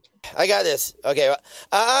I got this. Okay.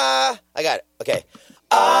 I got it. Okay.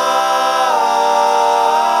 I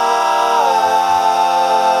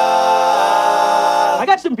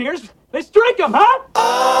got some beers. Let's drink them, huh?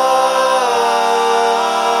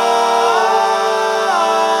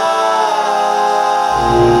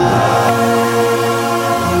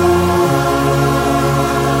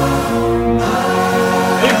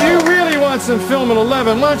 If you really want some film at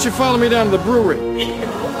 11, why don't you follow me down to the brewery?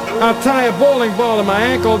 I'll tie a bowling ball to my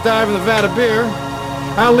ankle, dive in the vat of beer.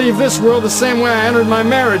 I'll leave this world the same way I entered my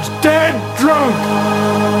marriage, dead drunk!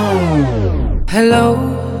 Hello?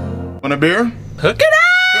 Want a beer? Hook it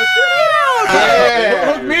up! Hey,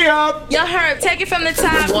 hook me up! Yo, Herb, take it from the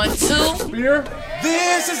top. 1, 2. Beer?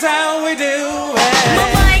 This is how we do it.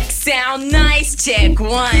 My mic sound nice, check 1.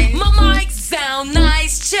 My mic sound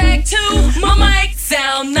nice, check 2. My mic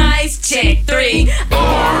sound nice, check 3.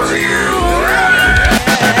 Are you ready?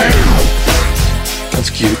 That's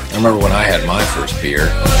cute. I remember when I had my first beer.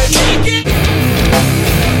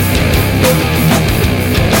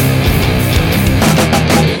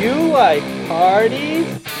 You like parties?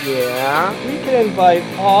 Yeah. We can invite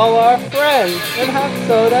all our friends and have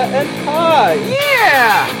soda and pie.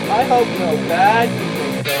 Yeah! I hope no bad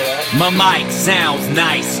people show up. My mic sounds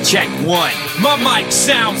nice, check 1. My mic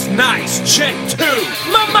sounds nice, check 2.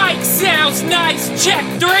 My mic sounds nice, check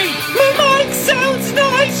 3. My mic sounds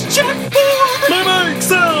nice, check 4. My mic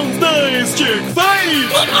sounds nice, check 5.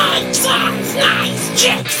 My mic sounds nice,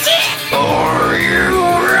 check 6. Are you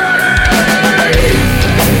ready?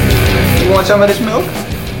 You want some of this milk?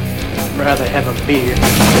 Rather have a beer.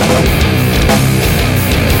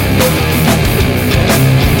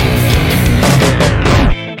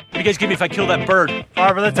 What do you guys give me if I kill that bird?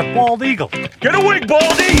 Farver, that's a bald eagle. Get a wing,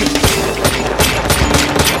 bald eagle!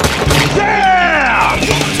 Yeah!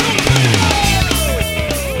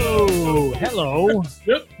 Oh, hello.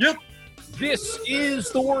 Yep. This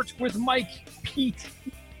is The Wort with Mike, Pete,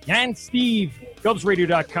 and Steve.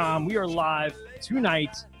 GubsRadio.com. We are live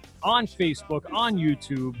tonight on Facebook, on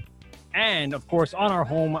YouTube, and, of course, on our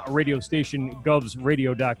home radio station,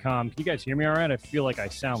 GubsRadio.com. Can you guys hear me all right? I feel like I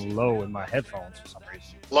sound low in my headphones for some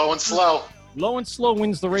reason. Low and slow. Low and slow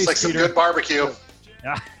wins the race, It's like some Peter. good barbecue.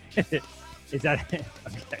 Is that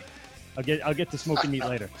okay? I'll get to smoking meat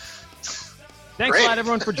later. Thanks Great. a lot,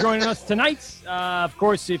 everyone, for joining us tonight. Of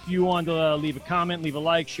course, if you want to leave a comment, leave a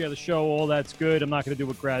like, share the show, all that's good. I'm not going to do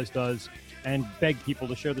what Graz does and beg people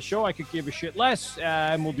to share the show. I could give a shit less,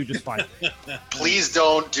 and we'll do just fine. Please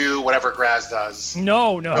don't do whatever Graz does.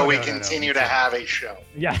 No. So we continue to have a show.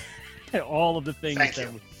 Yeah, all of the things. Thank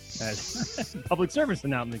that you. That's public service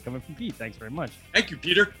announcement coming from Pete. Thanks very much. Thank you,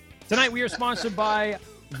 Peter. Tonight we are sponsored by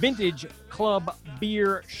Vintage Club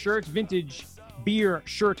Beer Shirts. Vintage Beer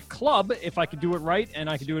Shirt Club, if I could do it right, and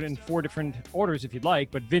I could do it in 4 different orders if you'd like,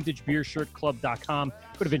 but vintagebeershirtclub.com.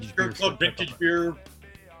 Go to Vintage Beer Club, Vintage Beer.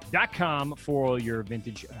 .com for all your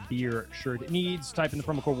vintage beer shirt needs. Type in the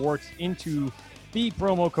promo code WART into the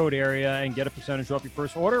promo code area and get a percentage off your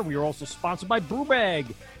first order. We are also sponsored by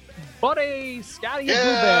Brewbag. Buddy, Scotty and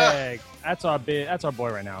Brewbag. That's our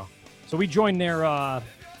boy right now. So we joined their what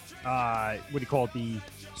do you call it? The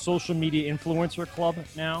social media influencer club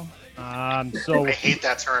now. So I hate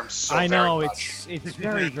that term so I know very much. it's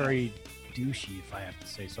very, very douchey, if I have to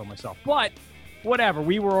say so myself. But whatever,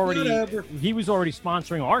 he was already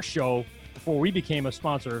sponsoring our show before we became a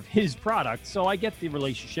sponsor of his product. So I get the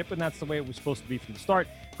relationship, and that's the way it was supposed to be from the start.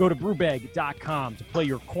 Go to brewbag.com to play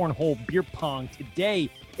your cornhole beer pong today.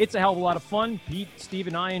 It's a hell of a lot of fun. Pete, Steve,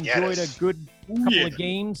 and I enjoyed a good couple of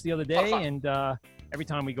games the other day, and every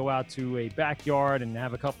time we go out to a backyard and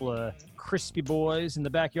have a couple of crispy boys in the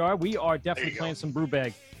backyard, we are definitely playing some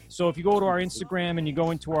Brewbag. So if you go to our Instagram and you go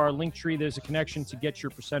into our link tree, there's a connection to get your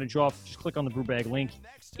percentage off. Just click on the Brewbag link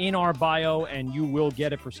in our bio, and you will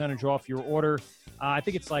get a percentage off your order. I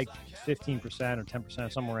think it's like 15% or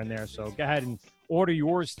 10%, somewhere in there. So go ahead and order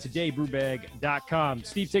yours today, brewbag.com.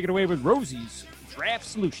 Steve, take it away with Rosie's Draft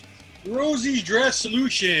Solution. Rosie's Draft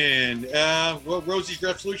Solution. Rosie's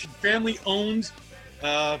Draft Solution, family-owned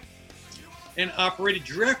and operated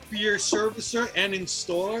draft beer servicer and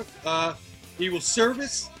installer. They will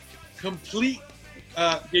service, complete.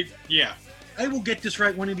 I will get this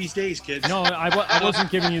right one of these days, kids. No, I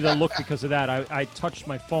wasn't giving you the look because of that. I touched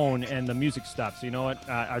my phone and the music stopped. So you know what?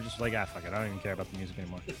 I was just like, fuck it. I don't even care about the music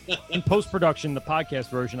anymore. In post-production, the podcast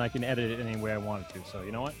version, I can edit it any way I wanted to. So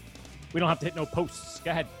you know what? We don't have to hit no posts.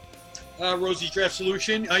 Go ahead. Rosie's Draft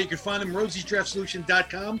Solution. You can find them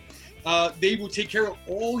rosiesdraftsolution.com. They will take care of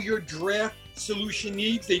all your draft solution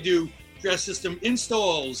needs. They do draft system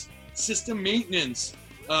installs, system maintenance,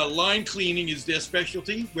 line cleaning is their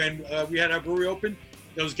specialty. When we had our brewery open,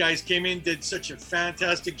 Those guys came in, did such a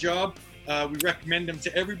fantastic job. We recommend them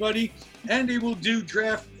to everybody, and they will do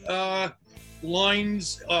draft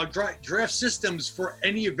lines, draft systems for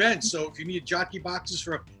any event. So if you need jockey boxes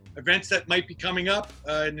for events that might be coming up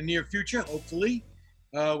in the near future, hopefully,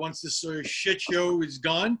 once this sort of shit show is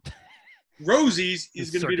gone, Rosie's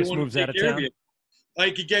is going to be the one to take care of you.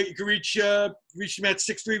 You can reach them at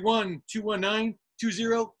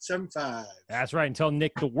 631-219-2075. That's right. And tell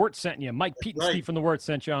Nick the Wort sent you. Mike, Pete, and Steve from the Wort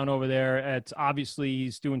sent you on over there. It's obviously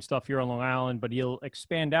he's doing stuff here on Long Island, but he'll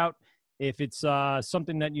expand out if it's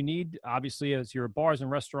something that you need. Obviously, as your bars and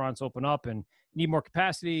restaurants open up and need more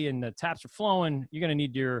capacity and the taps are flowing, you're going to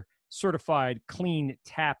need your certified clean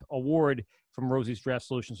tap award from Rosie's Draft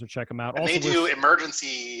Solutions. So check them out. And also, they do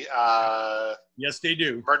emergency. Yes, they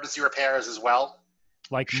do Emergency repairs as well.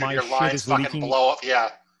 Like Should my your shit lines is fucking leaking. blow up. Yeah.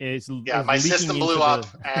 Is My system leaking blew into up,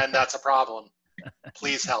 and that's a problem.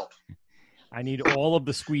 Please help. I need all of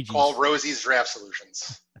the squeegees. Call Rosie's Draft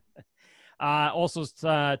Solutions. Also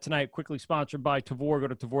tonight, quickly sponsored by Tavor. Go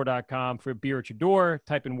to Tavor.com for beer at your door.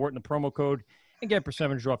 Type in Wort in the promo code and get a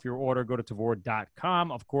percentage off your order. Go to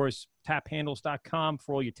Tavor.com. Of course, taphandles.com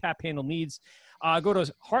for all your tap handle needs. Go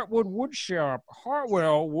to Hartwell Wood Shop.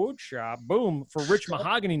 Boom. For rich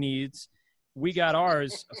mahogany needs. We got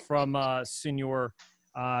ours from Senior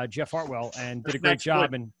Jeff Hartwell and did a great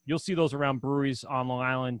job. And you'll see those around breweries on Long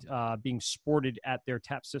Island being sported at their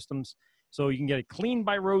tap systems. So you can get it cleaned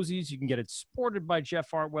by Rosie's. You can get it sported by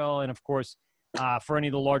Jeff Hartwell. And, of course, for any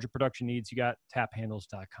of the larger production needs, you got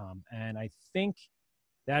taphandles.com. And I think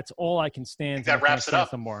that's all I can stand. That wraps it up.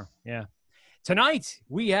 Some more. Yeah. Tonight,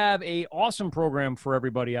 we have a awesome program for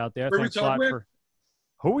everybody out there. Thanks a lot for –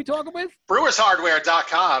 who are we talking with?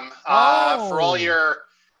 Brewershardware.com for all your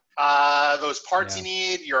those parts you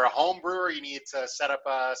need. You're a home brewer. You need to set up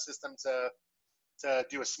a system to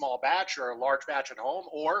do a small batch or a large batch at home.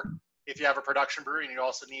 Or if you have a production brewery and you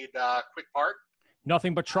also need a quick part.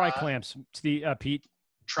 Nothing but tri-clamps, Pete.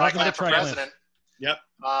 Tri-clamp for president. Yep.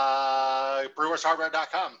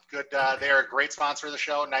 Brewershardware.com. Good. They're a great sponsor of the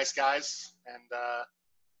show. Nice guys. And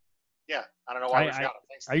yeah, I don't know why we forgot them.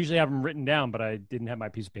 Thanks. I usually have them written down, but I didn't have my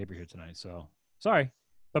piece of paper here tonight, so sorry.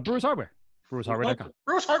 But Brewers Hardware, brewershardware.com.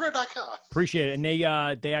 Brewershardware.com. Appreciate it, and they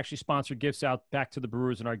actually sponsor gifts out back to the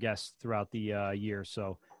brewers and our guests throughout the year.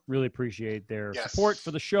 So really appreciate their support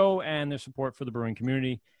for the show and their support for the brewing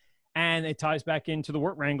community. And it ties back into the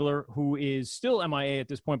Wort Wrangler, who is still MIA at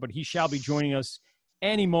this point, but he shall be joining us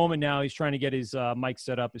any moment now. He's trying to get his mic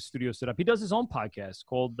set up, his studio set up. He does his own podcast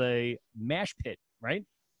called The Mash Pit, right?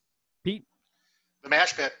 Pete? The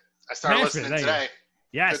Mash Pit. I started listening today.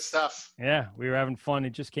 Yes. Good stuff. Yeah, we were having fun. It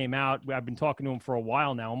just came out. I've been talking to him for a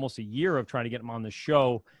while now, almost a year of trying to get him on the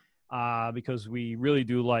show because we really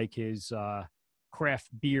do like his craft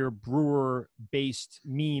beer brewer-based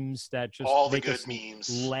memes that just all the make good us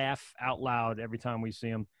memes. Laugh out loud every time we see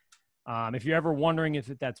them. If you're ever wondering if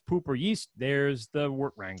that's poop or yeast, there's the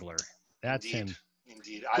Wort Wrangler. That's him.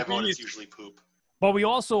 Indeed. I vote it's usually poop. But we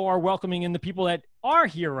also are welcoming in the people that are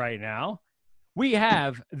here right now. We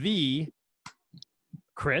have the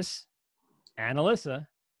Chris and Alyssa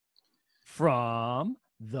from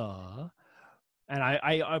the, and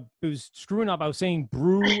I was screwing up. I was saying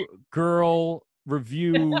Brew Girl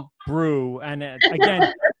Review Brew. And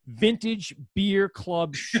again, Vintage Beer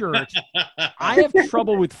Club shirt. I have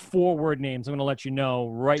trouble with 4-word names. I'm going to let you know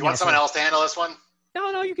right now. Do you want someone else to handle this one?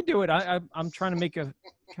 No, you can do it. I'm trying to make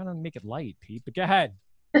it light, Pete. But go ahead.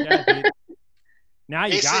 Pete. Now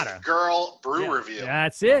you got it. Girl Brew Review.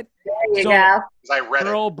 That's it. There you go. I read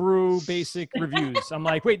Girl Brew basic reviews. I'm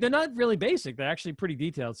like, wait, they're not really basic. They're actually pretty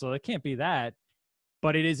detailed, so it can't be that.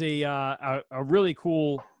 But it is a really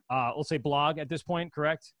cool, we'll say blog at this point,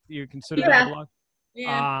 correct? You consider that a blog?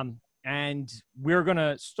 Yeah. And we're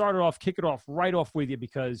gonna kick it off right off with you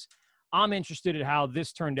because I'm interested in how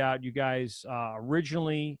this turned out. You guys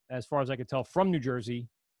originally, as far as I could tell, from New Jersey,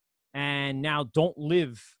 and now don't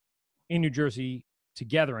live in New Jersey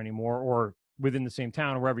together anymore or within the same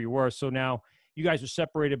town or wherever you were. So now you guys are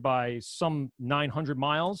separated by some 900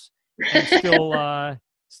 miles and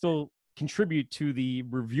still contribute to the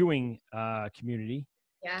reviewing community.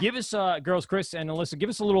 Yeah. Give us, girls, Chris and Alyssa, give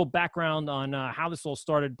us a little background on how this all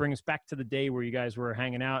started. Bring us back to the day where you guys were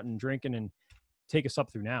hanging out and drinking and take us up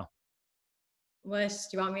through now. Liz,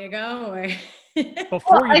 do you want me to go? Or?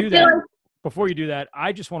 Before you do that,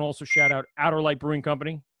 I just want to also shout out Outer Light Brewing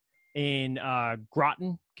Company in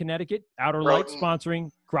Groton, Connecticut. Outer Light sponsoring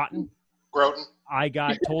Groton. I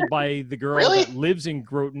got told by the girl that lives in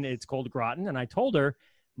Groton, it's called Groton, and I told her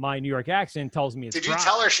my New York accent tells me it's Did you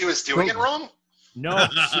tell her she was doing it wrong? No,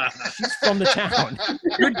 she's from the town.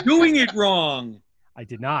 You're doing it wrong. I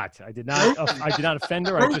did not. I did not offend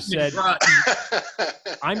her. I just said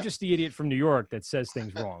I'm just the idiot from New York that says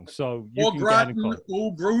things wrong. So you can get in close.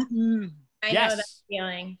 I know that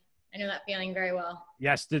feeling. I know that feeling very well.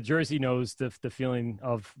 Yes, the Jersey knows the feeling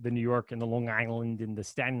of the New York and the Long Island and the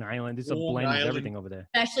Staten Island. It's a blend of everything over there.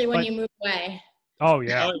 Especially when you move away. Oh,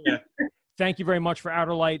 yeah. Thank you very much for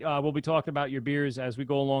Outer Light. We'll be talking about your beers as we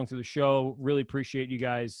go along through the show. Really appreciate you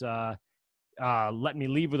guys letting me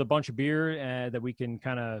leave with a bunch of beer that we can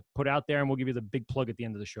kind of put out there, and we'll give you the big plug at the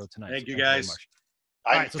end of the show tonight. Thank you, guys.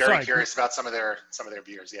 I'm very curious about some of their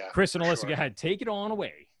beers. Yeah. Chris and Alyssa, go ahead. Take it on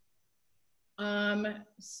away.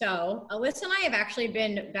 So Alyssa and I have actually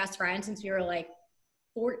been best friends since we were like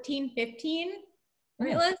 14, 15,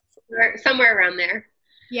 right, Liz? Somewhere around there.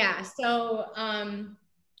 Yeah. So,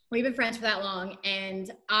 we've been friends for that long,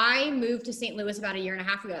 and I moved to St. Louis about 1.5 years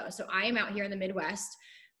ago. So I am out here in the Midwest.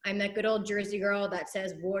 I'm that good old Jersey girl that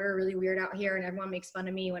says water really weird out here, and everyone makes fun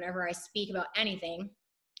of me whenever I speak about anything.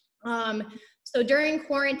 So during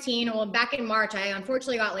quarantine, well, back in March, I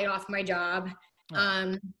unfortunately got laid off my job.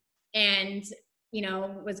 And, you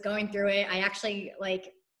know, was going through it. I actually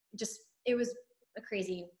it was a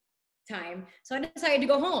crazy time. So I decided to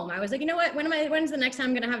go home. I was like, you know what, when's the next time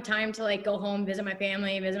I'm going to have time to like go home, visit my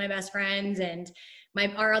family, visit my best friends. And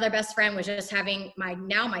our other best friend was just having my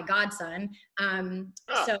godson.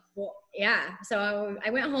 So I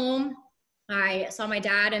went home. I saw my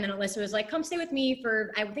dad, and then Alyssa was like, come stay with me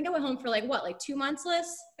I think I went home for like 2 months, Liz?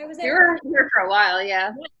 I was there. You were here for a while,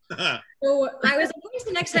 yeah. So I was like, when's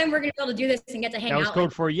the next time we're going to be able to do this and get to hang out? That was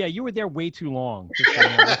code for, you were there way too long. Just so you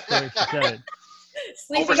know, that's where she said it.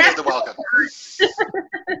 Overstayed the welcome.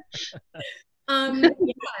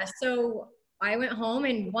 So I went home,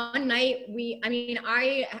 and one night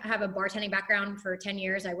I have a bartending background for 10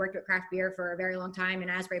 years. I worked with craft beer for a very long time in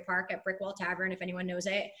Asbury Park at Brickwall Tavern, if anyone knows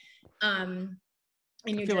it. In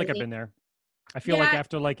New Jersey. Like I've been there. I feel like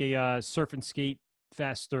after like a surf and skate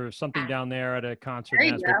fest or something down there at a concert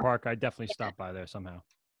in Asbury Park, I definitely stop by there somehow.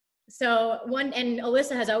 So and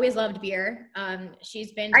Alyssa has always loved beer.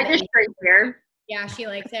 She's been. I just drink beer. Yeah, she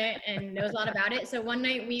likes it and knows a lot about it. So one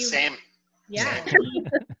night we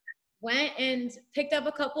went and picked up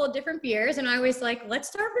a couple of different beers, and I was like, let's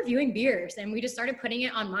start reviewing beers. And we just started putting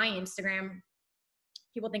it on my Instagram.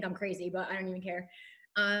 People think I'm crazy, but I don't even care.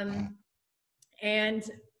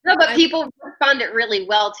 People responded really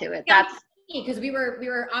well to it. Yeah, that's because we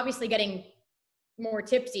were obviously getting more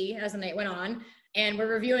tipsy as the night went on, and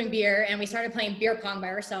we're reviewing beer, and we started playing beer pong by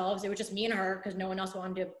ourselves. It was just me and her because no one else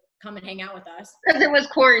wanted to come and hang out with us. Because it was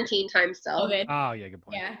quarantine time still. COVID. Oh, yeah, good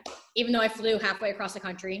point. Yeah. Even though I flew halfway across the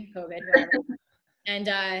country, COVID, whatever. And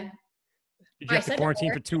did you have to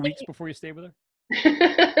quarantine for 2 weeks before you stayed with her?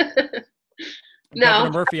 No.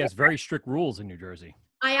 Governor Murphy has very strict rules in New Jersey.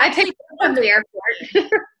 I picked up from the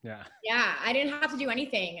airport. Yeah. Yeah, I didn't have to do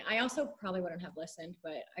anything. I also probably wouldn't have listened,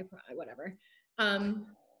 but whatever.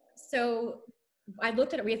 So we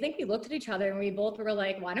looked at each other, and we both were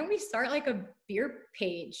like, why don't we start like a beer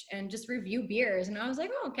page and just review beers? And I was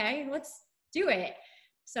like, oh, okay, let's do it.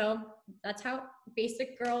 So that's how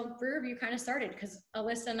Basic Girl Brew Review kind of started, because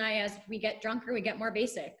Alyssa and I, as we get drunker, we get more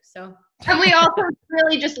basic. So. And we also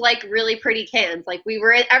really just like really pretty cans. Like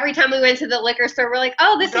every time we went to the liquor store, we're like,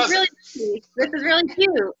 oh, this is really pretty. This is really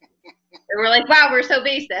cute. And we're like, wow, we're so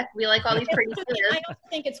basic. We like all these pretty cans. I also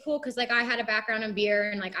think it's cool because like I had a background in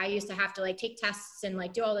beer, and like I used to have to like take tests and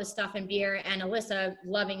like do all this stuff in beer, and Alyssa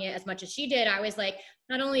loving it as much as she did. I was like,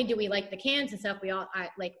 not only do we like the cans and stuff,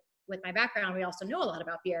 with my background, we also know a lot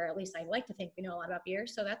about beer. At least I like to think we know a lot about beer.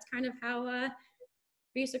 So that's kind of how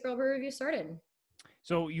Basic Girl Brew Review started.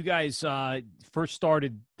 So you guys first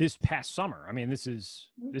started this past summer. I mean, this is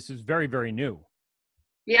very, very new.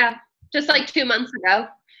 Yeah, just like 2 months ago.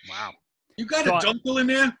 Wow. You got a dunkel in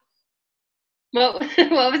there? What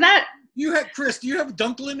was that? Chris, do you have a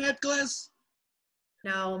dunkel in that glass?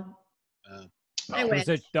 No. I wish. Was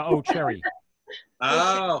it the O Cherry?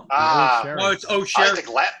 It's O Cherry.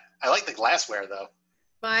 I like the glassware though.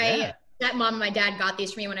 My stepmom and my dad got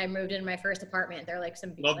these for me when I moved into my first apartment. They're like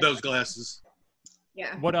some. Love those glasses.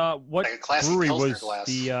 Yeah. What brewery was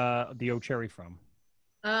the O Cherry from?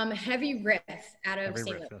 Heavy Riff out of St.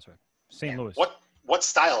 Louis. That's right. St. Louis. What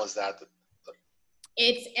style is that?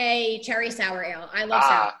 It's a cherry sour ale. I love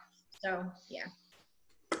sour. So yeah.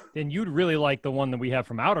 Then you'd really like the one that we have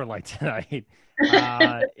from Outer Light tonight.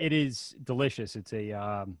 It is delicious. It's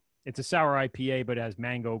a sour IPA, but it has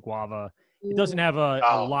mango, guava. It doesn't have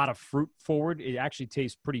a lot of fruit forward. It actually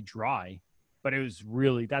tastes pretty dry, but it was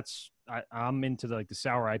really, I'm into the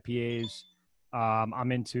sour IPAs.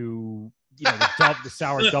 I'm into the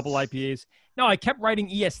sour double IPAs. No, I kept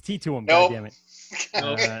writing EST to him. Nope. God damn it.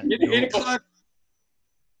 8 o'clock.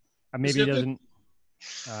 Maybe he doesn't.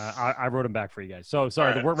 I wrote him back for you guys. So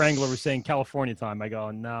sorry, the Wort Wrangler was saying California time. I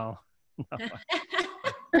go, no. I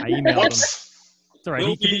emailed him. It's all right.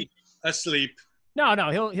 He'll be asleep.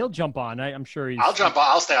 No, he'll jump on. I'm sure he's. I'll jump on.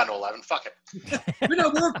 I'll stay on to 11. Fuck it. We're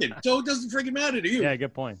not working, so it doesn't freaking matter to you. Yeah,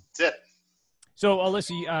 good point. That's it. So,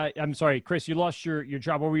 Alyssa, I'm sorry, Chris, you lost your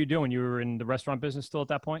job. What were you doing? You were in the restaurant business still at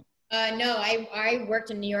that point? No, I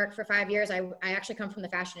worked in New York for 5 years. I actually come from the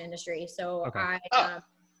fashion industry, so Okay.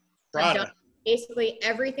 I've done basically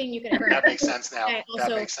everything you can ever. That makes sense now. Also,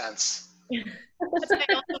 that makes sense.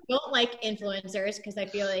 I also don't like influencers because I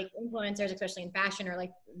feel like influencers, especially in fashion, are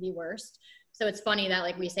like the worst. So it's funny that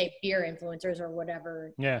like we say beer influencers or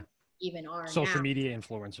whatever. Yeah. Even are social now. media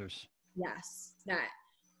influencers. Yes, that.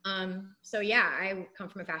 So yeah, I come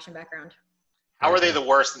from a fashion background. How are they the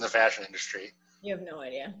worst in the fashion industry? You have no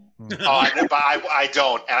idea. Oh, I know, but I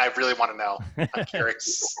don't, and I really want to know. I'm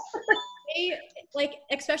curious. They, like,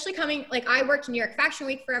 especially coming, like I worked in New York Fashion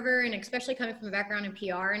Week forever, and especially coming from a background in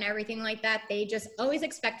PR and everything like that, they just always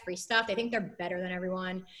expect free stuff. They think they're better than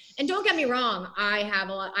everyone. And don't get me wrong,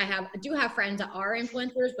 I do have friends that are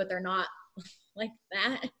influencers, but they're not like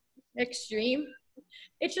that extreme.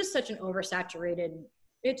 It's just such an oversaturated.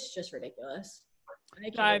 It's just ridiculous.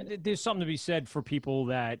 There's something to be said for people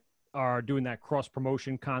that are doing that cross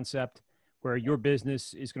promotion concept where your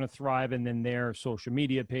business is going to thrive and then their social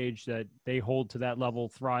media page that they hold to that level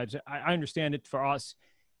thrives. I understand it. For us,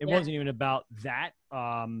 it wasn't even about that.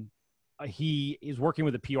 He is working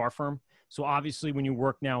with a PR firm. So obviously when you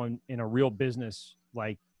work now in a real business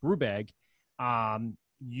like Brewbag,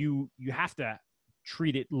 you have to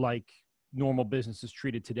treat it like normal business is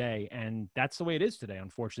treated today. And that's the way it is today.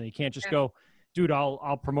 Unfortunately, you can't just go, dude,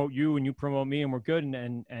 I'll promote you and you promote me and we're good.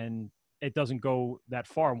 And it doesn't go that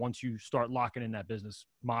far once you start locking in that business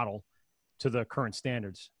model to the current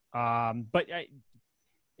standards. But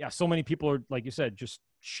so many people are, like you said, just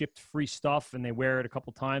shipped free stuff and they wear it a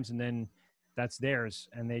couple times and then that's theirs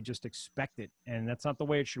and they just expect it. And that's not the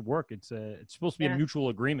way it should work. It's supposed to be a mutual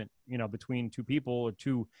agreement, between two people or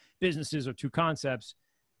two businesses or two concepts.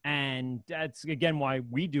 And that's, again, why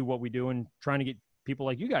we do what we do and trying to get people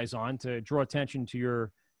like you guys on to draw attention to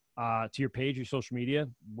your page, your social media.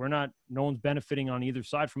 No one's benefiting on either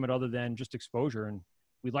side from it other than just exposure. And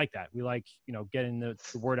we like that. We like, getting the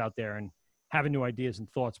word out there and having new ideas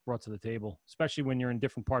and thoughts brought to the table, especially when you're in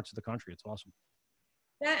different parts of the country. It's awesome.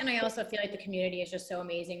 That, and I also feel like the community is just so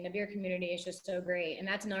amazing. The beer community is just so great. And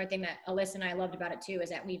that's another thing that Alyssa and I loved about it too, is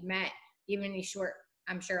that we've met even in these short,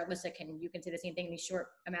 I'm sure Alyssa you can say the same thing, in these short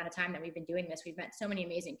amount of time that we've been doing this, we've met so many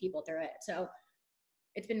amazing people through it. So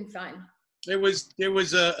it's been fun. There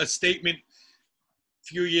was a statement a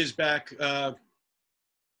few years back.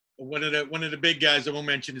 One of the big guys, I won't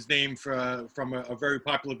mention his name, from a very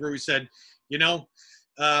popular brewery, said, the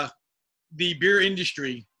beer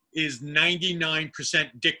industry is 99%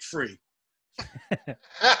 dick free.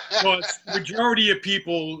 But majority of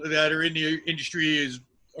people that are in the industry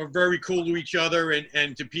are very cool to each other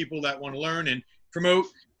and to people that want to learn and promote.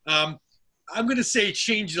 I'm going to say it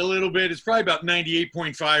changed a little bit. It's probably about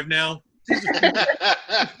 98.5 now. There's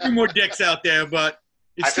a few more dicks out there, but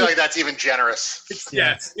I feel like that's even generous.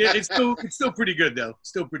 It's still pretty good though.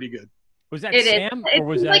 Still pretty good. Was that Sam or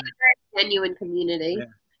was that like a very genuine community? Yeah, it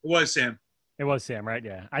was Sam. It was Sam, right?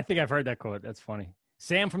 Yeah, I think I've heard that quote. That's funny.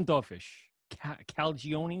 Sam from Dogfish,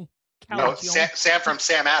 Calgione. No, Sam from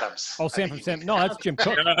Sam Adams. Oh, Sam from Sam. No, that's Jim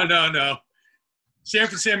Cook. No. Sam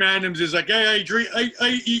from Sam Adams is like, hey,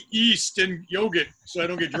 I eat yeast and yogurt so I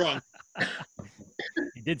don't get drunk.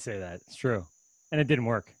 He did say that. It's true. And it didn't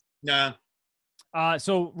work. Nah.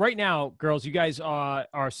 So right now, girls, you guys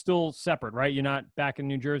are still separate, right? You're not back in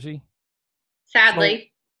New Jersey?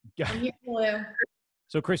 Sadly.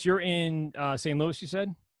 So Chris, you're in St. Louis, you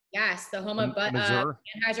said? Yes, the home of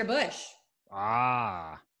Anheuser-Busch.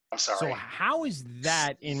 Ah. I'm sorry. So how is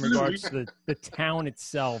that in regards to the town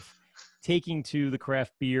itself taking to the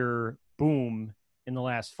craft beer boom in the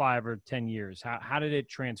last 5 or 10 years? How did it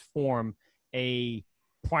transform a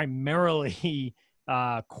primarily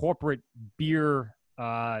corporate beer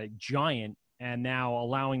giant and now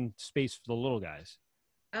allowing space for the little guys?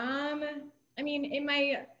 I mean, in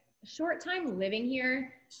my short time living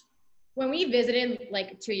here, when we visited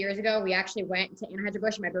like 2 years ago, we actually went to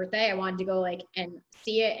Anheuser-Busch for my birthday. I wanted to go and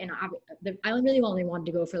see it, and I really only wanted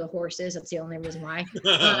to go for the horses. That's the only reason why.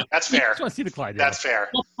 That's fair. I just want to see the Clyde. That's fair.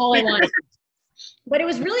 That's all I wanted. But it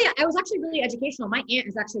was actually really educational. My aunt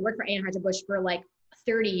has actually worked for Anheuser-Busch for like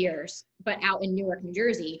 30 years, but out in Newark, New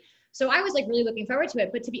Jersey. So I was like really looking forward to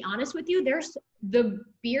it. But to be honest with you, there's the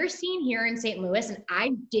beer scene here in St. Louis, and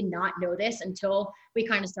I did not know this until we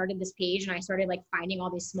kind of started this page and I started like finding all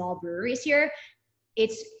these small breweries here.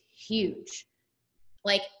 It's huge.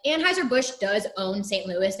 Like Anheuser-Busch does own St.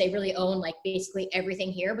 Louis. They really own like basically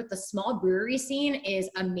everything here, but the small brewery scene is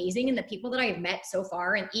amazing. And the people that I've met so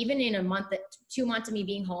far, and even in a month, 2 months of me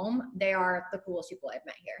being home, they are the coolest people I've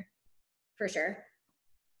met here, for sure.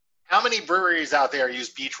 How many breweries out there use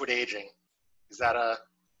Beechwood aging? Is that a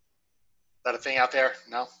thing out there?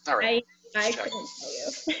 No? All right. I couldn't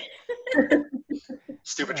tell you.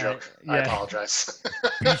 Stupid joke. Yeah. I apologize.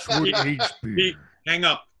 Beechwood aged beer. Hang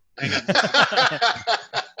up. Hang up.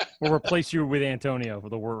 We'll replace you with Antonio for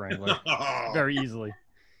the Wort Wrangler very easily.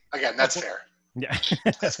 Again, that's fair. Yeah,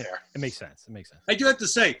 That's fair. It makes sense. It makes sense. I do have to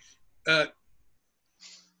say,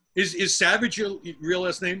 is Savage your real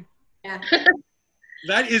last name? Yeah.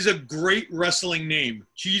 That is a great wrestling name.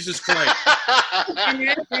 Jesus Christ. And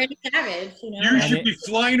Randy Savage, you know. You should be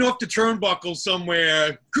flying off the turnbuckle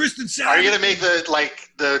somewhere. Kristin Savage. Are you gonna make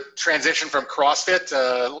the transition from CrossFit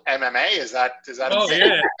to MMA? Is that? Oh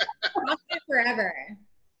yeah. CrossFit forever.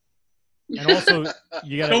 And also,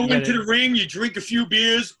 you gotta go into the ring. You drink a few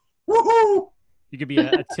beers. Woohoo! You could be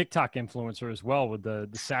a TikTok influencer as well, with the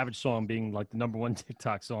Savage song being like the #1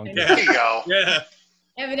 TikTok song. There you go. Yeah.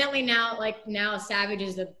 Evidently now Savage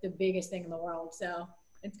is the biggest thing in the world, so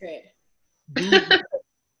it's great.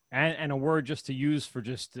 And a word just to use for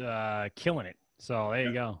just killing it. So there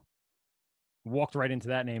you go. Walked right into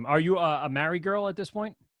that name. Are you a married girl at this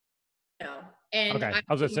point? No. And okay.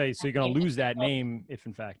 I was going to say, so you're going to lose that name if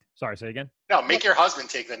in fact. Sorry, say again? No, make your husband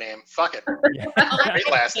take the name. Fuck it. Yeah.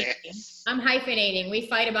 Great last name. I'm hyphenating. We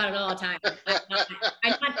fight about it all the time.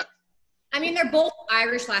 I mean, they're both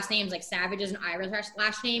Irish last names. Like Savage is an Irish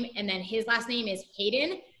last name, and then his last name is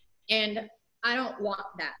Hayden, and I don't want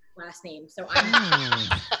that last name. So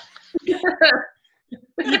I'm. You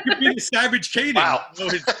could be the Savage Hayden. Wow.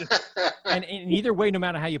 And in either way, no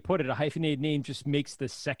matter how you put it, a hyphenated name just makes the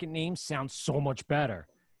second name sound so much better.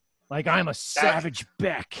 Like I'm a Savage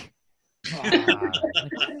Beck.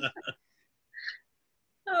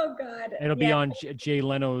 Oh God! It'll be on Jay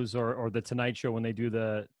Leno's or the Tonight Show when they do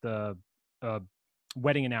the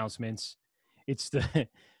wedding announcements. It's the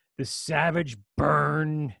Savage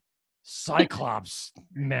Burn Cyclops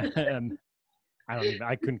man.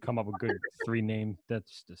 I couldn't come up with a good 3 name.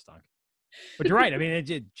 That's just stunk. But you're right. I mean,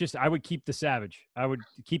 I would keep the Savage. I would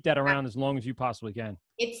keep that around as long as you possibly can.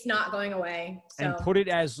 It's not going away. So. And put it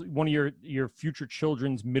as one of your future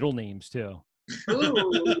children's middle names too.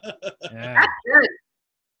 Ooh. Yeah.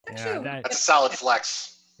 That's good. Yeah, That's a solid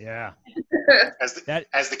flex. Yeah. As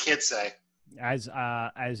the kids say. As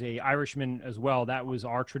a Irishman as well, that was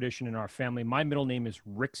our tradition in our family. My middle name is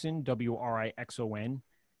Rixon, Wrixon,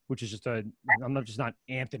 which is just I'm not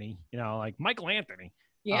Anthony, like Michael Anthony.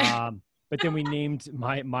 Yeah. But then we named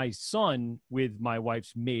my son with my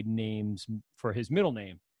wife's maiden names for his middle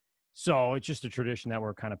name. So it's just a tradition that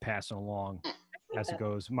we're kind of passing along as it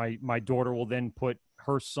goes. My daughter will then put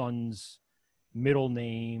her son's middle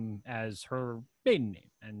name as her maiden name,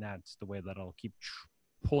 and that's the way that I'll keep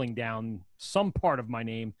pulling down some part of my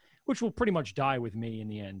name, which will pretty much die with me in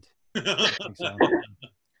the end. I think so.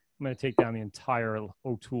 I'm going to take down the entire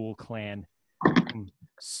O'Toole clan from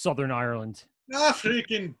Southern Ireland.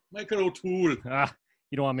 Freaking Michael O'Toole. You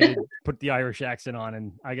don't want me to put the Irish accent on,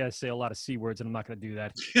 and I got to say a lot of C words, and I'm not going to do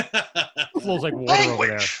that. It flows like water over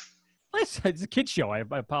there. It's a kid's show. I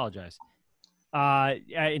apologize.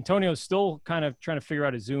 Antonio's still kind of trying to figure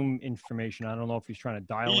out his Zoom information. I don't know if he's trying to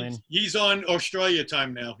dial in. He's on Australia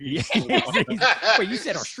time now. Wait, you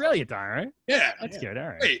said Australia time, right? Yeah. That's good. All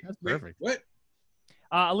right. Wait, that's perfect. What?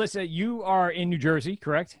 Alyssa, you are in New Jersey,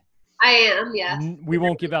 correct? I am, yeah. We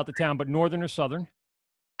won't give out the town, but northern or southern?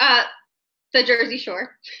 The Jersey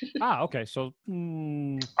Shore. Okay. So,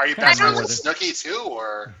 are you best friends with Snooki too,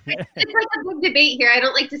 or? It's like a big debate here. I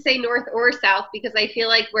don't like to say north or south because I feel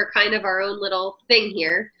like we're kind of our own little thing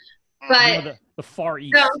here. But the far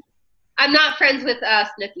east. No, I'm not friends with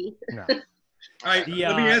Snooki. No. All right.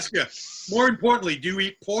 Let me ask you. More importantly, do you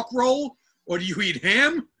eat pork roll or do you eat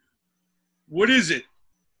ham? What is it?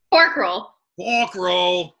 Pork roll. Pork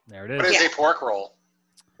roll. There it is. What is a pork roll?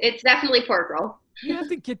 It's definitely pork roll. You have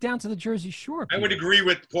to get down to the Jersey Shore. I would agree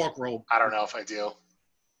with pork roll. I don't know if I do.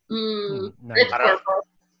 No, it's pork roll.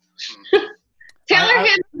 Taylor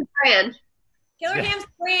Ham's the brand. Taylor Ham's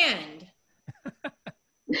brand.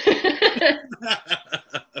 It's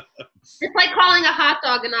like calling a hot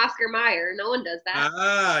dog an Oscar Mayer. No one does that.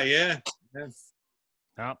 Yeah.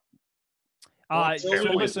 So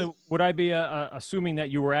listen, would I be assuming that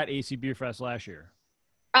you were at AC Beer Fest last year?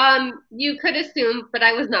 You could assume, but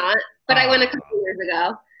I was not. But I went a couple years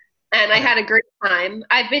ago, and I had a great time.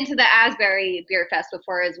 I've been to the Asbury Beer Fest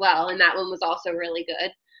before as well, and that one was also really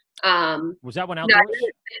good. Was that one No, outdoors?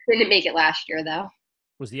 I didn't make it last year though.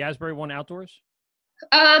 Was the Asbury one outdoors?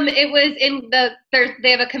 It was in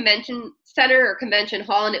they have a convention center or convention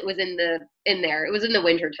hall, and it was in there. It was in the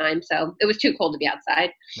winter time, so it was too cold to be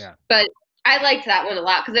outside. Yeah. But I liked that one a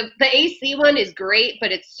lot because the AC one is great,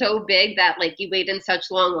 but it's so big that like you wait in such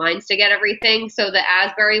long lines to get everything. So the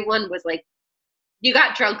Asbury one was like you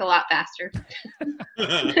got drunk a lot faster.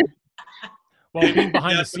 Well, being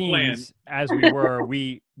behind the scenes as we were,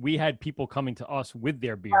 we had people coming to us with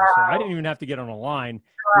their beer, so I didn't even have to get on a line.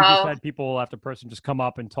 We just had people after person just come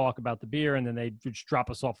up and talk about the beer, and then they just drop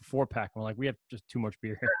us off a 4-pack. We're like, we have just too much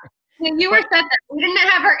beer here. And you were said that we didn't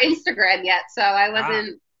have our Instagram yet, so I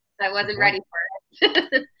wasn't ready for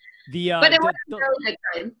it. But it was a really good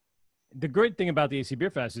time. The great thing about the AC Beer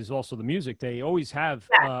Fest is also the music. They always have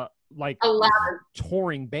like a lot of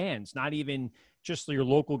touring bands, not even just your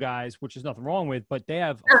local guys, which is nothing wrong with, but they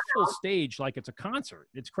have a full stage like it's a concert.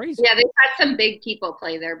 It's crazy. Yeah, they've had some big people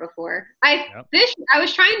play there before. I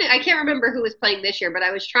can't remember who was playing this year, but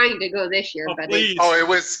I was trying to go this year.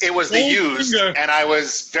 It was the Used, and I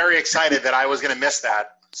was very excited that I was going to miss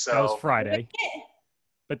that. So that was Friday.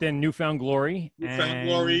 But then Newfound Glory.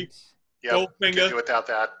 Goldfinger. Do without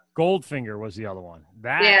that. Goldfinger was the other one.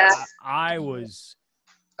 I was.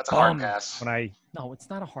 That's a hard pass. No, it's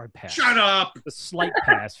not a hard pass. Shut up. It's a slight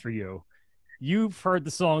pass for you. You've heard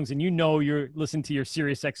the songs, and you know you're listening to your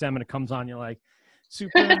Sirius XM, and it comes on. You're like,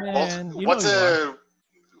 Superman. Give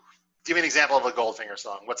me an example of a Goldfinger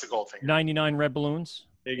song. What's a Goldfinger? 99 Red Balloons.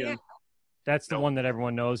 There you go. That's the one that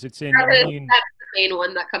everyone knows. It's in. That's the main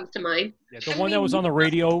one that comes to mind. Yeah, the one that was on the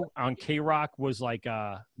radio on K-Rock was like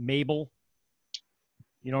Mabel.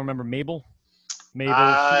 You don't remember Mabel? Mabel.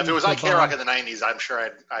 If it was on K-Rock in the 90s, I'm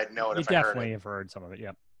sure I'd know it if I heard it. You definitely have heard some of it,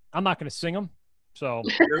 yeah. I'm not going to sing them, so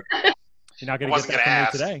you're not going to get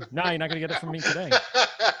that from me today. No, you're not going to get it from me today.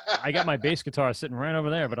 I got my bass guitar sitting right over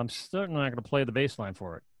there, but I'm certainly not going to play the bass line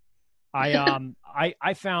for it. I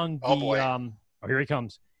found here he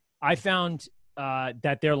comes. I found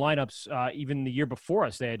that their lineups, even the year before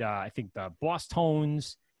us, they had, I think, the Boss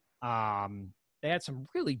Tones. They had some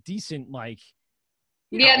really decent, like,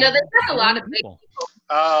 they've got a lot of big people.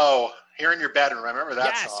 Oh, Here in Your Bedroom. I remember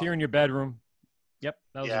that song. Yes, Here in Your Bedroom. Yep.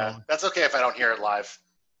 That was that's okay if I don't hear it live.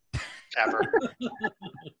 Ever.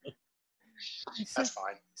 That's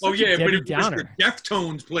fine. Oh, yeah, but if it was the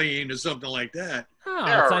Deftones playing or something like that. Oh,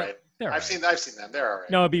 they're all right. I've seen them. They're all right.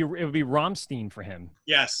 No, it would be Rammstein for him.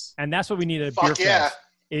 Yes. And that's what we need at a beer fest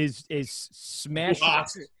is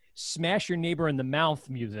smash your neighbor in the mouth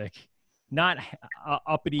music. Not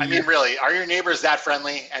uppity. I mean, really, are your neighbors that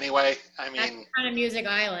friendly anyway? I mean, that's the kind of music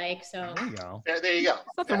I like. So there you go. There you go. There's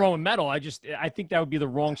nothing wrong with metal. I think that would be the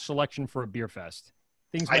wrong selection for a beer fest.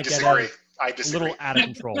 Things might get I disagree. a little out of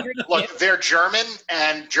control. Look, they're German,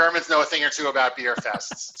 and Germans know a thing or two about beer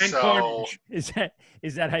fests. So is that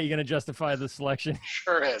how you're going to justify the selection?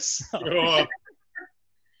 Sure is. I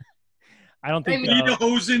don't think.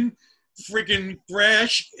 Lederhosen, freaking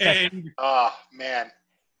thrash, and oh man.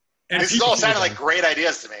 And this is all sounding like great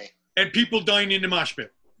ideas to me. And people dying in the mosh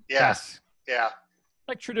pit. Yes. Yeah.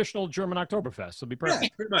 Like traditional German Oktoberfest. It'll be perfect. Yeah,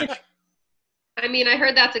 pretty much. I mean, I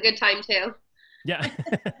heard that's a good time too. Yeah.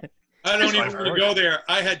 I don't even want to go there.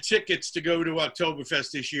 I had tickets to go to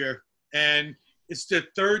Oktoberfest this year, and it's the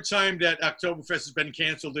third time that Oktoberfest has been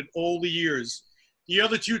canceled in all the years. The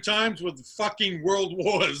other 2 times were the fucking world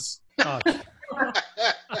wars. Aww.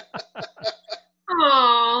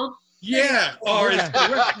 Yeah.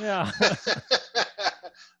 Yeah.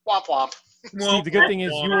 Womp womp. Steve, the good thing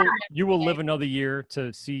is you will live another year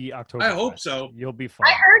to see October. I hope so. You'll be fine.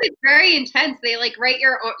 I heard it's very intense. They like write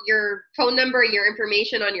your phone number and your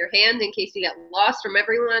information on your hand in case you get lost from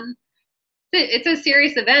everyone. It's a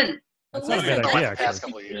serious event. That's not a bad idea,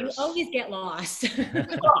 actually. You always get lost. I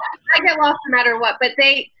get lost no matter what, but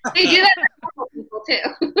they do that to normal people too.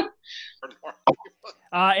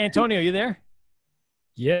 Antonio, you there?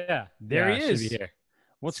 Yeah. There he is.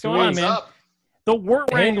 What's Sweet. going on, man? Up? The Wort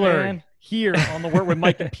Wrangler man. Here on the Wort with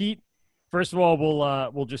Mike and Pete. First of all,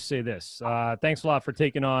 we'll just say this. Thanks a lot for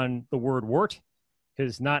taking on the word Wort,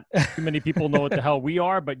 because not too many people know what the hell we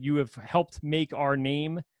are, but you have helped make our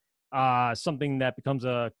name something that becomes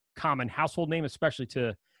a common household name, especially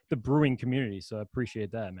to the brewing community. So I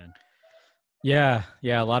appreciate that, man. Yeah.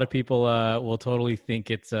 A lot of people will totally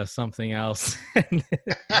think it's something else.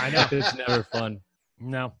 I know. It's never fun.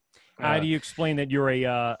 No. How do you explain that you're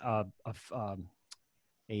a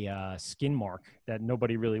skin mark that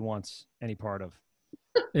nobody really wants any part of?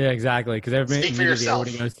 Yeah, exactly. Because everybody Speak for yourself.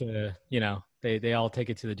 goes to, they all take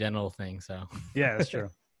it to the genital thing. So Yeah, that's true.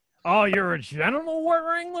 Oh, you're a genital Wort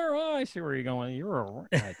Wrangler? Oh, I see where you're going. You're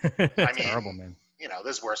I mean, terrible, man.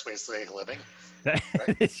 there's worse ways to make a living.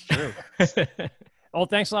 It's true. Oh,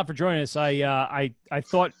 thanks a lot for joining us. I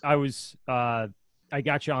thought I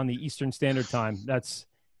got you on the Eastern Standard Time. That's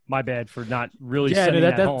my bad for not really sending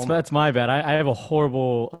that home. That's my bad. I have a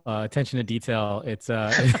horrible attention to detail. It's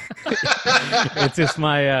it's just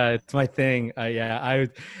it's my thing. I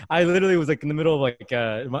literally was like in the middle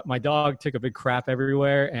of my dog took a big crap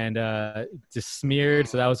everywhere and just smeared.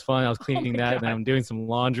 So that was fun. I was cleaning that and I'm doing some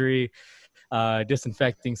laundry.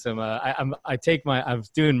 Disinfecting some. I was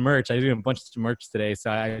doing merch. I was doing a bunch of merch today,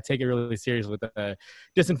 so I take it really serious with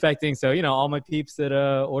disinfecting. So all my peeps that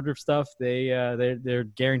order stuff, they're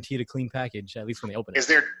guaranteed a clean package at least when they open it.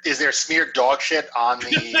 Is there smeared dog shit on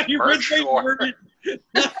the merch?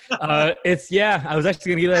 I was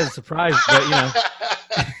actually gonna give that as a surprise, but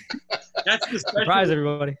that's the surprise,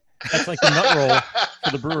 everybody. That's like the nut roll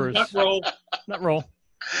for the brewers. Nut roll.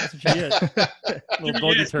 That's what you get. Little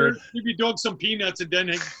doggy turd. Give your dog some peanuts and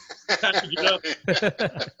then package it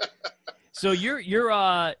up. So you're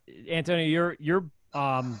Antonio, your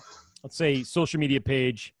let's say social media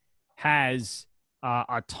page has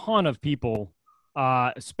a ton of people,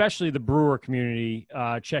 especially the brewer community,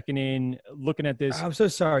 checking in, looking at this. I'm so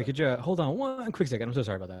sorry. Could you hold on one quick second? I'm so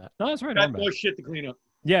sorry about that. No, that's right. That's no shit to clean up.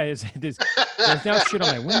 Yeah, there's now shit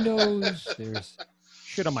on my windows. There's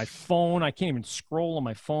shit on my phone. I can't even scroll on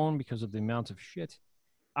my phone because of the amount of shit.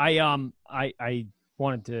 I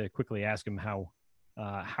wanted to quickly ask him how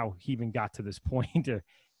he even got to this point.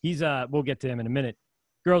 He's we'll get to him in a minute.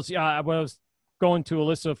 Girls, what I was going to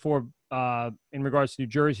Alyssa for in regards to New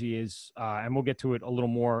Jersey is, and we'll get to it a little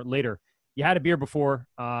more later. You had a beer before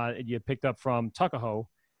you picked up from Tuckahoe.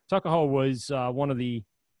 Tuckahoe was one of the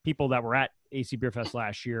people that were at AC Beer Fest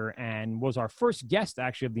last year and was our first guest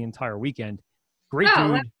actually of the entire weekend. Great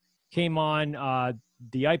dude. Came on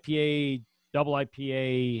the IPA, double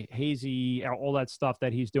IPA, hazy, all that stuff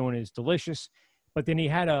that he's doing is delicious. But then he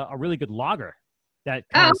had a really good lager that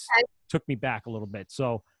kind of took me back a little bit.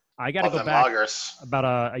 So I got to go back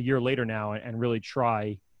about a year later now and really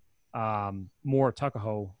try more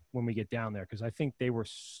Tuckahoe when we get down there because I think they were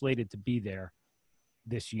slated to be there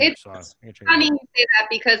this year. It's funny you say that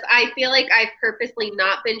because I feel like I've purposely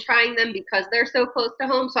not been trying them because they're so close to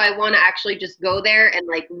home. So I want to actually just go there and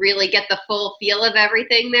like really get the full feel of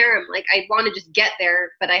everything there. I'm like, I want to just get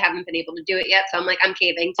there, but I haven't been able to do it yet. So I'm like, I'm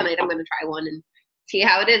caving tonight. I'm going to try one and see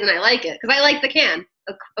how it is. And I like it because I like the can,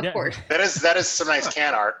 of course. That is some nice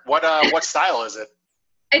can art. What style is it?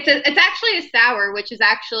 It's actually a sour, which is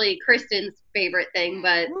actually Kristin's favorite thing,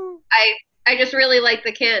 but I just really like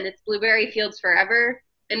the can. It's Blueberry Fields Forever,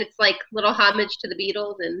 and it's like little homage to the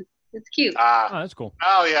Beatles, and it's cute. Oh, that's cool.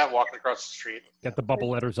 Oh, yeah, walking across the street. Got the bubble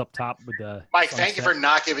letters up top with the Mike, thank you for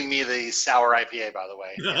not giving me the sour IPA, by the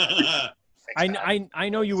way. I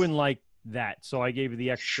know you wouldn't like that, so I gave you the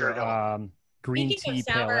extra green tea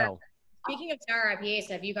pale ale. Speaking of sour IPAs,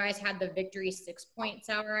 have you guys had the Victory 6-Point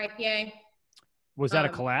sour IPA? Was that a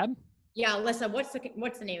collab? Yeah, Alyssa, what's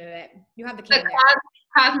the name of it? You have the can there.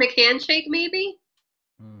 Cosmic Handshake, maybe?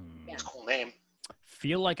 It's a cool name.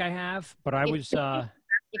 Feel like I have, but I was...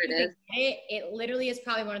 It literally is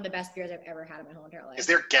probably one of the best beers I've ever had in my whole entire life. Is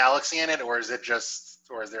there Galaxy in it, or is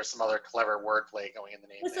there some other clever wordplay going in the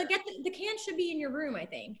name? So the can should be in your room, I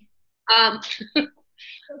think.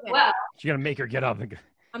 Well, you're gonna make her get up.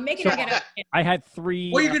 I'm making her get up. I had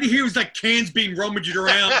 3. All you're gonna hear is like cans being rummaged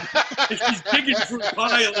around, and she's digging through a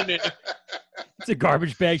pile in it. It's a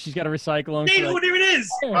garbage bag. She's got to recycle them. Hey, whatever it is.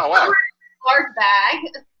 Oh, wow. Large bag.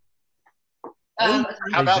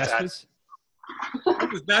 How about that? I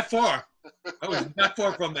was that far. I was not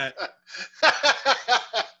far from that.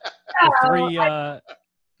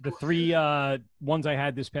 The three ones I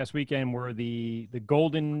had this past weekend were the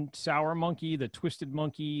golden sour monkey, the twisted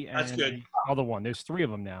monkey, and the other one. There's 3 of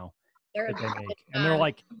them now. And they're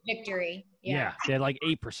like Victory. Yeah, they're like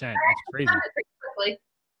 8%. That's crazy.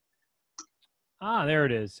 There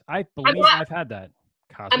it is. I believe I've had that.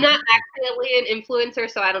 Cosmic. I'm not actually an influencer,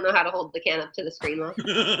 so I don't know how to hold the can up to the screen well.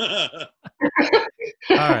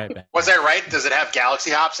 All right. Was that right? Does it have Galaxy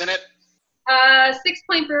hops in it?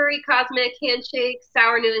 6-Point Brewery, Cosmic Handshake,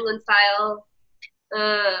 Sour New England style.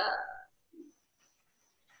 I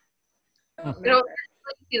don't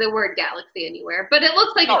see the word Galaxy anywhere, but it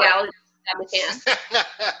looks like a Galaxy on the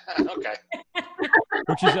can. Okay.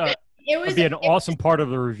 Which is be an awesome part of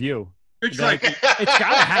the review. It's got to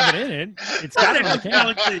have it in it. It's got it in the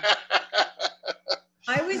can.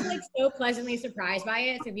 I was like so pleasantly surprised by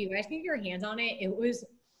it. So if you guys can get your hands on it, it was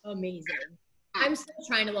amazing. I'm still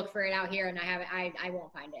trying to look for it out here, and I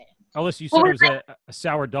won't find it. Alyssa, you said it was a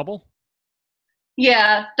sour double?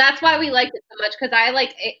 Yeah, that's why we liked it so much, because I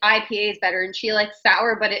like IPAs better, and she likes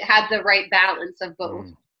sour, but it had the right balance of both.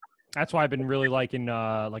 That's why I've been really liking,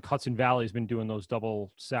 like Hudson Valley's been doing those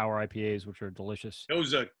double sour IPAs, which are delicious.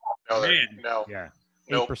 Those are, Yeah.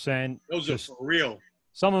 8%. Those are for real.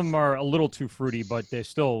 Some of them are a little too fruity, but they're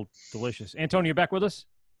still delicious. Antonio, you back with us?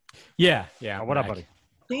 Yeah. What up, buddy?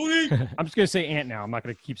 I'm just going to say Ant now. I'm not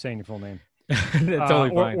going to keep saying your full name. Totally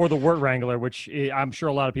fine. Or the Wort Wrangler, which I'm sure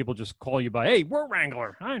a lot of people just call you by, hey, Wort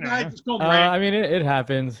Wrangler. I know. I mean, it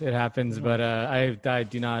happens. It happens, but I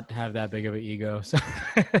do not have that big of an ego, so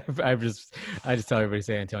I just tell everybody to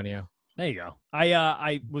say Antonio. There you go.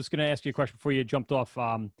 I was going to ask you a question before you jumped off.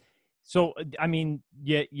 So I mean,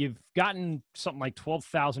 you've gotten something like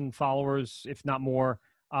 12,000 followers, if not more.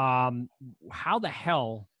 How the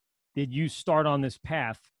hell did you start on this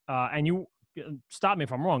path? And you. Stop me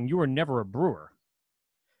if I'm wrong. You were never a brewer.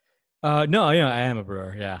 No, I am a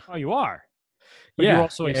brewer. Yeah. Oh, you are. But you're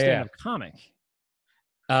also a stand-up comic.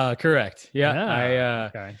 Correct. Yeah.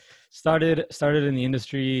 Okay. Started in the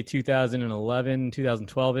industry 2011,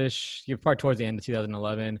 2012-ish. Part towards the end of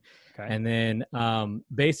 2011. Okay. And then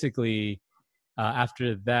basically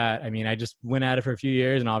after that, I mean, I just went at it for a few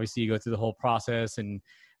years, and obviously you go through the whole process and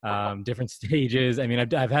different stages. I mean,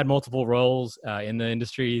 I've had multiple roles in the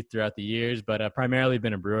industry throughout the years, but primarily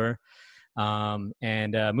been a brewer.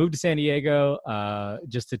 And moved to San Diego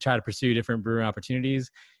just to try to pursue different brewing opportunities.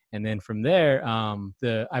 And then from there,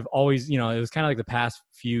 I've always, it was kind of like the past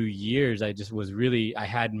few years, I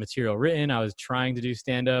had material written. I was trying to do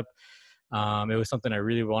stand-up. It was something I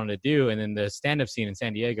really wanted to do. And then the stand-up scene in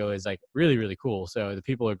San Diego is like really, really cool. So the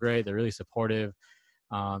people are great. They're really supportive.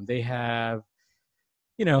 They have,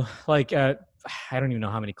 I don't even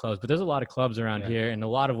know how many clubs, but there's a lot of clubs around here and a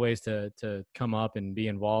lot of ways to come up and be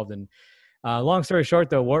involved. And long story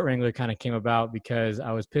short, though, Wort Wrangler kind of came about because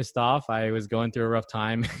I was pissed off. I was going through a rough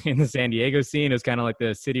time in the San Diego scene. It was kind of like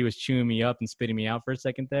the city was chewing me up and spitting me out for a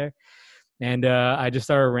second there. And I just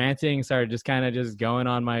started ranting, started just kind of just going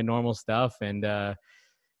on my normal stuff. And, I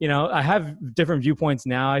have different viewpoints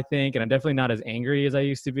now, I think, and I'm definitely not as angry as I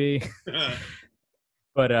used to be.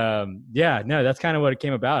 But that's kind of what it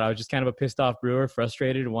came about. I was just kind of a pissed off brewer,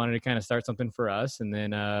 frustrated, wanted to kind of start something for us. And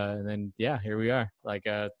then here we are, like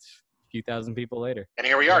a few thousand people later. And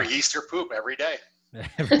here we are, yeast or poop every day.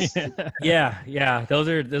 Yeah.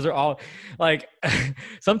 Those are all like,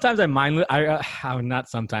 sometimes not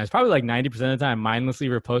sometimes, probably like 90% of the time, mindlessly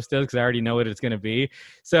repost those because I already know what it's going to be.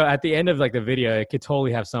 So at the end of like the video, it could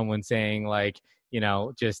totally have someone saying like,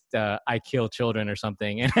 I kill children or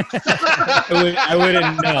something. I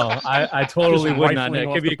wouldn't know. I totally would not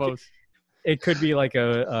know. It could be like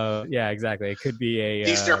exactly. It could be a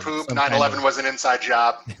Easter poop. 9/11 was an inside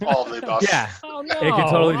job. All of the above. Yeah. Oh no. It could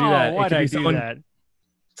totally do that. Why did I do that?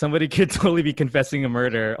 Somebody could totally be confessing a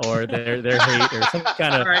murder or their hate or some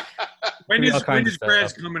kind of. All right. When is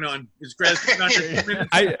Graz coming on? Is Graz coming on?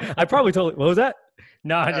 I probably totally. What was that?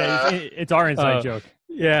 No, it's our inside joke.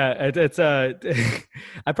 Yeah, it's I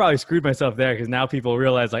probably screwed myself there because now people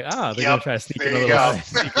realize like, they're gonna try to sneak in a little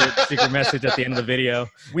secret message at the end of the video.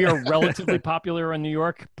 We are relatively popular in New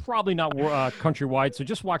York, probably not countrywide. So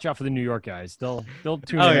just watch out for the New York guys. They'll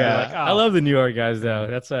tune in. Yeah, I love the New York guys though.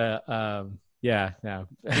 That's no.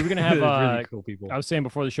 We're gonna have really cool people. I was saying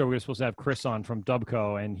before the show we were supposed to have Chris on from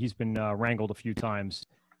Dubco, and he's been wrangled a few times,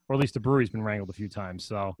 or at least the brewery's been wrangled a few times.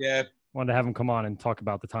 So wanted to have him come on and talk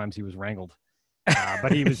about the times he was wrangled.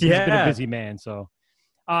 But he's been a busy man, so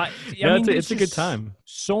it's a good time.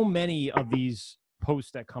 So many of these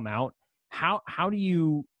posts that come out. How do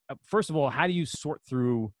you first of all, how do you sort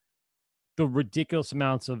through the ridiculous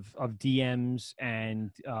amounts of DMs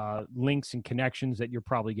and links and connections that you're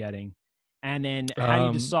probably getting, and then how do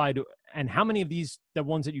you decide? And how many of these, the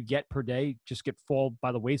ones that you get per day, just get fall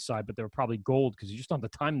by the wayside, but they're probably gold because you just don't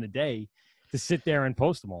have the time in the day to sit there and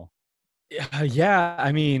post them all. Yeah,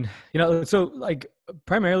 I mean, so like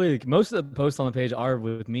primarily like, most of the posts on the page are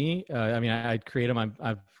with me. I create them.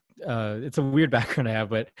 It's a weird background I have,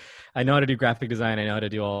 but I know how to do graphic design. I know how to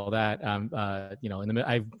do all that.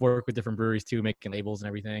 I work with different breweries too, making labels and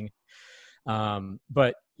everything.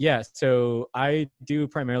 But yeah, so I do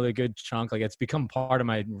primarily a good chunk. Like it's become part of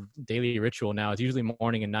my daily ritual now. It's usually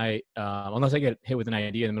morning and night, unless I get hit with an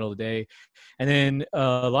idea in the middle of the day. And then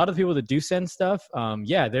a lot of the people that do send stuff,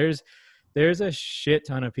 there's a shit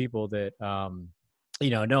ton of people that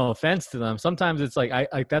no offense to them. Sometimes it's like,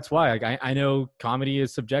 that's why I know comedy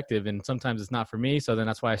is subjective and sometimes it's not for me. So then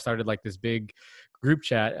that's why I started like this big group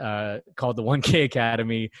chat called the 1K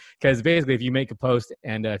Academy. Cause basically if you make a post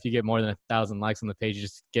and if you get more than 1,000 likes on the page, you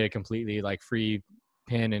just get a completely like free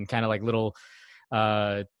pin and kind of like little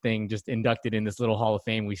thing just inducted in this little Hall of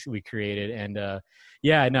Fame we created. And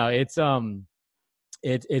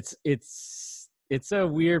it's a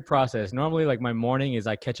weird process. Normally like my morning is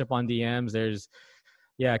I catch up on DMs. There's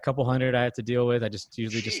a couple hundred I have to deal with. I just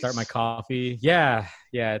usually just start my coffee. Yeah.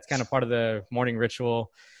 It's kind of part of the morning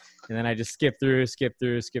ritual. And then I just skip through.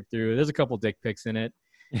 There's a couple dick pics in it.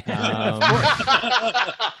 I'm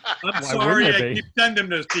sorry. I keep sending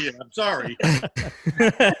those to you. I'm sorry.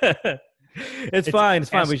 It's fine.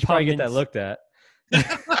 We should probably get that looked at.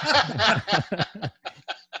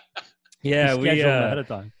 We ahead of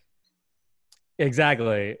time.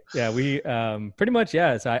 Exactly. Yeah, we pretty much,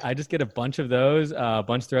 So I just get a bunch of those, a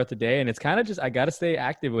bunch throughout the day, and it's kind of just I got to stay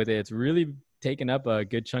active with it. It's really taken up a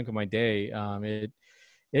good chunk of my day.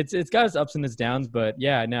 It's got its ups and its downs, but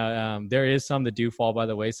there is some that do fall by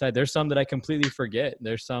the wayside. There's some that I completely forget.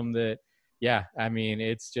 There's some that,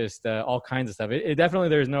 it's just all kinds of stuff. It definitely,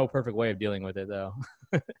 there's no perfect way of dealing with it though.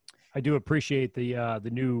 I do appreciate the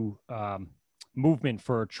new movement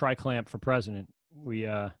for Tri-Clamp for president.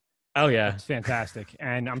 It's fantastic.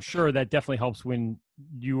 And I'm sure that definitely helps when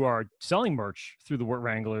you are selling merch through the Wort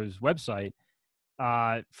Wranglers website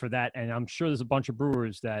for that. And I'm sure there's a bunch of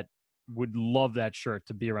brewers that would love that shirt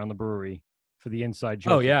to be around the brewery for the inside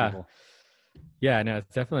joke. Oh, yeah. People. Yeah, no,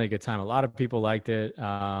 it's definitely a good time. A lot of people liked it.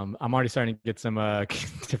 I'm already starting to get some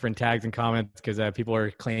different tags and comments because people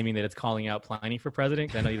are claiming that it's calling out Pliny for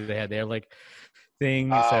president. I know they had their like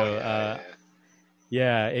thing.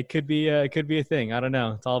 It could be a thing. I don't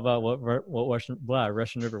know. It's all about what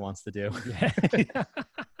Russian River wants to do.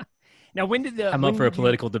 Now, when did I'm up for a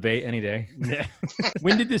political debate any day.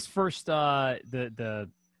 When did this first the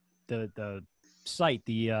site,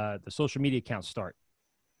 the social media account start?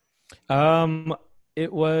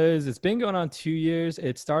 It's been going on 2 years.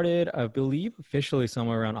 It started, I believe, officially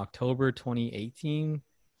somewhere around October 2018,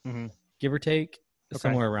 give or take.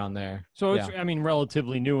 Somewhere around there. So it's,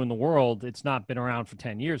 relatively new in the world. It's not been around for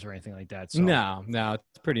 10 years or anything like that. So. No,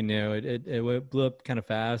 it's pretty new. It blew up kind of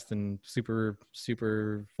fast and super,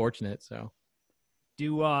 super fortunate. So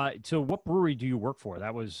so what brewery do you work for?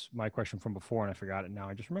 That was my question from before and I forgot it now.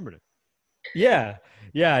 I just remembered it. Yeah.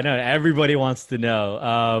 I know everybody wants to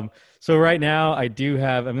know. So right now I'm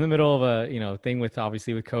in the middle of a, thing with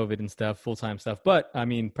obviously with COVID and stuff, full-time stuff. But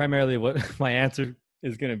primarily what my answer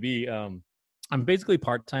is going to be, I'm basically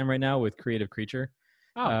part-time right now with Creative Creature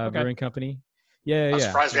brewing company. I'm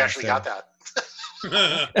surprised we actually got that.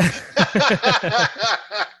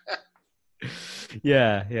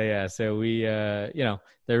 Yeah. So we, they're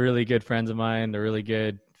really good friends of mine. They're really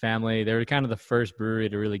good family. They were kind of the first brewery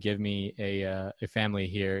to really give me a family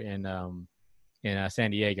here in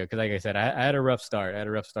San Diego. Because like I said, I had a rough start.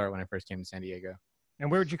 When I first came to San Diego. And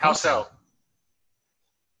where did you come How so?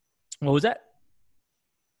 from? What was that?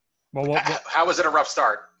 Well, how was it a rough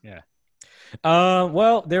start? Yeah.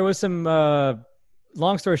 Well, there was some,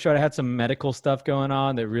 long story short, I had some medical stuff going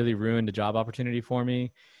on that really ruined a job opportunity for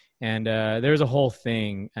me. And there was a whole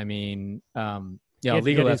thing. Legal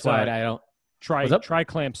aside, I don't.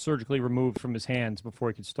 Tri-clamp surgically removed from his hands before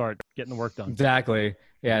he could start getting the work done. Exactly.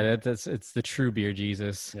 Yeah, it's the true beer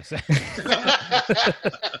Jesus. Yes.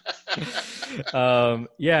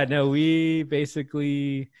 We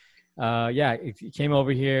basically... it came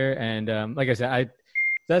over here and like I said,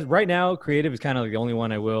 that's right now creative is kind of like the only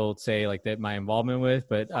one I will say like that my involvement with,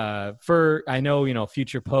 but for I know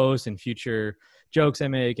future posts and future jokes I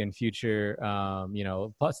make and future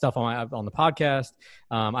stuff on the podcast,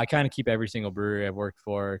 I kind of keep every single brewery I've worked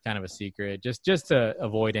for kind of a secret just to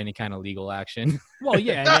avoid any kind of legal action. Well,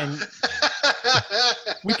 yeah, and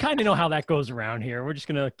we kind of know how that goes around here. We're just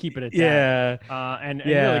gonna keep it at that. And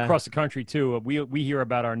really across the country too. We hear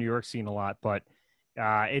about our New York scene a lot, but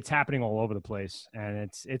it's happening all over the place, and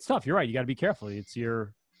it's tough. You're right. You got to be careful. It's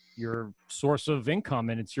your source of income,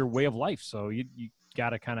 and it's your way of life. So you got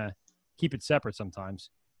to kind of keep it separate sometimes.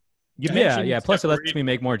 Plus, it lets me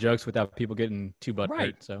make more jokes without people getting too butthurt.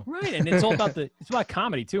 Right. So and it's all about it's about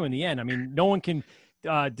comedy too. In the end, no one can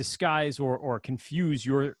disguise or confuse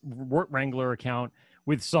your Wort Wrangler account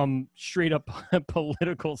with some straight up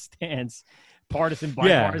political stance,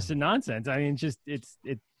 bipartisan nonsense.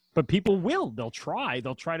 But people they'll try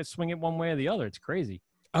to swing it one way or the other. It's crazy.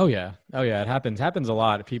 Oh yeah. It happens a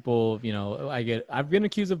lot. People, I've been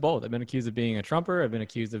accused of both. I've been accused of being a Trumper. I've been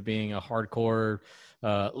accused of being a hardcore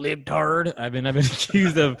libtard. I've been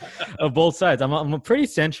accused of both sides. I'm a pretty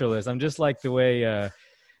centralist. I'm just like the way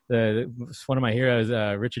one of my heroes,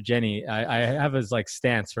 Richard Jenny, I have his like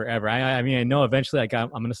stance forever. I mean, I know eventually I'm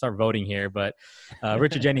going to start voting here, but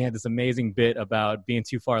Richard Jenny had this amazing bit about being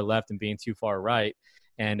too far left and being too far right.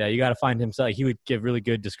 And you got to find himself. He would give really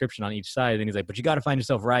good description on each side. And he's like, but you got to find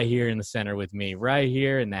yourself right here in the center with me, right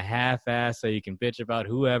here in the half-ass, so you can bitch about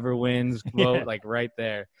whoever wins, vote, like right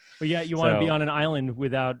there. But yeah, you want to be on an island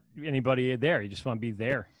without anybody there. You just want to be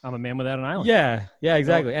there. I'm a man without an island. Yeah,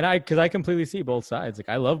 exactly. And because I completely see both sides. Like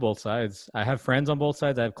I love both sides. I have friends on both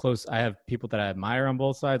sides. I have people that I admire on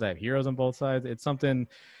both sides. I have heroes on both sides. It's something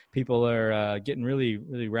people are getting really,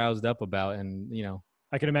 really roused up about. And,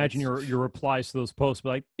 I can imagine your replies to those posts,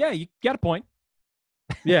 like, yeah, you got a point.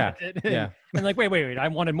 Yeah. And like, wait, I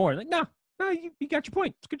wanted more. Like, no, you got your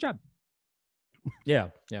point. It's a good job. Yeah.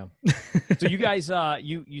 So you guys,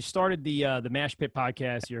 you started the Mash Pit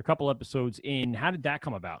podcast. You're a couple episodes in. How did that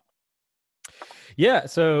come about? Yeah,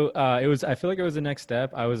 so I feel like it was the next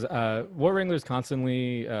step. Wort Wrangler is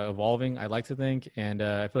constantly evolving, I like to think, and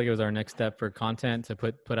I feel like it was our next step for content to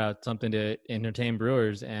put out something to entertain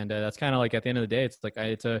brewers, and that's kind of like at the end of the day, it's like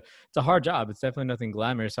it's a hard job. It's definitely nothing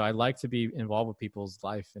glamorous. So I like to be involved with people's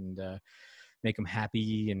life and make them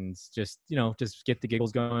happy and just get the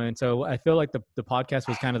giggles going. So I feel like the podcast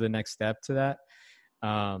was kind of the next step to that.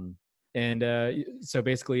 So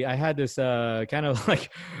basically I had this kind of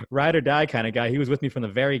like ride or die kind of guy. He was with me from the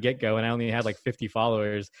very get-go, and I only had like 50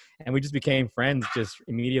 followers, and we just became friends, just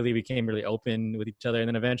immediately became really open with each other. And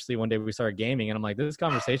then eventually one day we started gaming, and I'm like, this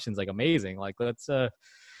conversation's like amazing. Like, let's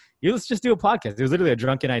just do a podcast. It was literally a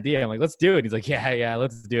drunken idea. I'm like, let's do it. He's like, yeah,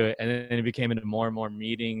 let's do it. And then it became into more and more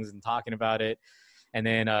meetings and talking about it. And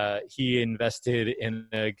then he invested in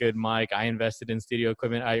a good mic. I invested in studio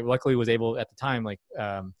equipment. I luckily was able at the time, like,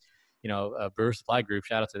 a brewer supply group,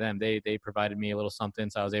 shout out to them. They provided me a little something,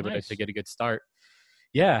 so I was able to get a good start.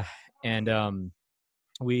 Yeah. And and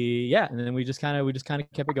then we just kind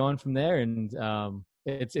of kept it going from there. And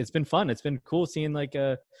it's been fun. It's been cool seeing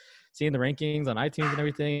seeing the rankings on iTunes and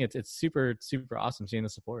everything. It's super, super awesome seeing the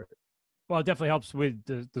support. Well, it definitely helps with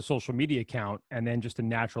the social media account, and then just a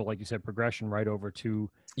natural, like you said, progression right over to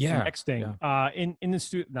the next thing. Yeah. Not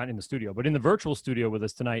in the studio, but in the virtual studio with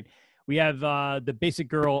us tonight, we have the Basic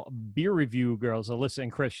Girl beer review girls, Alyssa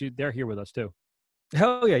and Chris. They're here with us too.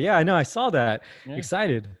 Hell yeah! Yeah, I know. I saw that. Yeah.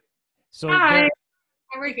 Excited. So hi,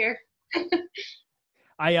 over here.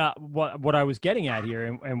 What I was getting at here,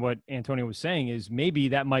 and what Antonio was saying is maybe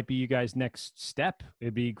that might be you guys' next step.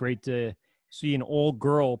 It'd be great to see an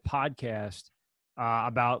all-girl podcast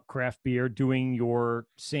about craft beer, doing your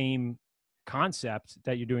same concept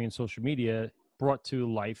that you're doing in social media, brought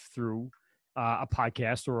to life through a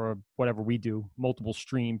podcast or whatever we do, multiple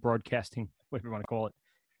stream broadcasting, whatever you want to call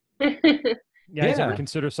it. You guys ever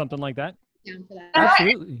consider something like that? Yeah, for that.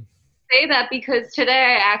 Absolutely. I say that because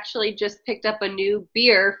today I actually just picked up a new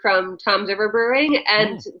beer from Tom's River Brewing,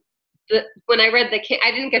 and when I read the can,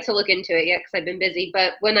 I didn't get to look into it yet because I've been busy,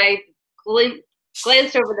 but when I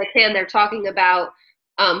glanced over the can, they're talking about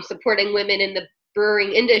supporting women in the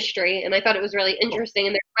brewing industry, and I thought it was really interesting,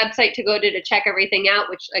 and their website to go to check everything out,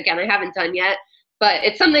 which again I haven't done yet, but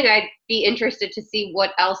it's something I'd be interested to see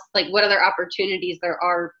what else, like what other opportunities there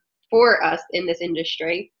are for us in this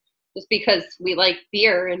industry, just because we like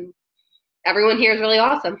beer and everyone here is really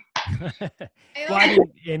awesome. Well, I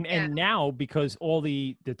mean, and now because all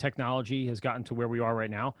the technology has gotten to where we are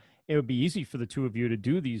right now, it would be easy for the two of you to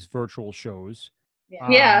do these virtual shows.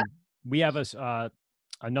 Yeah. We have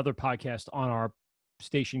another podcast on our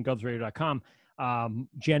station, gubsradio.com.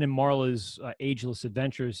 Jen and Marla's Ageless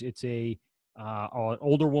Adventures. It's an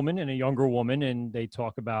older woman and a younger woman, and they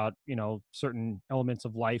talk about, certain elements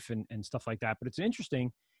of life and stuff like that. But it's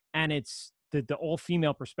interesting, and it's the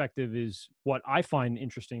all-female perspective is what I find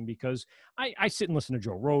interesting, because I sit and listen to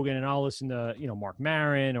Joe Rogan, and I'll listen to, Mark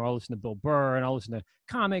Maron, or I'll listen to Bill Burr, and I'll listen to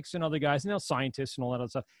comics and other guys, and they're scientists and all that other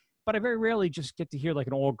stuff. But I very rarely just get to hear like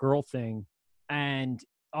an all-girl thing and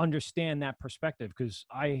understand that perspective, because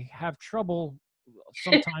I have trouble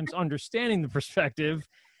sometimes understanding the perspective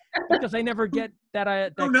because I never get that.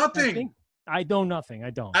 I know nothing. I know nothing. I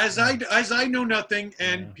don't. As I know nothing,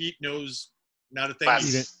 and Pete knows not a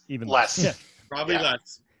thing. Even less. Yeah. Probably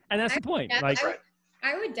less. And that's the point.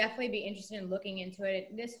 I would definitely be interested in looking into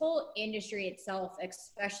it. This whole industry itself,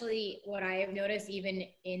 especially what I have noticed even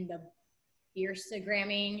in the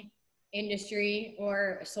beer-stagramming industry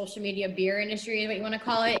or social media beer industry, what you want to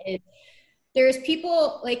call it, is there's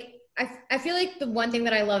people like I feel like the one thing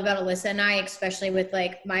that I love about Alyssa and I, especially with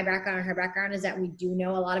like my background and her background, is that we do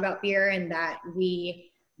know a lot about beer and that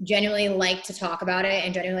we genuinely like to talk about it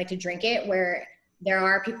and genuinely like to drink it, where there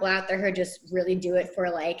are people out there who just really do it for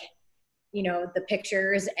like, you know, the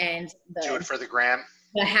pictures and do it for the gram,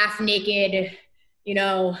 the half naked, you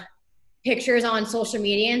know, pictures on social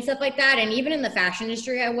media and stuff like that. And even in the fashion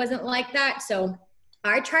industry, I wasn't like that. So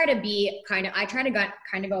I try to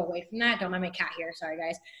go away from that. Don't mind my cat here. Sorry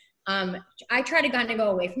guys. I try to kind of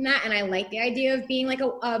go away from that. And I like the idea of being like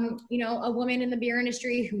a woman in the beer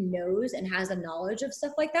industry who knows and has a knowledge of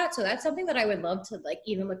stuff like that. So that's something that I would love to like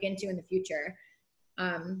even look into in the future.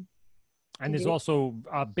 And there's also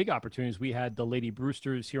big opportunities. We had the Lady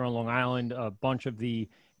Brewsters here on Long Island, a bunch of the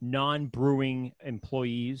non-brewing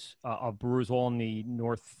employees of brewers all in the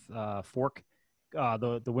North Fork.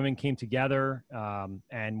 The women came together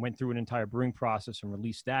and went through an entire brewing process and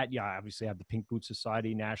released that. Yeah, I obviously have the Pink Boot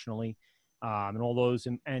Society nationally and all those.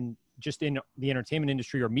 And just in the entertainment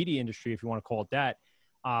industry or media industry, if you want to call it that,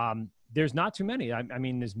 there's not too many. I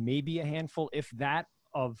mean, there's maybe a handful, if that,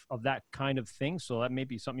 of that kind of thing. So that may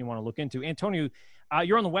be something you want to look into. Antonio,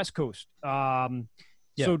 you're on the West Coast.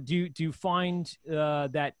 So do you find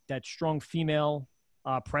that strong female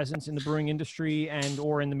presence in the brewing industry and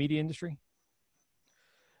or in the media industry?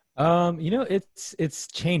 It's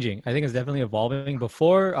changing. I think it's definitely evolving.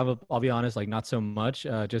 Before, I'll be honest, like not so much,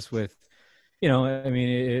 just with, I mean,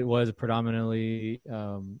 it was a predominantly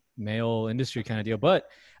male industry kind of deal, but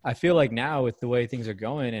I feel like now with the way things are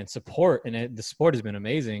going and support, and the support has been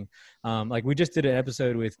amazing. Like we just did an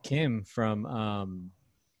episode with Kim from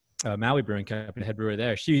Maui Brewing Company, head brewer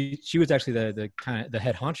there. She was actually the kind of the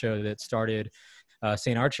head honcho that started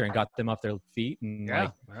St. Archer and got them off their feet.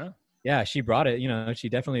 And yeah, she brought it. She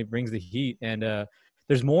definitely brings the heat. And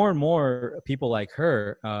there's more and more people like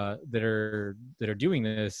her that are doing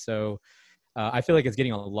this. So I feel like it's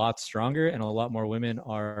getting a lot stronger, and a lot more women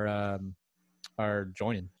are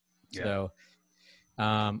joining. Yeah. So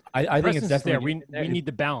I think it's definitely there. We need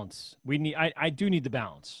the balance. I do need the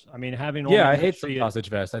balance. I mean, having all I hate the sausage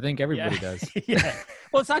fest. I think everybody does. Yeah.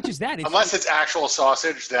 Well, it's not just that. Unless it's actual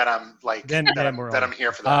sausage, that I'm like then I'm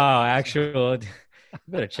here for that. Oh, actual. You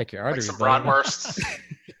better check your arteries. Like some bratwurst.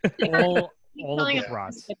 all of the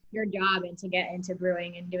brats. Your job and to get into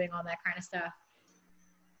brewing and doing all that kind of stuff.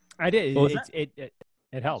 I did.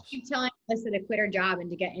 It helps. Keep telling Alyssa to quit her job and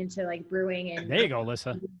to get into like brewing and. There you go,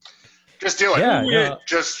 Alyssa. Just do it. Yeah,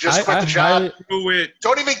 Just quit the job. Do it.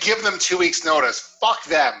 Don't even give them 2 weeks notice. Fuck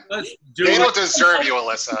them. They don't deserve you,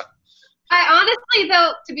 Alyssa. I honestly,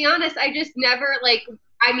 though, to be honest, I just never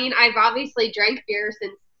I've obviously drank beer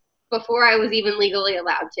since before I was even legally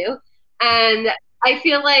allowed to. And I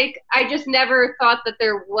feel like I just never thought that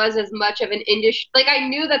there was as much of an industry. Like I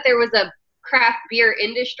knew that there was a craft beer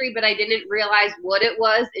industry, but I didn't realize what it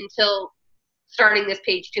was until starting this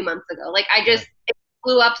page 2 months ago. Like it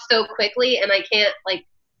blew up so quickly, and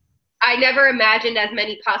I never imagined as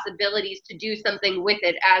many possibilities to do something with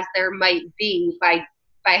it as there might be by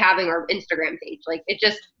having our Instagram page. Like it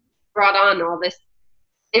just brought on all this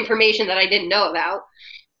information that I didn't know about.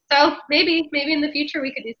 So maybe in the future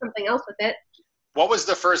we could do something else with it. What was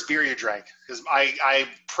the first beer you drank? Because I'm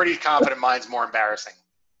pretty confident mine's more embarrassing.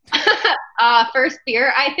 First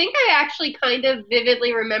beer. I think I actually kind of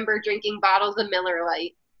vividly remember drinking bottles of Miller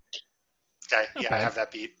Lite. Okay, yeah, I have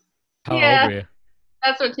that beat. How old were you?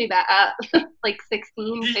 That's not too bad. Like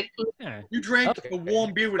 16, 15. Yeah. You drank a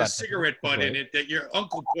warm beer with a cigarette butt in it that your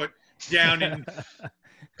uncle put down in.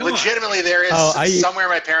 Legitimately, there is somewhere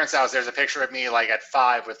in my parents' house. There's a picture of me at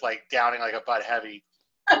 5 with downing like a Bud Heavy.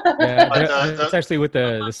 Yeah, it's actually with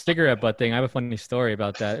the cigarette butt thing. I have a funny story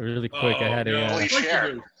about that. Really quick. I had I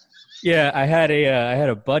had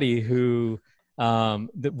a buddy who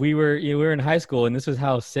we were in high school, and this was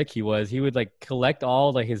how sick he was. He would collect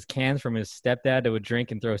all his cans from his stepdad that would drink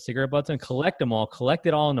and throw cigarette butts in, collect them all, collect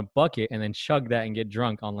it all in a bucket, and then chug that and get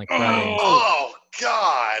drunk on Friday. Oh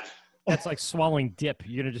God. That's like swallowing dip.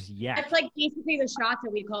 You're gonna just yak. That's like basically the shots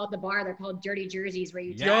that we call at the bar. They're called dirty jerseys, where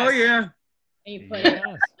you yeah. And you put it.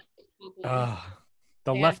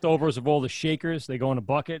 The leftovers of all the shakers, they go in a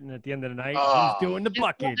bucket, and at the end of the night, who's doing the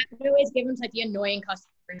bucket? I always give them to the annoying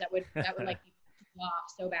customers that would off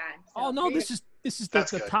so bad. So, no, this is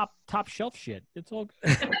the top shelf shit. It's all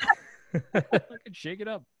good. Fucking shake it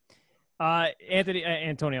up.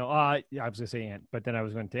 Antonio. I was gonna say Ant, but then I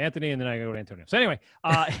was going to Anthony, and then I go to Antonio. So anyway,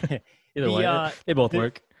 either way, they both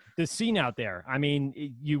work. The scene out there. I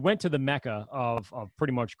mean, you went to the mecca of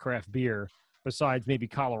pretty much craft beer, besides maybe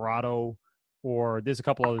Colorado or there's a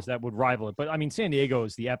couple others that would rival it. But I mean, San Diego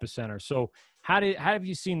is the epicenter. So how have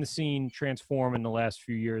you seen the scene transform in the last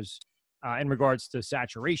few years in regards to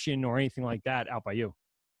saturation or anything like that out by you?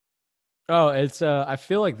 Oh, it's I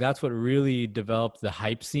feel like that's what really developed the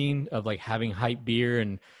hype scene of like having hype beer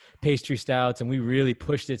and pastry stouts, and we really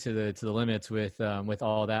pushed it to the limits with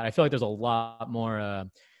all that. I feel like there's a lot more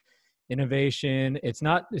innovation. It's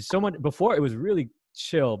not so much before. It was really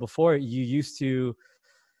chill. Before, you used to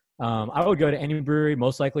I would go to any brewery,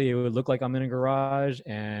 most likely it would look like I'm in a garage,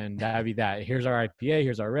 and that'd be that. Here's our IPA,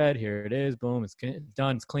 here's our red, here it is, boom, it's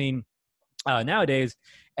done, it's clean. Nowadays,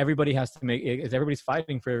 everybody has to everybody's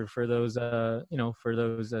fighting for those for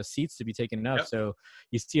those seats to be taken up. Yep. So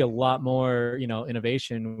you see a lot more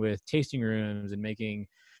innovation with tasting rooms and making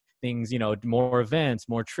things, more events,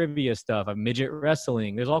 more trivia stuff, midget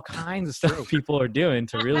wrestling. There's all kinds of stuff people are doing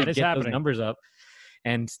to really get those numbers up,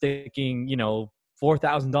 and sticking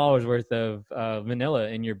 $4,000 worth of vanilla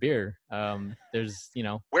in your beer. There's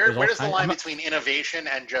where does the line between innovation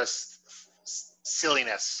and just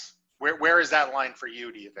silliness? Where is that line for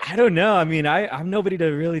you, do you think? I don't know. I mean, I'm nobody to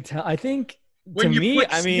really tell. I think to me,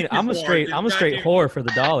 I mean, I'm a straight whore for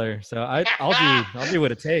the dollar. So I'll do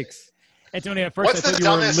what it takes. Antonio, at first I thought you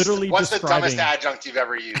were literally what's the dumbest adjunct you've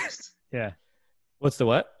ever used? Yeah. What's the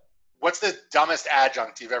what? What's the dumbest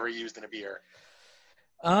adjunct you've ever used in a beer?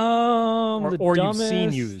 Or you've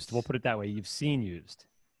seen used. We'll put it that way. You've seen used.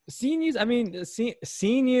 Seen used. I mean,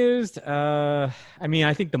 seen used. I mean,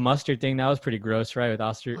 I think the mustard thing, that was pretty gross, right? With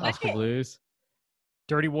Oscar Blues.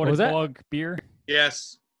 Dirty Water Dog beer.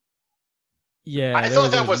 Yes. Yeah. I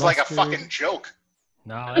thought that was like a fucking joke.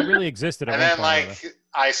 No, that really existed. And then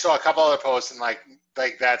I saw a couple other posts and like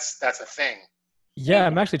that's a thing. Yeah,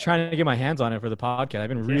 I'm actually trying to get my hands on it for the podcast. I've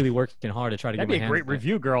been really working hard to try to get my hands on it. That'd be a great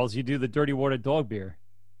review, girls. You do the Dirty Water Dog beer.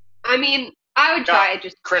 I mean, I would try it.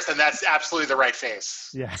 Just Kristin, that's absolutely the right face.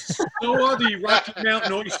 Yeah. So are the Rocky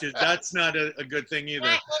Mountain oysters. That's not a good thing either.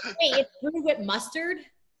 Wait, it's brewed with mustard?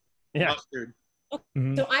 Yeah. Mustard.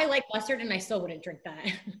 Mm-hmm. So I like mustard, and I still wouldn't drink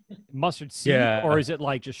that. Mustard seed, or is it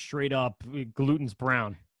like just straight up gluten's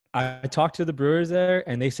brown? I talked to the brewers there,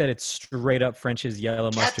 and they said it's straight up French's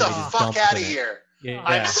yellow mustard. Get the fuck out of here. Yeah,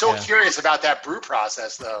 I'm so curious about that brew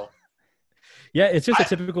process, though. Yeah, it's just a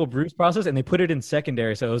typical brew process, and they put it in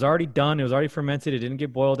secondary. So it was already done. It was already fermented. It didn't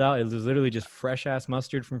get boiled out. It was literally just fresh-ass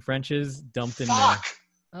mustard from French's dumped in there.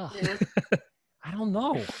 Oh. I don't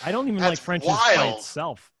know. I don't even like French's by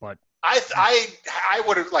itself, but I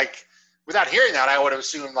would have, without hearing that, I would have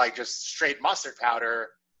assumed just straight mustard powder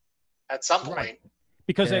at some point. Right.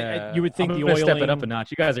 Because you would think the oil step it up a notch.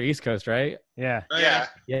 You guys are East Coast, right? Yeah.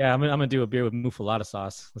 Yeah, I'm gonna do a beer with muffalata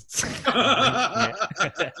sauce.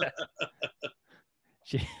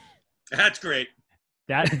 That's great.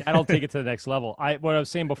 That'll take it to the next level. What I was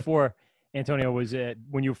saying before, Antonio, was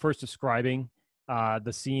when you were first describing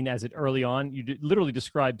the scene as it early on, you literally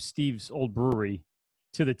described Steve's old brewery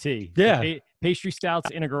to the T. Yeah. Pastry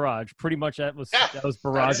stouts in a garage. Pretty much that was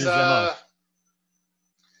Barrage's MO.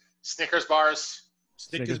 Snickers bars.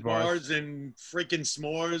 Snickers bars and freaking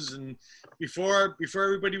s'mores, and before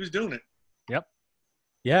everybody was doing it. Yep.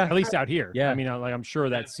 Yeah. At least out here. Yeah. I mean, I'm sure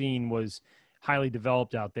that scene was highly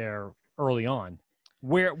developed out there early on.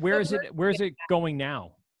 Where is it going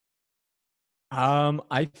now?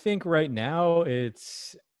 I think right now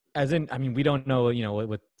it's we don't know,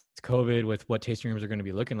 with COVID, with what tasting rooms are going to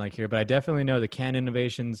be looking like here, but I definitely know the can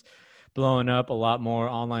innovations blowing up, a lot more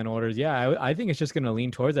online orders. Yeah. I think it's just going to lean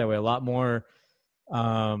towards that way. A lot more,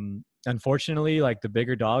 unfortunately, the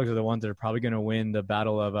bigger dogs are the ones that are probably going to win the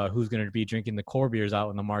battle of who's going to be drinking the core beers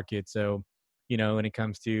out in the market. So, when it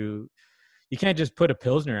comes to, you can't just put a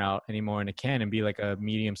Pilsner out anymore in a can and be like a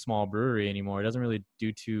medium small brewery anymore. It doesn't really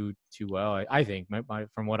do too well. I think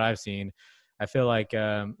from what I've seen, I feel like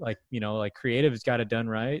Creative's got it done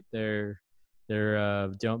right. They're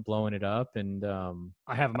blowing it up, and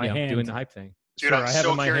I have my hand doing the hype thing. Dude, sure, I'm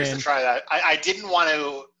so curious to try that. I didn't want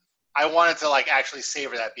to. I wanted to actually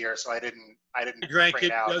savor that beer, so I didn't. I drank bring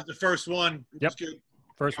it out. That was the first one. Yep.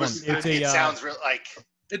 First one. It sounds real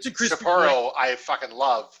it's a crispy Sapporo. I fucking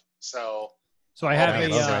love. So I have a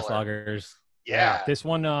lagers. Yeah. This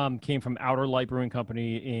one came from Outer Light Brewing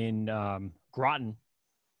Company in Groton,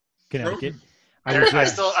 Connecticut. I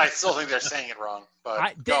still think they're saying it wrong,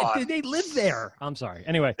 but they live there. I'm sorry.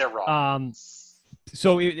 Anyway, they're wrong.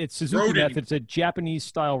 So it's Suzuki Method. It's a Japanese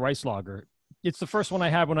style rice lager. It's the first one I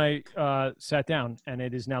had when I sat down, and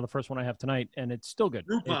it is now the first one I have tonight, and it's still good.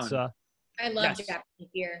 It's, I love Japanese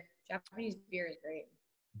beer. Japanese beer is great.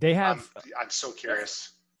 They have. I'm so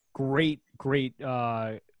curious. Great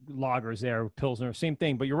lagers there, Pilsner, same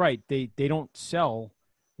thing. But you're right. They don't sell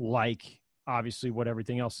like obviously what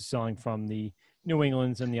everything else is selling from the New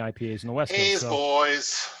Englands and the IPAs and the West Coast. Haze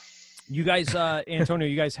boys. You guys, Antonio,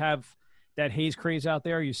 you guys have that haze craze out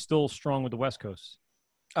there? Are you still strong with the West Coast?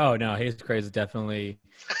 Oh no, haze craze is definitely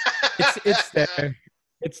it's there.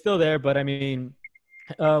 It's still there, but I mean,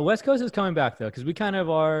 West Coast is coming back though, because we kind of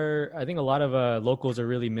are. I think a lot of locals are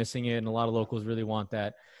really missing it, and a lot of locals really want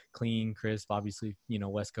that clean, crisp, obviously,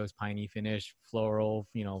 West Coast piney finish, floral,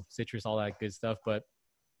 citrus, all that good stuff. But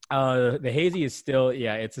the hazy is still,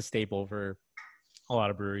 it's a staple for a lot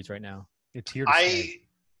of breweries right now. It's here to stay.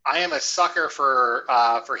 I am a sucker for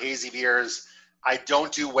hazy beers. I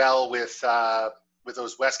don't do well with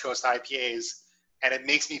those West Coast IPAs, and it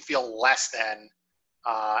makes me feel less than,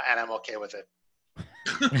 and I'm okay with it.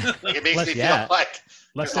 Like, it makes me feel like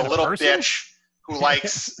there's a little bitch who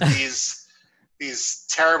likes these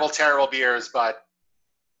terrible beers, but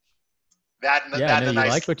and a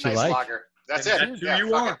nice lager. That's it. That's who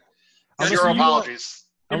you are. Zero apologies.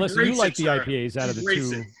 Alyssa, you like the IPAs out of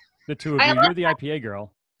the two of you. You're the IPA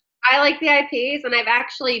girl. I like the IPAs, and I've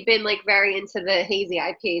actually been like very into the hazy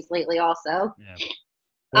IPAs lately also.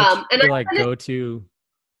 Yeah. What's your go-to?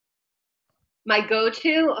 My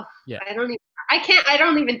go-to? Yeah. I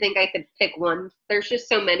don't even think I could pick one. There's just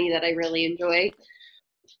so many that I really enjoy.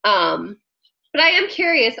 But I am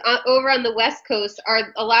curious, over on the West Coast,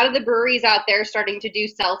 are a lot of the breweries out there starting to do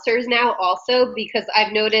seltzers now also? Because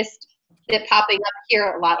I've noticed it popping up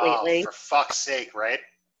here a lot lately. For fuck's sake, right?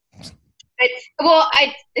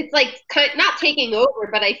 It's like not taking over,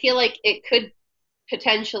 but I feel like it could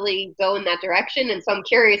potentially go in that direction, and so I'm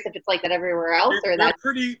curious if it's like that everywhere else,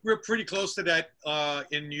 we're pretty close to that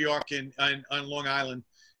in New York and on Long Island.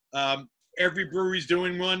 Every brewery's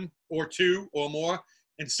doing one or two or more,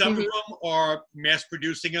 and some of them are mass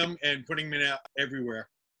producing them and putting them out everywhere,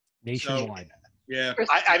 nationwide. So, yeah,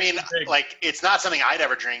 I mean, like, it's not something I'd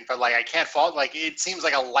ever drink, but like, I can't fault. Like, it seems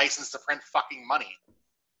like a license to print fucking money.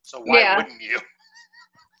 So why wouldn't you?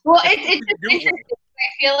 Well, it's just interesting. I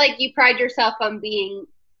feel like you pride yourself on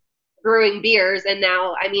brewing beers, and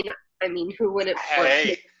now, I mean, who wouldn't?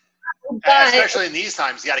 Hey, especially in these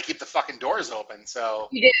times, you got to keep the fucking doors open. So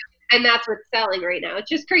you do, and that's what's selling right now. It's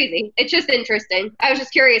just crazy. It's just interesting. I was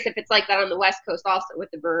just curious if it's like that on the West Coast also with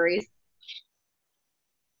the breweries.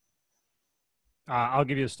 I'll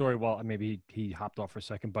give you a story. Well, maybe he hopped off for a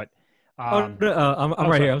second, but I'm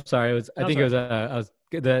right here. I'm sorry. I think it was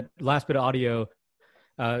the last bit of audio,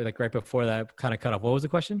 like right before that, kind of cut off. What was the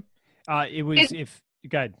question? It was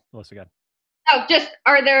go ahead, Alyssa, go ahead. Oh,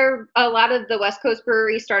 are there a lot of the West Coast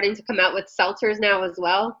breweries starting to come out with seltzers now as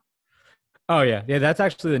well? Oh yeah. That's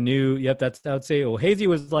actually the new. Yep, I would say. Well, hazy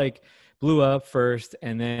was like blew up first,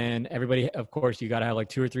 and then everybody, of course, you got to have like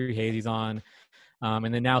 2 or 3 hazies on.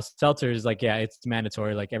 And then now seltzers, like, it's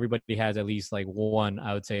mandatory. Like, everybody has at least like one,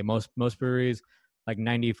 I would say. Most breweries, like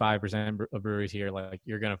 95% of breweries here, like,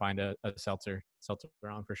 you're going to find a seltzer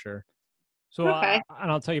on for sure. So, and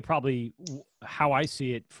I'll tell you probably how I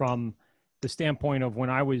see it from the standpoint of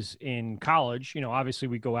when I was in college. Obviously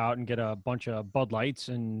we go out and get a bunch of Bud Lights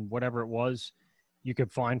and whatever it was you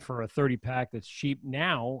could find for a 30-pack that's cheap.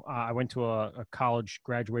 Now, I went to a college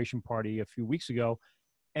graduation party a few weeks ago.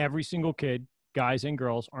 Every single kid, guys and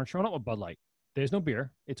girls, aren't showing up with Bud Light. There's no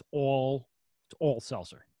beer. It's all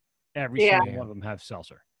seltzer. Every single one of them have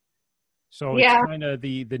seltzer. So it's kind of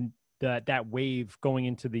that wave going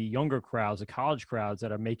into the younger crowds, the college crowds,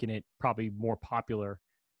 that are making it probably more popular.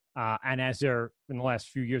 And as they're in the last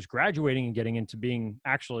few years graduating and getting into being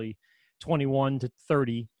actually 21 to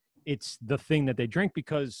 30, it's the thing that they drink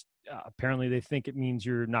because apparently they think it means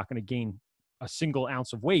you're not going to gain a single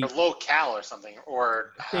ounce of weight. They're low cal or something,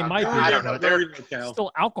 or they might be. I don't know. They're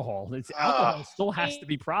still alcohol. Alcohol still has to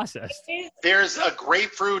be processed. There's a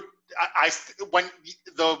grapefruit. When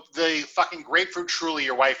the fucking grapefruit Truly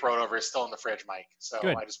your wife wrote over is still in the fridge, Mike. So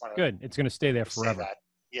good. I just want to good. It's going to stay there forever.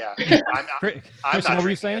 Yeah. Kristin, what were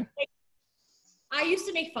you saying? I used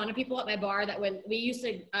to make fun of people at my bar that when we used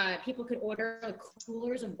to, people could order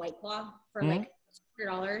coolers of White Claw for like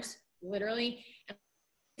 $100, literally. And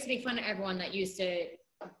I used to make fun of everyone that used to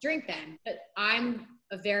drink them. But I'm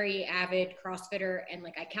a very avid CrossFitter, and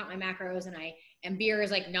like I count my macros, and beer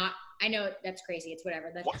is like not. I know that's crazy. It's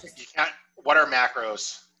whatever. That's what are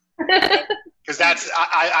macros? Because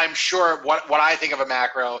I'm sure what I think of a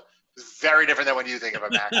macro is very different than what you think of a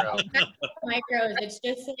macro. Macros.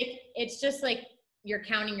 It's just like you're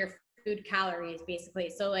counting your food calories basically.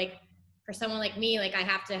 So like for someone like me, like I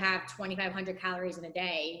have to have 2,500 calories in a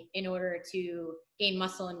day in order to gain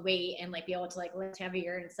muscle and weight and like be able to like lift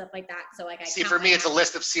heavier and stuff like that. So like for me, it's a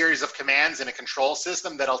list of series of commands in a control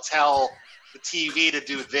system that'll tell the TV to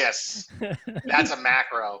do this. That's a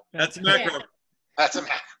macro. That's a macro. That's a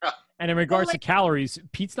macro. And in regards to calories,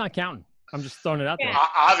 Pete's not counting. I'm just throwing it out there.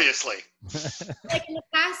 Obviously. Like in the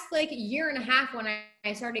past year and a half when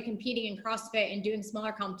I started competing in CrossFit and doing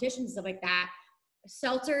smaller competitions and stuff like that,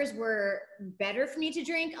 seltzers were better for me to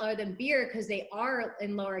drink other than beer because they are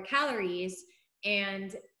in lower calories,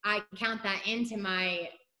 and I count that into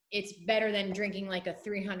it's better than drinking like a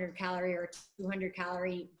 300 calorie or 200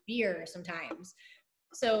 calorie beer sometimes.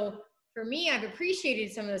 So for me, I've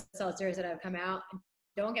appreciated some of the seltzers that have come out.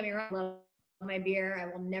 Don't get me wrong, I love my beer. I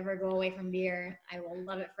will never go away from beer. I will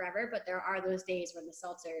love it forever, but there are those days where the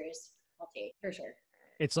seltzers I'll take for sure.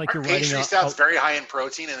 It's like you're pastry writing stout's very high in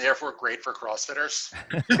protein and therefore great for CrossFitters.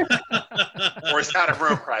 Or is that a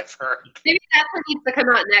rumor I've heard? Maybe that's what needs to come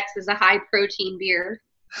out next is a high protein beer.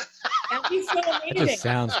 That'd be so amazing. That just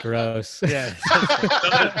sounds gross. Yeah.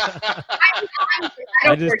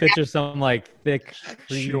 I just picture some like thick,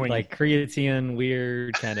 like creatine,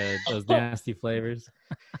 weird kind of those nasty flavors.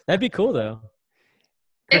 That'd be cool though.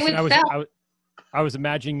 Kristin, I was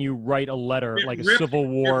imagining you write a letter like a Civil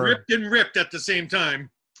War. Ripped and ripped at the same time.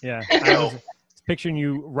 Yeah. I was picturing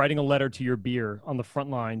you writing a letter to your beer on the front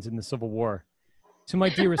lines in the Civil War. To my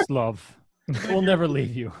dearest love, I will never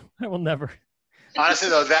leave you. I will never. Honestly,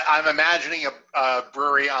 though, that I'm imagining a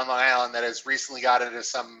brewery on Long Island that has recently got into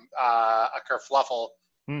some a kerfluffle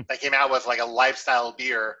that came out with like a lifestyle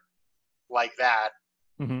beer like that,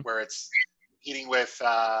 where it's eating with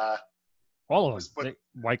all of them.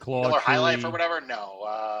 White Claw, Miller High Life Truly. or whatever. No,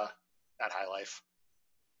 not High Life.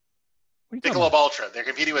 What are you talking Michelob Ultra. They're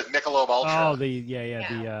competing with Michelob Ultra. Oh, the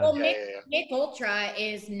Well, Mick Ultra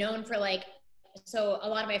is known for so a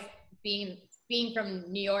lot of my being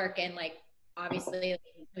from New York and obviously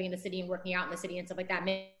living in the city and working out in the city and stuff like that.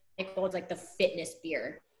 Mick Ultra's like the fitness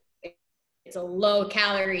beer. It's a low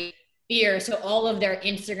calorie beer, so all of their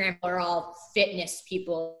Instagram are all fitness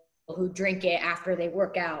people who drink it after they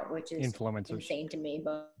work out, which is influencers. Insane to me,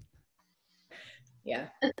 but yeah.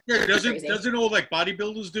 Yeah, doesn't all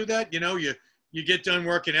bodybuilders do that? You get done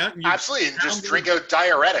working out and you absolutely and just drink a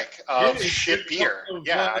diuretic of shit beer.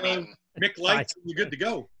 I mean, Mick Lights, and you're good to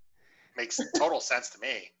go. Makes total sense to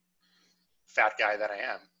me. Fat guy that I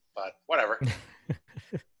am, but whatever.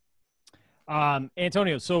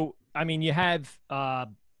 Antonio, so I mean, you have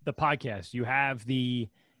the podcast, you have the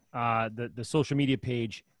social media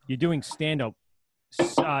page. You're doing stand-up.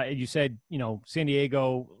 You said, San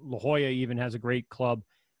Diego, La Jolla even has a great club.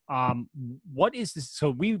 What is this? So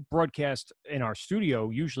we broadcast in our studio,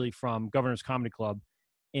 usually from Governor's Comedy Club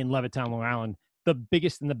in Levittown, Long Island, the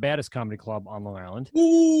biggest and the baddest comedy club on Long Island.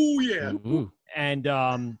 Ooh, yeah. Ooh. And,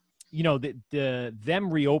 them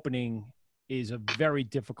reopening is a very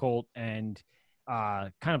difficult and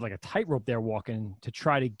kind of like a tightrope they're walking to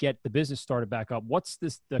try to get the business started back up. What's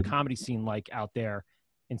the comedy scene like out there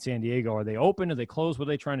in San Diego? Are they open? Are they closed? What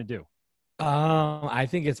are they trying to do? I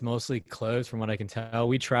think it's mostly closed from what I can tell.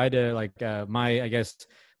 We tried to I guess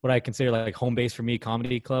what I consider home base for me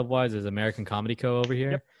comedy club wise is American Comedy Co over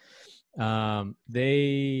here. Yep.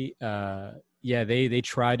 They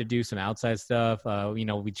tried to do some outside stuff.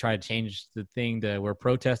 We tried to change the thing to we're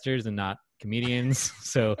protesters and not comedians.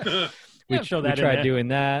 So we tried doing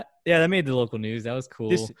that. Yeah, that made the local news. That was cool.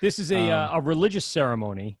 This is a religious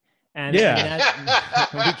ceremony. And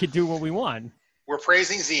we could do what we want. We're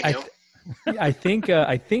praising Xenu. I think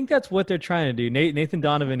that's what they're trying to do. Nathan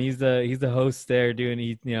Donovan, he's the host there doing.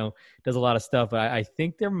 He does a lot of stuff. But I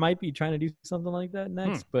think they might be trying to do something like that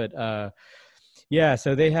next. But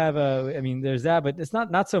so they have. There's that, but it's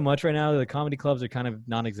not so much right now. The comedy clubs are kind of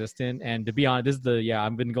non-existent. And to be honest,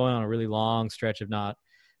 I've been going on a really long stretch of not.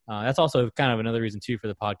 That's also kind of another reason too for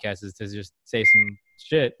the podcast is to just say some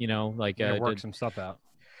shit. Work some stuff out.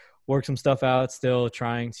 Work some stuff out, still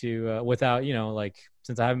trying to without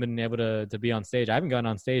since I haven't been able to be on stage. I haven't gone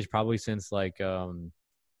on stage probably since I want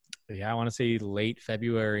to say late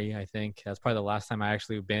February. I think that's probably the last time I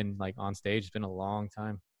actually been on stage. It's been a long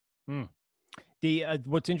time.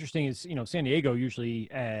 What's interesting is San Diego usually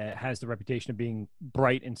has the reputation of being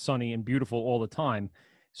bright and sunny and beautiful all the time.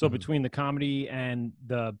 So between the comedy and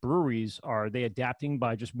the breweries, are they adapting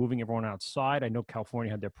by just moving everyone outside? I know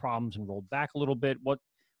California had their problems and rolled back a little bit.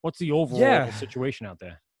 What's the overall situation out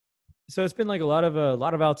there? So it's been a lot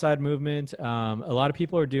of outside movement. A lot of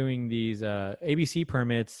people are doing these ABC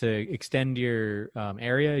permits to extend your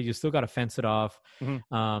area. You still got to fence it off. It's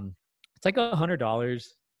like $100.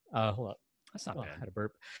 Hold up. That's not bad. I had a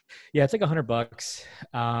burp. Yeah, it's like $100.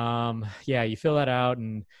 You fill that out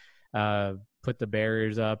and put the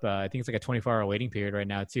barriers up. I think it's like a 24-hour waiting period right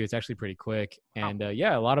now too. It's actually pretty quick. And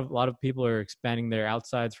yeah, a lot of people are expanding their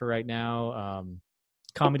outsides for right now.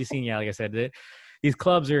 Comedy scene, yeah, like I said, these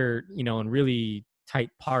clubs are, you know, in really tight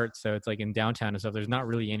parts. So it's like in downtown and stuff, there's not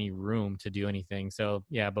really any room to do anything. So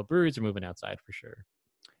yeah, but breweries are moving outside for sure.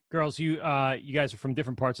 Girls, you guys are from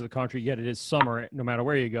different parts of the country, yet it is summer no matter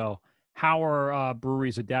where you go. How are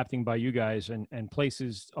breweries adapting by you guys and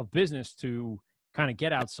places of business to kind of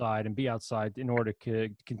get outside and be outside in order to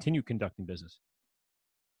continue conducting business?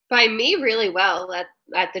 By me, really well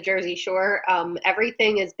at the Jersey Shore.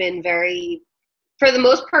 Everything has been very, for the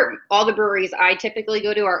most part, all the breweries I typically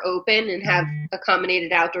go to are open and have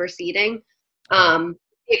accommodated outdoor seating. The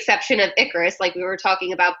exception of Icarus, like we were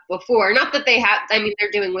talking about before. Not that they have, I mean,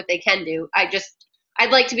 they're doing what they can do. I'd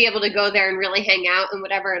like to be able to go there and really hang out and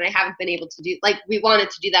whatever, and I haven't been able to do, like, we wanted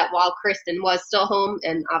to do that while Kristin was still home,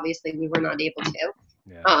 and obviously we were not able to.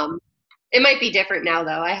 Yeah. It might be different now,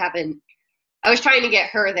 though. I was trying to get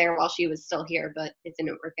her there while she was still here, but it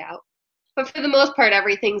didn't work out. But for the most part,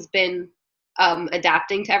 everything's been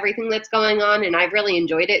adapting to everything that's going on, and I've really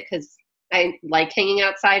enjoyed it because I like hanging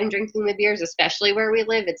outside and drinking the beers, especially where we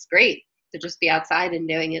live. It's great to just be outside and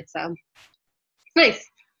doing it, so it's nice.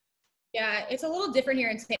 Yeah, it's a little different here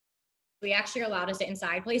in St. We actually are allowed to sit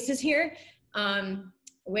inside places here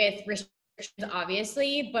with restrictions,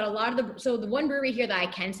 obviously. But the one brewery here that I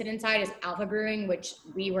can sit inside is Alpha Brewing, which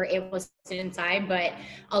we were able to sit inside. But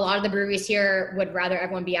a lot of the breweries here would rather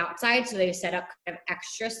everyone be outside, so they set up kind of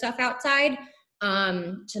extra stuff outside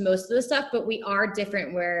to most of the stuff. But we are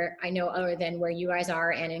different where I know other than where you guys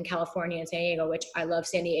are and in California and San Diego, which I love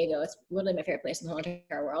San Diego. It's literally my favorite place in the whole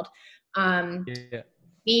entire world.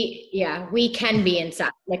 We can be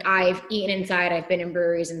inside. Like, I've eaten inside. I've been in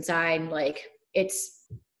breweries inside. Like,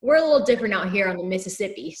 we're a little different out here on the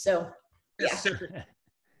Mississippi. So yeah,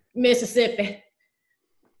 Mississippi.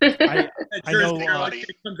 I know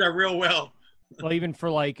it comes out real well. Well, even for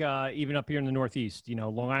even up here in the Northeast, you know,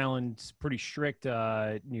 Long Island's pretty strict.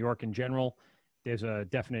 New York in general, there's a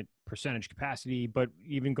definite percentage capacity. But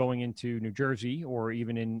even going into New Jersey or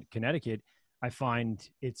even in Connecticut, I find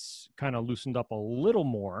it's kind of loosened up a little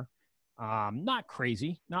more. Not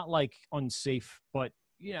crazy, not like unsafe, but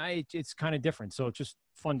it's kind of different. So it's just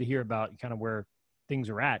fun to hear about kind of where things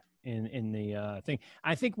are at in the thing.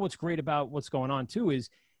 I think what's great about what's going on too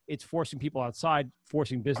is it's forcing people outside,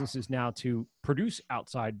 forcing businesses now to produce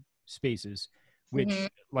outside spaces, which,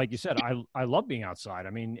 like you said, I love being outside.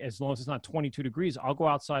 I mean, as long as it's not 22 degrees, I'll go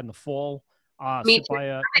outside in the fall, sit by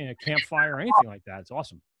a campfire or anything like that. It's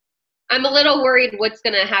awesome. I'm a little worried what's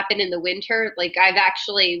going to happen in the winter. Like, I've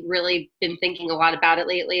actually really been thinking a lot about it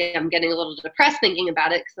lately. I'm getting a little depressed thinking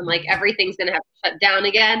about it because I'm like, everything's going to have to shut down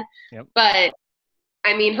again. Yep. But,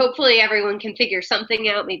 I mean, hopefully everyone can figure something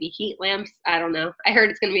out, maybe heat lamps. I don't know. I heard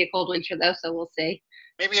it's going to be a cold winter, though, so we'll see.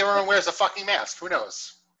 Maybe everyone wears a fucking mask. Who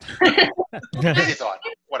knows? Crazy thought.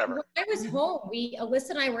 Whatever. When I was home, Alyssa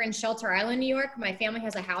and I were in Shelter Island, New York. My family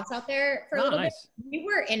has a house out there for a little bit. We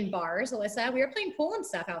were in bars, Alyssa. We were playing pool and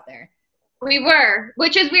stuff out there. We were,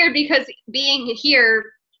 which is weird because being here,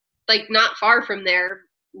 like, not far from there,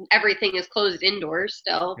 everything is closed indoors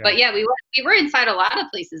still. Yeah. But yeah, we were inside a lot of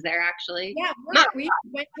places there, actually. Yeah, we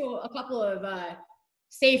went to a couple of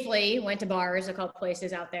safely went to bars, a couple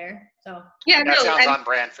places out there. So yeah, that sounds on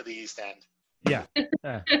brand for the East End. Yeah,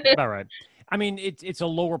 about right. I mean, it's a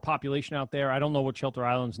lower population out there. I don't know what Shelter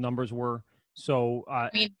Island's numbers were. So I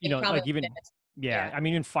mean, like even. Yeah, I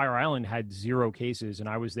mean, in Fire Island had 0 cases, and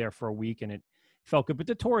I was there for a week, and it felt good. But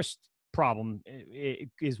the tourist problem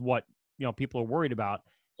is what people are worried about.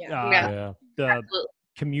 The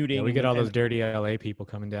commuting. Yeah, we get all those dirty LA people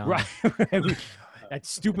coming down. Right. That's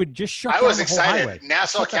stupid. Just shut down I was the excited. Whole highway.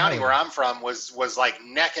 Nassau County, where I'm from, was like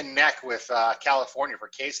neck and neck with California for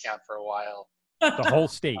case count for a while. The whole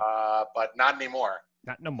state. But not anymore.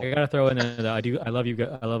 Not no more. I gotta throw in there. I love you.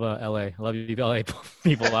 I love LA. I love you, LA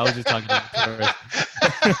people. I was just talking about tourists.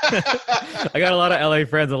 I got a lot of LA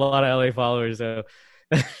friends, a lot of LA followers. So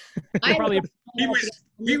he was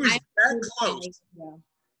that close.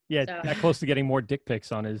 Yeah, that close to getting more dick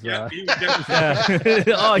pics on his. Yeah, he was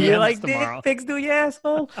definitely. Oh, you like dick pics, do you,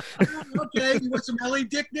 asshole? Okay, you want some LA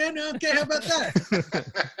dick then? Okay, how about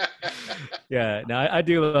that? Yeah, no, I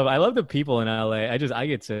do love. I love the people in LA. I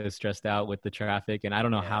get so stressed out with the traffic, and I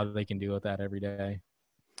don't know how they can deal with that every day.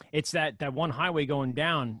 It's that one highway going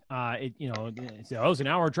down. It was an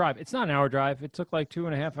hour drive. It's not an hour drive. It took like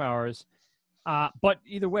 2.5 hours. But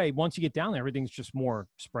either way, once you get down there, everything's just more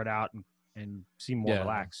spread out and seem more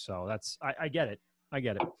relaxed. So I get it.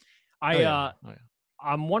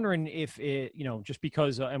 I'm wondering if it, just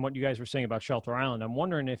because, and what you guys were saying about Shelter Island, I'm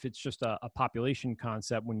wondering if it's just a population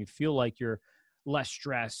concept when you feel like you're less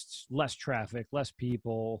stressed, less traffic, less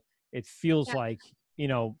people. It feels like,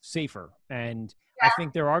 safer. And I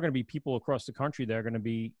think there are going to be people across the country that are going to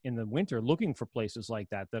be in the winter looking for places like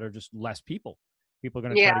that are just less people. People are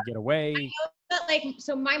going to try to get away.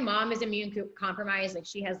 So my mom is immune compromised. Like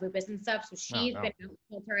she has lupus and stuff. So she's been out in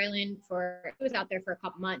Shelter Island she was out there for a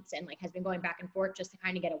couple months and like has been going back and forth just to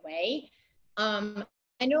kind of get away.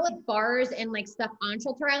 I know like bars and like stuff on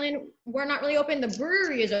Shelter Island were not really open. The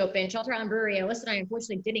brewery is open. Shelter Island Brewery. Alyssa and I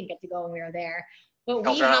unfortunately didn't get to go when we were there. But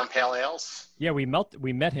Shelter Island Pale Ales. Yeah, we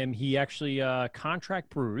met him. He actually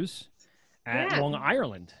contract brews at Long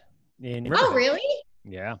Island in Riverdale. Oh, really?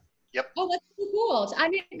 Yeah. Yep. Oh, that's so cool. So I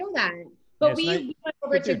didn't know that. But we went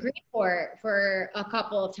over to Greenport for a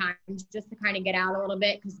couple of times just to kind of get out a little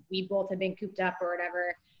bit because we both had been cooped up or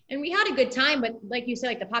whatever. And we had a good time, but like you said,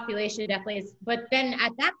 like the population definitely is. But then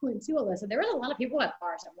at that point too, Alyssa, there was a lot of people at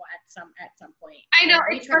bars at some point. I know.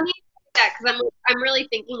 It's funny that because I'm really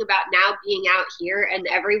thinking about now being out here and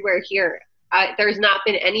everywhere here. There's not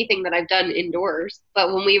been anything that I've done indoors,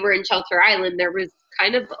 but when we were in Shelter Island, there was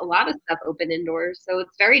kind of a lot of stuff open indoors, so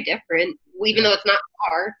it's very different, even though it's not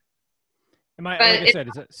far. Like I said,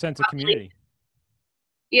 it's a sense of community.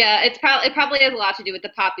 Yeah, it probably has a lot to do with the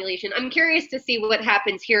population. I'm curious to see what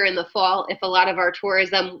happens here in the fall, if a lot of our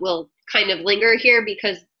tourism will kind of linger here,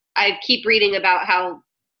 because I keep reading about how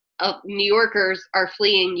New Yorkers are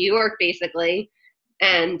fleeing New York, basically,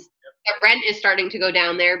 and the rent is starting to go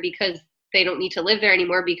down there because they don't need to live there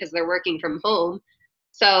anymore because they're working from home.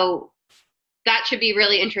 So that should be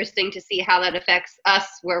really interesting to see how that affects us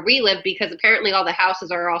where we live, because apparently all the houses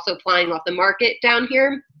are also flying off the market down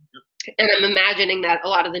here. And I'm imagining that a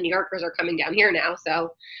lot of the New Yorkers are coming down here now.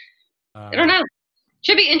 So I don't know.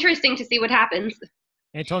 Should be interesting to see what happens.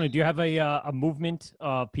 Antonio, do you have a movement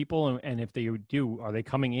of people? And if they do, are they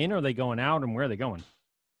coming in or are they going out, and where are they going?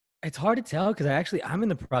 It's hard to tell because I'm in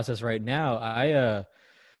the process right now.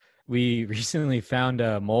 We recently found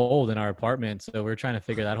a mold in our apartment, so we're trying to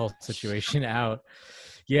figure that whole situation out.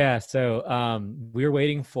 Yeah, so we're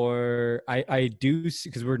waiting for I do,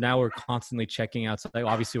 because we're constantly checking outside.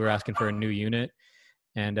 Obviously, we're asking for a new unit,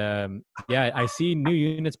 and I see new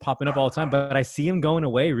units popping up all the time, but I see them going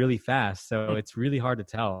away really fast, so it's really hard to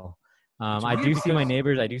tell. I do see my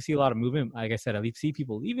neighbors. I do see a lot of movement. Like I said, I see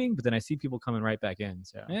people leaving, but then I see people coming right back in.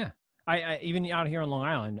 So yeah, I even out here on Long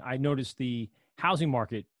Island, I noticed the housing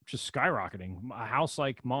market just skyrocketing. A house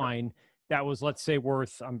like mine that was, let's say,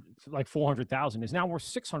 worth like $400,000 is now worth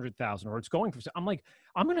 $600,000, or it's going for. I'm like,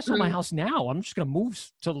 I'm going to sell my house now. I'm just going to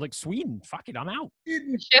move to like Sweden. Fuck it, I'm out.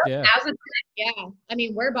 Yeah. I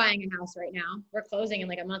mean, we're buying a house right now. We're closing in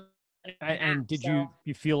like a month. And did you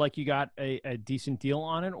feel like you got a decent deal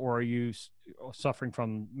on it, or are you suffering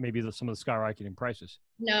from maybe some of the skyrocketing prices?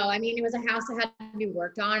 No, I mean, it was a house that had to be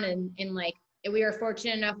worked on, and like we were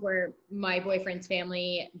fortunate enough where my boyfriend's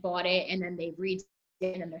family bought it and then they redid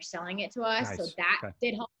it and they're selling it to us. Nice. So that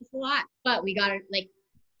did help us a lot, but we got it like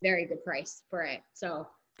very good price for it. So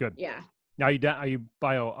good. Yeah. Now are you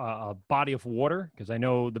by a body of water? Because I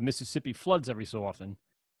know the Mississippi floods every so often.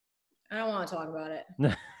 I don't want to talk about it.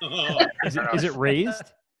 Is it raised?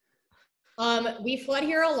 We flood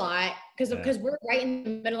here a lot because we're right in the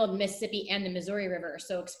middle of Mississippi and the Missouri River.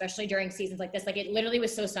 So especially during seasons like this, like it literally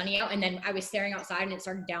was so sunny out, and then I was staring outside and it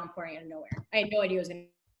started downpouring out of nowhere. I had no idea it was going to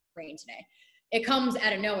rain today. It comes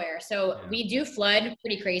out of nowhere. So we do flood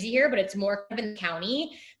pretty crazy here, but it's more in the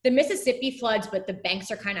county. The Mississippi floods, but the banks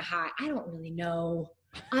are kind of high. I don't really know.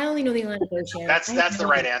 I only know the Atlantic Ocean. That's the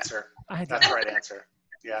right answer. That's the right answer.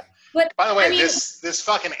 Yeah. But by the way, this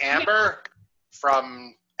fucking Amber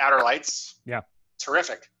from Outer Lights. Yeah.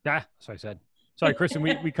 Terrific. Yeah. So I said. Sorry,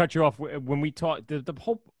 Kristin, we cut you off when we talked. The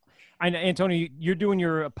whole. Antonio, you're doing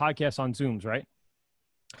your podcast on Zooms, right?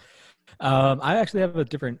 I actually have a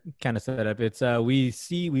different kind of setup. It's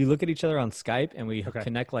we look at each other on Skype and we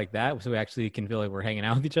connect like that, so we actually can feel like we're hanging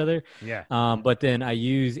out with each other. Yeah. But then I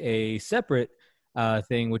use a separate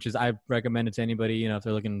thing, which is I recommend it to anybody, if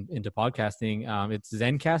they're looking into podcasting. It's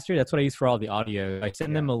Zencaster. That's what I use for all the audio. I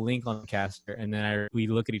send them a link on Caster, and then we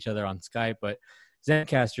look at each other on Skype. But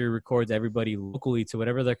Zencaster records everybody locally to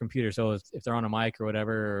whatever their computer. So if they're on a mic or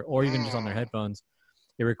whatever, or even just on their headphones,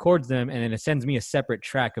 it records them, and then it sends me a separate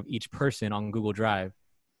track of each person on Google Drive.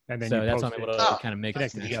 And then that's how I'm able to kind of make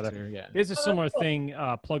it together. Yeah. There's a similar thing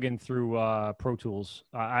plug-in through Pro Tools.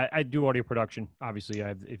 I do audio production. Obviously,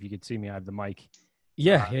 if you could see me, I have the mic.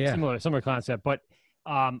 Yeah. Similar concept. But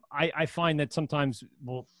I find that sometimes,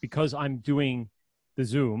 because I'm doing the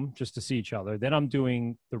Zoom just to see each other, then I'm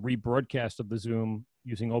doing the rebroadcast of the Zoom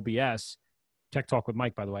using OBS, Tech Talk with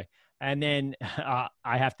Mike, by the way. And then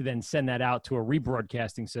I have to then send that out to a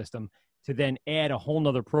rebroadcasting system to then add a whole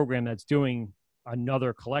nother program that's doing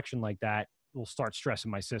another collection like that. Will start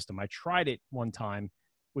stressing my system. I tried it one time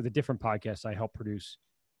with a different podcast I helped produce,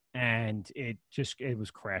 and it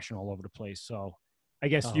was crashing all over the place. So I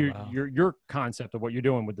guess your concept of what you're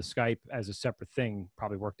doing with the Skype as a separate thing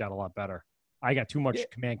probably worked out a lot better. I got too much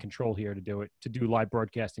command control here to do live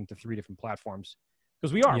broadcasting to 3 different platforms.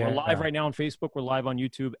 Because we're live right now on Facebook, we're live on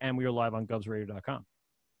YouTube, and we are live on govsradio.com.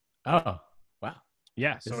 Oh, wow.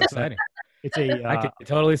 Yeah. So it's exciting. I could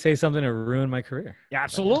totally say something to ruin my career. Yeah,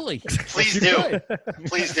 absolutely. Please do.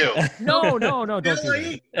 Please do. No, don't do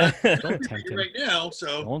that. Don't tempt him. Right now,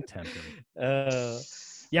 so. Don't tempt him.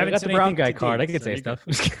 I got the brown guy card. I could say stuff.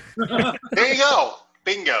 There you go.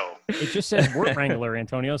 Bingo. It just says Wort Wrangler,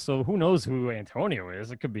 Antonio, so who knows who Antonio is?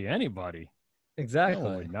 It could be anybody.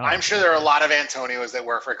 Exactly. No. I'm sure there are a lot of Antonios that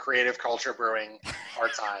work for Creative Culture Brewing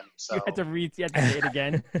part-time. So you had to say it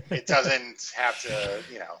again. It doesn't have to,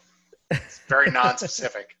 it's very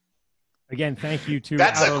non-specific. Again, thank you to.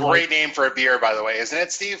 That's a great name for a beer, by the way, isn't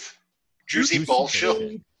it, Steve? Juicy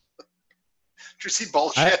Bullshit. Juicy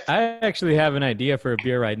Bullshit. I actually have an idea for a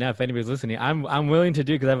beer right now. If anybody's listening, I'm willing to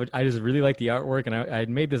do because I just really like the artwork, and I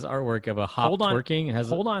made this artwork of a hop twerking.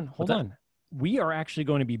 Hold on. We are actually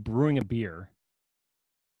going to be brewing a beer.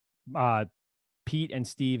 Pete and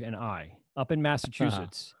Steve and I up in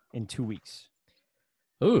Massachusetts in 2 weeks.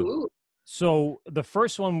 Ooh. So the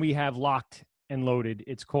first one we have locked and loaded.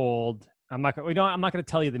 It's called. I'm not going to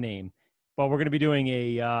tell you the name, but we're going to be doing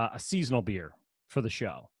a seasonal beer for the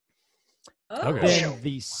show. Oh. Then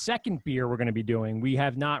the second beer we're going to be doing, we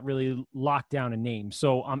have not really locked down a name.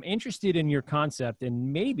 So I'm interested in your concept,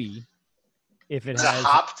 and maybe if it's a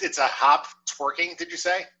hop twerking. Did you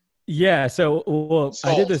say? Yeah. So,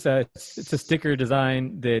 I did this. It's a sticker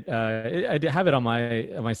design that I have it on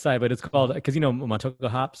my site, but it's called because Motueka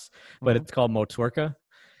hops, but it's called Motueka.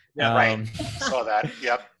 Yeah, right. Saw that.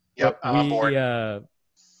 Yep. I'm on board.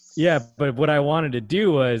 Yeah, but what I wanted to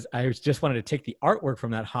do was I just wanted to take the artwork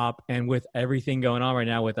from that hop, and with everything going on right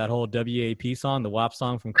now with that whole WAP song, the WAP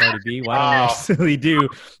song from Cardi B, why don't I actually do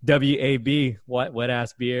WAB, wet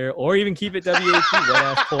ass beer, or even keep it WAP, wet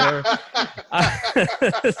ass pour?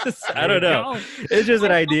 I don't know. It's just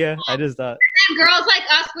an idea. I just thought. And girls like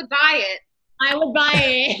us would buy it. I would buy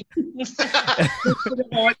it.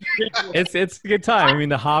 It's a good time. I mean,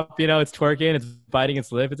 the hop, it's twerking, it's biting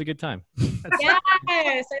its lip. It's a good time.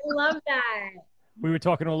 Yes, I love that. We were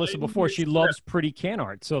talking to Alyssa before. She loves pretty can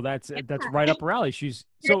art, so that's right up her alley. She's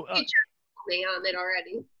so. Me on it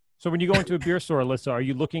already. So when you go into a beer store, Alyssa, are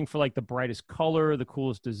you looking for like the brightest color, the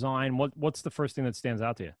coolest design? What's the first thing that stands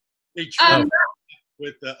out to you?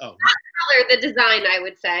 With the color, the design, I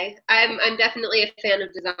would say. I'm definitely a fan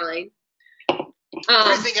of design. What do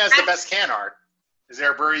you think has the best can art? Is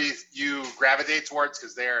there a brewery you gravitate towards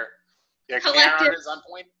because their can art is on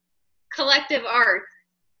point? Collective Art.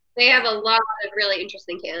 They have a lot of really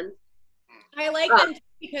interesting cans. I like them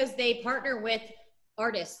because they partner with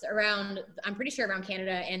artists around, I'm pretty sure around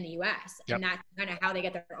Canada and the US. Yep. And that's kind of how they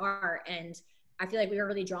get their art. And I feel like we were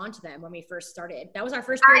really drawn to them when we first started. That was our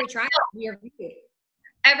first beer we tried. We reviewed.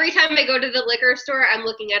 Every time I go to the liquor store, I'm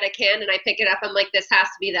looking at a can and I pick it up. I'm like, this has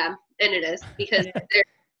to be them. And it is because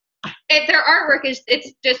their artwork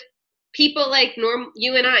it's just people like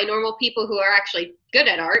you and I, normal people who are actually good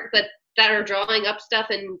at art, but that are drawing up stuff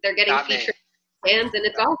and they're getting featured cans, and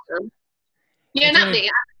it's awesome. Yeah, not me.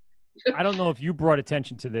 I don't know if you brought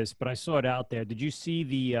attention to this, but I saw it out there. Did you see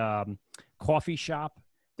the coffee shop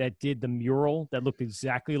that did the mural that looked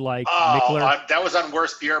exactly like Mickler? That was on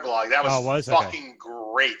Worst Beer Blog. That was fucking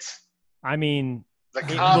great. I mean, the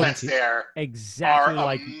comments there exactly are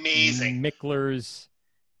like amazing. Mickler's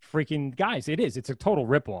freaking guys. It is. It's a total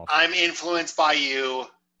ripoff. I'm influenced by you.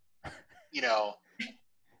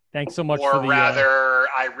 Thanks so much or for the. Or rather,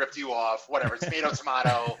 I ripped you off. Whatever.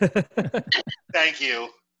 Tomato. Thank you.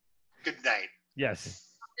 Good night. Yes.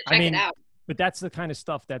 Check it out. But that's the kind of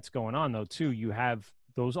stuff that's going on, though, too. You have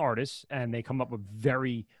those artists, and they come up with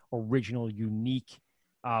very original, unique,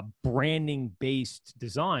 branding-based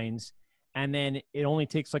designs, and then it only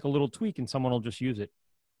takes like a little tweak, and someone will just use it.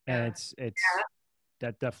 And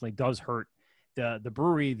that definitely does hurt the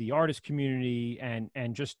brewery, the artist community,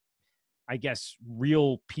 and just, I guess,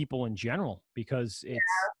 real people in general, because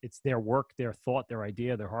it's their work, their thought, their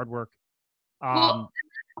idea, their hard work. Well,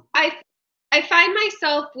 I find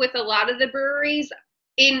myself with a lot of the breweries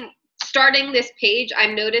in starting this page,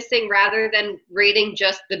 I'm noticing rather than rating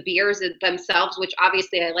just the beers themselves, which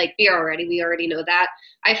obviously I like beer already. We already know that.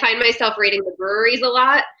 I find myself rating the breweries a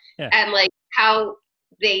lot and like how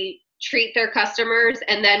they treat their customers,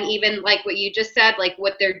 and then even like what you just said, like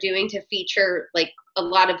what they're doing to feature like a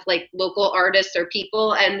lot of like local artists or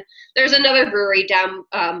people. And there's another brewery down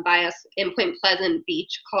by us in Point Pleasant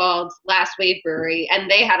Beach called Last Wave Brewery, and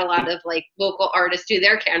they had a lot of like local artists do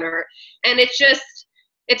their can art, and it's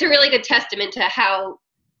a really good testament to how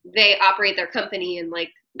they operate their company. And like,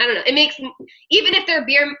 I don't know, it makes, even if their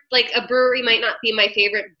beer, like a brewery might not be my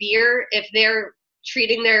favorite beer, if they're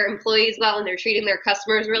treating their employees well and they're treating their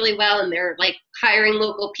customers really well and they're like hiring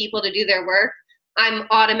local people to do their work, I'm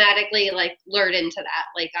automatically like lured into that.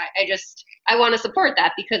 Like I want to support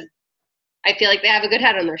that because I feel like they have a good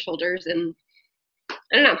head on their shoulders, and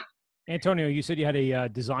I don't know. Antonio, you said you had a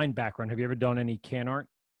design background. Have you ever done any can art?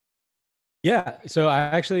 Yeah, so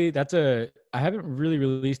I haven't really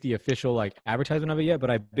released the official like advertisement of it yet, but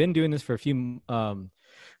I've been doing this for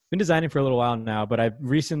been designing for a little while now, but I've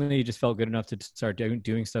recently just felt good enough to start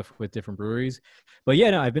doing stuff with different breweries. But yeah,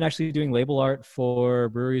 no, I've been actually doing label art for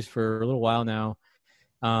breweries for a little while now.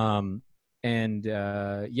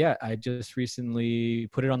 Yeah, I just recently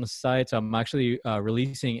put it on the site. So I'm actually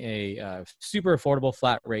releasing a super affordable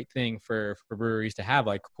flat rate thing for breweries to have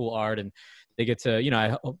like cool art, and they get to,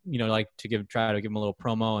 like to try to give them a little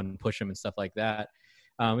promo and push them and stuff like that.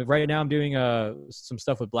 Right now I'm doing some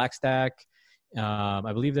stuff with Black Stack.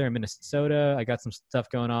 I believe they're in Minnesota. I got some stuff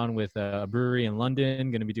going on with a brewery in London,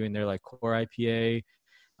 going to be doing their like core IPA.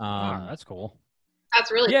 That's cool.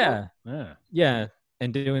 That's really cool. Yeah.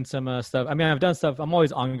 And doing some stuff. I mean, I've done stuff. I'm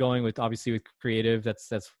always ongoing with creative.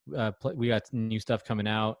 We got new stuff coming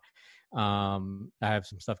out. I have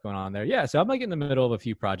some stuff going on there. Yeah. So I'm like in the middle of a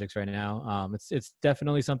few projects right now. It's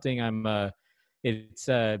definitely something it's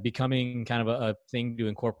becoming kind of a thing to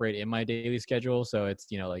incorporate in my daily schedule. So it's,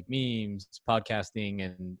 like memes, podcasting,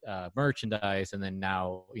 and merchandise. And then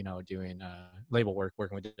now, doing label work,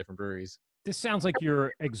 working with different breweries. This sounds like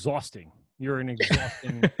you're exhausting. You're an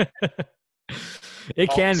exhausting. It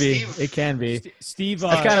can be. Steve,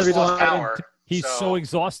 that's kind of reason why he's so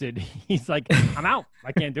exhausted. He's like, I'm out.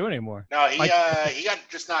 I can't do it anymore. No, he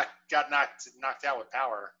got knocked out with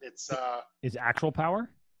power. It's is actual power?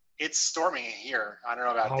 It's storming here. I don't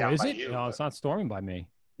know about down by you. No, it's not storming by me.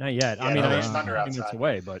 Not yet. Yeah, there's thunder outside. It's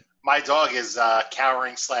away, but my dog is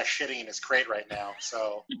cowering / shitting in his crate right now,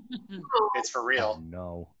 so it's for real. Oh,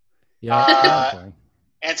 no. Yeah.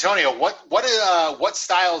 Antonio, what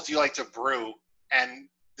styles do you like to brew, and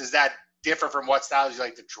does that differ from what styles you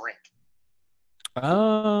like to drink?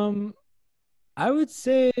 I would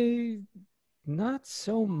say not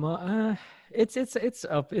so much. It's a I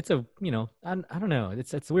don't know.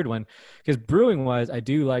 It's a weird one because brewing wise, I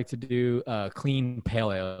do like to do clean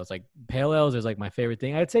pale ales. Like pale ales is like my favorite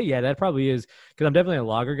thing. I'd say that probably is because I'm definitely a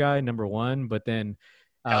lager guy, number one. But then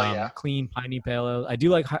clean piney pale ales. I do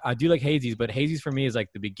like hazies, but hazies for me is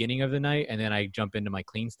like the beginning of the night, and then I jump into my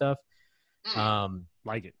clean stuff.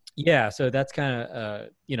 Like it. Yeah, so that's kind of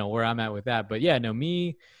where I'm at with that. But yeah, no,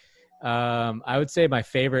 me. I would say my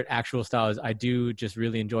favorite actual style is I do just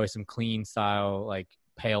really enjoy some clean style like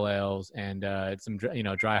pale ales and some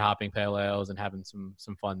dry hopping pale ales and having some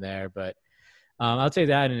fun there. But I would say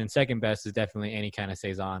that, and then second best is definitely any kind of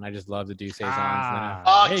saison. I just love to do saisons.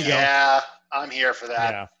 I'm here for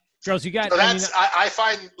that. Yeah. Girls, you got. So I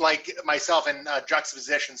find like myself in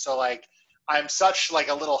juxtaposition. So like I'm such like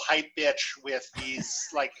a little hype bitch with these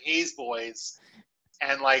like haze boys,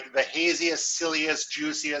 and like the haziest, silliest,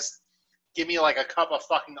 juiciest. Give me like a cup of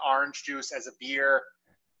fucking orange juice as a beer.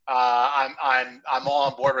 I'm all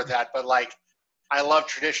on board with that. But like, I love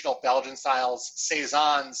traditional Belgian styles,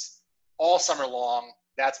 saisons all summer long.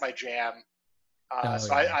 That's my jam.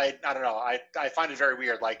 I don't know. I find it very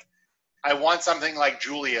weird. Like, I want something like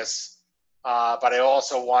Julius, but I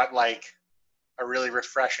also want like a really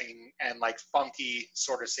refreshing and like funky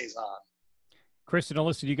sort of saison. Chris and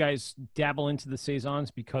Alyssa, do you guys dabble into the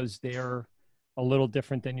saisons because they're a little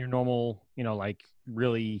different than your normal, like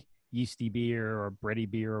really yeasty beer or bready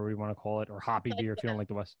beer, or what you want to call it, or hoppy beer if you don't like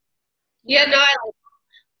the West? Yeah, no,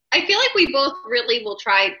 I feel like we both really will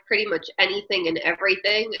try pretty much anything and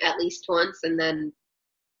everything at least once, and then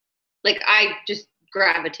like I just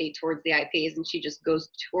gravitate towards the IPAs and she just goes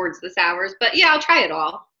towards the sours. But yeah, I'll try it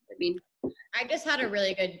all. I mean, I just had a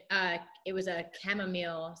really good it was a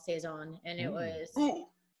chamomile saison, and it was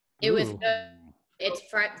it's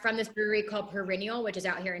from this brewery called Perennial, which is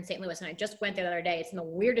out here in St. Louis. And I just went there the other day. It's in the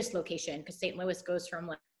weirdest location because St. Louis goes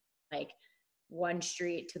from like one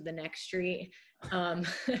street to the next street. And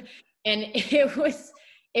it was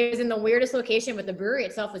in the weirdest location, but the brewery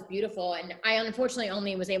itself was beautiful. And I unfortunately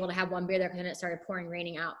only was able to have one beer there because then it started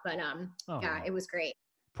raining out. But yeah, it was great.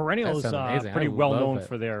 Perennial is amazing. pretty I well love known it.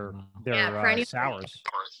 for their Perennial. sours.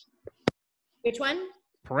 Which one?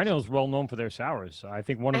 Perennial is well known for their sours. I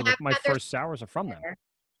think one of my first sours are from them.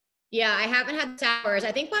 Yeah, I haven't had sours.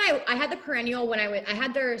 I think when I had the Perennial when I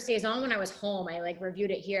had their saison when I was home. I like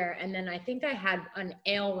reviewed it here, and then I think I had an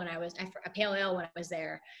ale when a pale ale when I was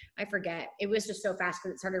there. I forget. It was just so fast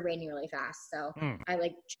because it started raining really fast. So I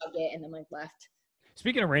like chugged it and then like left.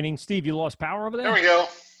 Speaking of raining, Steve, you lost power over there? There we go.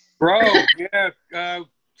 Bro, yeah,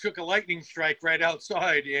 took a lightning strike right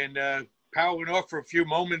outside, and power went off for a few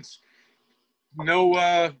moments.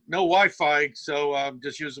 No Wi-Fi, so I'm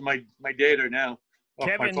just using my data now.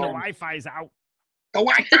 Kevin, the Wi-Fi's out. The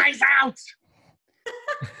Wi-Fi's out.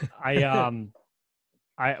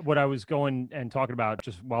 What I was going and talking about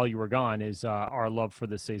just while you were gone is our love for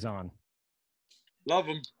the saison. Love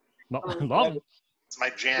them. Love them. It's my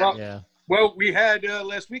jam. Well, we had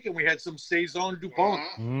last weekend. We had some saison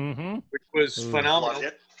Dupont, which was phenomenal.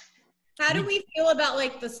 How do we feel about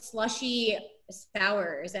like the slushy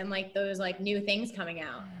sours and like those like new things coming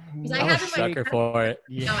out? I'm a sucker for it.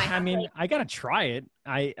 Yeah, I mean, I gotta try it.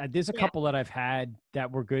 There's a couple that I've had that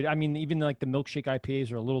were good. I mean, even like the milkshake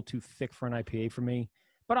IPAs are a little too thick for an IPA for me,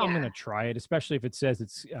 but I'm gonna try it, especially if it says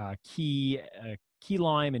it's key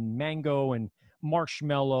lime and mango and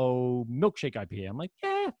marshmallow milkshake IPA. I'm like,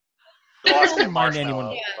 I don't mind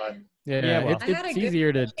anyone. Yeah, it's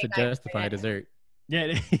easier to justify dessert.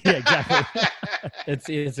 Yeah, exactly. it's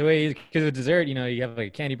the way because with dessert, you have like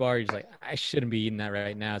a candy bar. You're just like, I shouldn't be eating that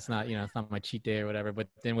right now. It's not, it's not my cheat day or whatever. But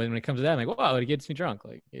then when it comes to that, I'm like, wow, it gets me drunk.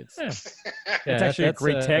 Like it's actually a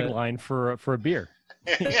great tagline for a beer.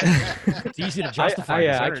 It's easy to justify.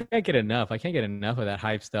 I can't get enough. I can't get enough of that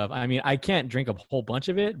hype stuff. I mean, I can't drink a whole bunch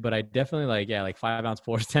of it, but I definitely like 5-ounce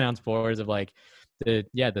pours, 10-ounce pours of like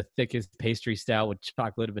the thickest pastry stout with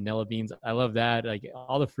chocolate and vanilla beans. I love that. Like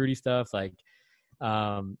all the fruity stuff. Like.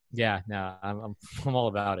 I'm all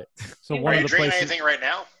about it. So are you drinking anything right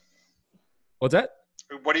now? What's that?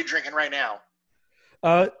 What are you drinking right now?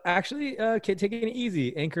 Actually, taking it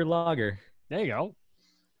easy. Anchor Lager. There you go.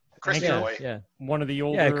 Crispy Boy. Yeah. One of the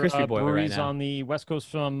older breweries right on the West Coast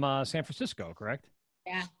from San Francisco, correct?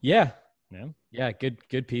 Yeah. Yeah.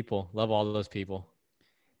 Good people. Love all those people.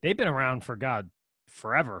 They've been around for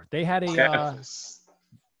forever. They had a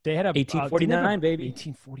 1849, baby.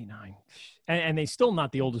 1849. And they're still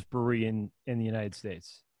not the oldest brewery in the United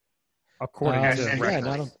States, according to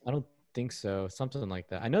records. I don't think so. Something like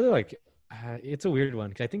that. I know they're like, it's a weird one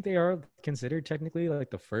because I think they are considered technically like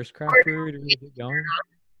the first craft brewery to really get going.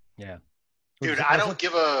 Yeah, dude, I don't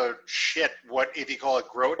give a shit if you call it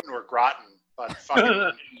Groton or Groton, but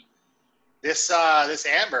fucking this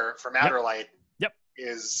amber from Outer Light,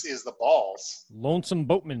 is the balls. Lonesome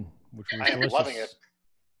Boatman, which was I am loving it.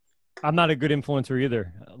 I'm not a good influencer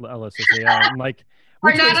either, Alyssa. So I'm like,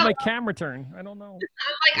 which way does my camera turn? I don't know. I'm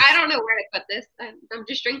like, I don't know where to put this. I'm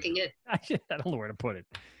just drinking it. I don't know where to put it.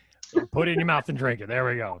 Put it in your mouth and drink it. There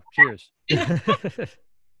we go. Cheers. The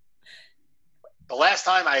last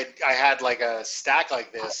time I had like a stack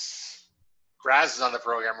like this, Graz was on the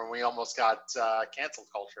program and we almost got canceled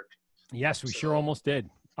culture. Yes, we sure almost did.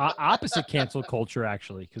 Opposite cancel culture,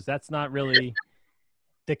 actually, because that's not really...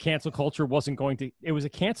 The cancel culture wasn't going to. It was a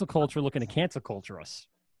cancel culture looking to cancel culture us.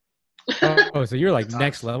 Oh, so you're like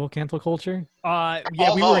next level cancel culture? Yeah,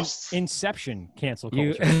 almost. We were in Inception cancel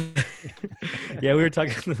culture. Yeah, we were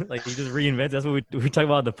talking like you just reinvented. That's what we were talking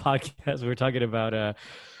about on the podcast. We were talking about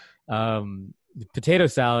potato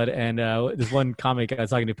salad, and this one comic I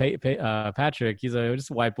was talking to Patrick. He's just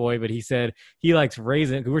a white boy, but he said he likes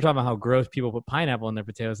raisin. We were talking about how gross people put pineapple in their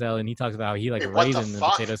potato salad, and he talks about how he likes raisin in the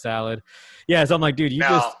potato salad. Yeah, so I'm like, dude, you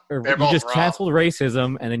just canceled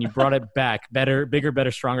racism, and then you brought it back, better, bigger,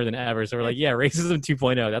 better, stronger than ever. So we're like, yeah, racism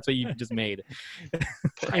 2.0. That's what you just made.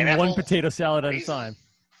 And one potato salad at a time.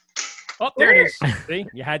 Oh, there it is. See,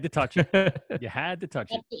 you had to touch it. You had to touch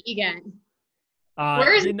it. Again.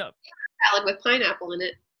 Where is salad with pineapple in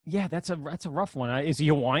it? Yeah, that's a rough one. Is he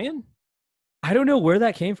Hawaiian? I don't know where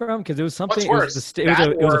that came from because it was something. What's worse, it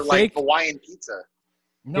was a fake Hawaiian pizza.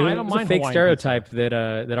 No, I don't mind. It was a fake Hawaiian stereotype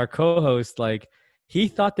pizza. that our co-host he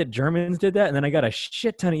thought that Germans did that, and then I got a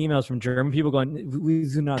shit ton of emails from German people going, "We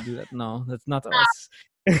do not do that. No, that's not us."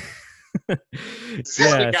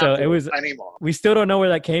 Yeah, so it was. Anymore. We still don't know where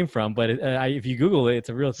that came from, but if you Google it, it's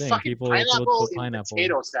a real thing. Fucking People pineapple put pineapple.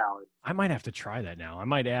 Potato salad. I might have to try that now. I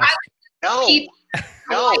might ask. No.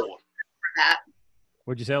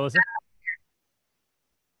 What'd you say, Alyssa?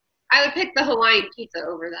 I would pick the Hawaiian pizza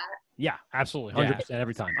over that. Yeah, absolutely, 100%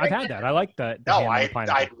 every time. I've had that. I like that. No, I'd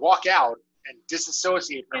walk out and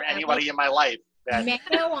disassociate from anybody in my life that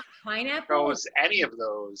Mayo on pineapple? goes any of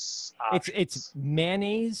those It's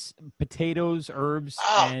mayonnaise, potatoes, herbs,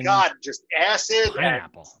 Oh and God, just acid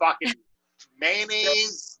pineapple. and fucking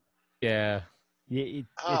mayonnaise. Yeah.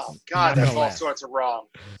 Oh it's God, not that's gonna all last. sorts of wrong.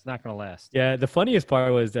 It's not going to last. Yeah, the funniest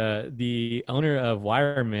part was the owner of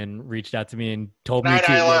Wireman reached out to me and told me Night,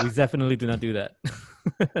 to. Isla. We definitely do not do that.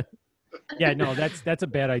 Yeah, no, that's a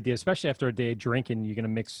bad idea, especially after a day of drinking. You're going to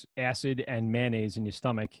mix acid and mayonnaise in your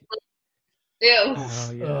stomach. Ew.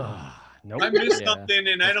 Oh yeah. Ugh, nope. I missed Yeah, something,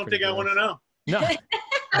 and I that's don't think pretty I want to gross. know.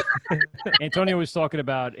 No. Antonio was talking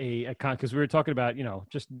about because we were talking about,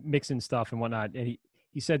 just mixing stuff and whatnot. And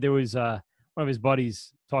he said there was one of his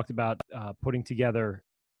buddies talked about putting together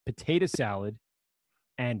potato salad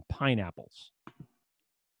and pineapples.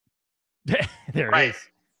 There Right. it is.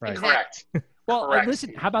 Right. Correct. Well, Correct.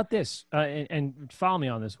 listen, how about this? And follow me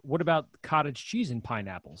on this. What about cottage cheese and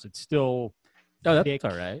pineapples? It's still Oh, that's thick.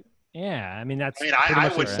 all right. Yeah, I mean, that's. I mean, pretty I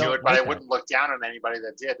much wouldn't what do I it, but I like that. wouldn't look down on anybody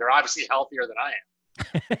that did. They're obviously healthier than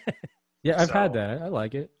I am. Yeah, I've had So- that. I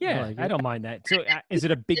like it. Yeah, like I it. don't mind that. So, is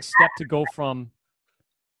it a big step to go from?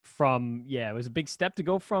 Yeah, it was a big step to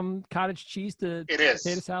go from cottage cheese to It is.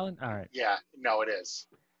 potato salad. All right. Yeah, no, it is.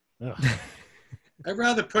 Ugh. I'd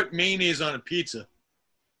rather put mayonnaise on a pizza.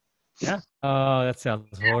 Oh, that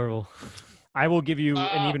sounds horrible. I will give you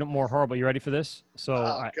an even more horrible. You ready for this? So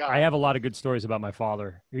Oh, God. I have a lot of good stories about my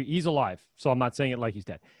father. He's alive, so I'm not saying it like he's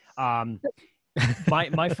dead.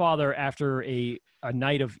 My father, after a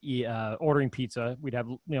night of ordering pizza, we'd have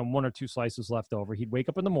one or two slices left over. He'd wake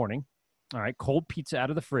up in the morning, all right, cold pizza out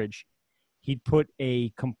of the fridge. He'd put a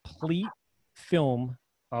complete film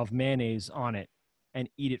of mayonnaise on it and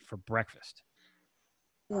eat it for breakfast.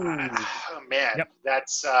 Oh, man, Yep.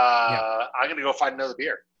 that's. I'm gonna go find another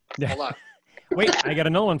beer. Hold on. Wait, I got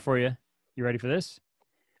another one for you. You ready for this?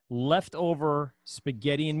 Leftover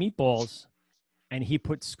spaghetti and meatballs, and he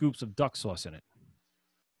put scoops of duck sauce in it.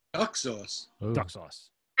 Duck sauce. Ooh. Duck sauce.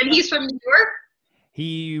 And he's from New York?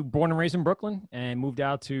 He born and raised in Brooklyn and moved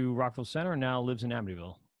out to Rockville Center and now lives in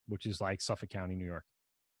Amityville, which is like Suffolk County, New York.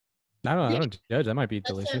 I don't judge. That might be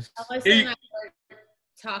delicious. Alyssa and I were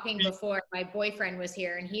talking before. My boyfriend was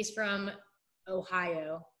here, and he's from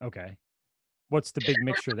Ohio. Okay. What's the big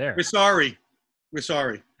mixture there? We're sorry. We're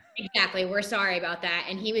sorry. Exactly. We're sorry about that.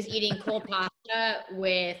 And he was eating cold pasta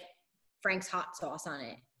with Frank's hot sauce on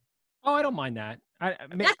it. Oh, I don't mind that. That's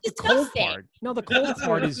the cold disgusting. part. No, the cold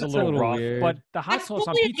part is a That's a little little rough, weird. but the hot That's sauce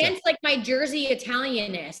on totally pizza. against like my Jersey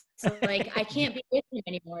Italianness. So, like I can't be with him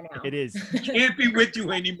anymore now. It is. Can't be with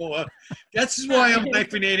you anymore. That's why I'm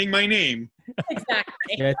hyphenating my name. Exactly.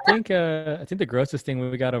 Yeah, I think the grossest thing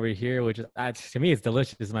we got over here, which is to me it's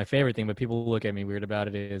delicious, is my favorite thing, but people look at me weird about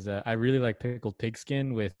it. Is I really like pickled pig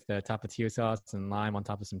skin with tapatio sauce and lime on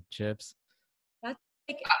top of some chips. That's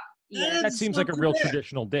like, That seems like a real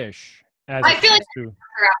traditional dish. As I feel like opposed to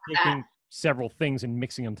that. taking several things and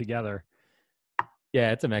mixing them together.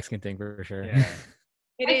 Yeah, it's a Mexican thing for sure. Yeah.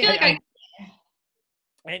 it I is. feel like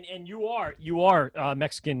And you are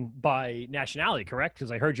Mexican by nationality, correct?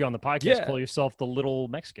 Because I heard you on the podcast Yeah. call yourself the little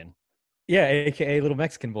Mexican. Yeah, aka little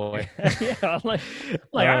Mexican boy. Yeah, I'm like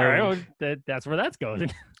all right, well, that's where that's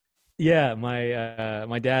going. Yeah,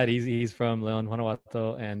 my dad he's from Leon,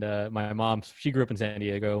 Guanajuato, and my mom, she grew up in San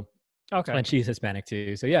Diego. Okay. And she's Hispanic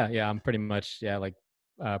too. So yeah, I'm pretty much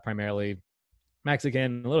primarily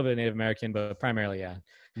Mexican, a little bit Native American, but primarily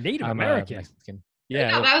Native I'm American. Mexican. Yeah,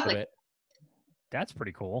 No, a that was little like- bit. That's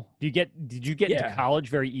pretty cool. Did you get into Yeah. college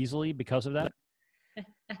very easily because of that?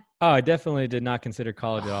 Oh, I definitely did not consider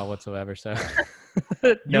college at all whatsoever. So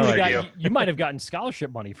No, idea. you might have gotten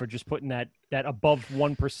scholarship money for just putting that above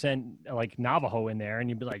 1% like Navajo in there, and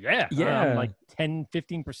you'd be like, Yeah. I'm like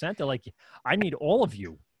 10-15%. They're like, I need all of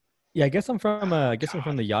you. yeah, I guess I'm from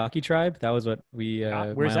the Yaqui tribe. That was what we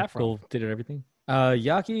Where's my that from? uncle did everything.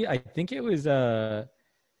 Yaqui, I think it was I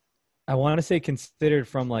want to say considered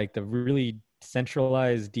from like the really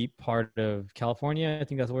centralized deep part of California. I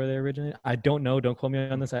think that's where they originated. I don't know, don't quote me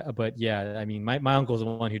on this, but yeah, I mean my uncle's the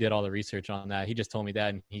one who did all the research on that. He just told me that,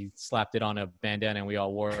 and he slapped it on a bandana and we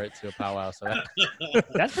all wore it to a powwow. So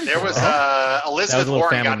That's pretty There cool. was That Elizabeth was a little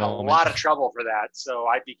Warren family got in a moment. lot of trouble for that, so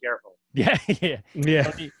I'd be careful. yeah.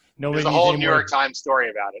 yeah. Nobody There's a needs whole any New more- York Times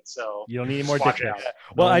story about it, so You don't need any more just dick watch out. pics.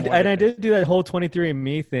 Well, No more I dick did do that whole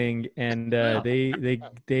 23andMe thing, and they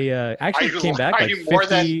actually came back are like you more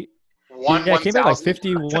than 50. One Yeah, it came back like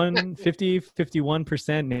 1,000?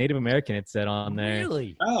 51% Native American. It said on there.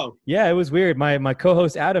 Really? Oh, Yeah, it was weird. My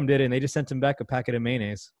co-host Adam did it, and they just sent him back a packet of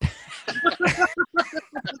mayonnaise.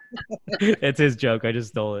 It's his joke. I just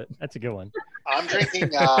stole it. That's a good one. I'm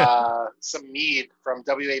drinking some mead from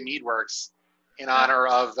WA Mead Works. in honor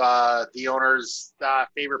of the owner's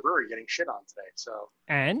favorite brewery getting shit on today. So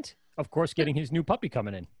And, of course, getting his new puppy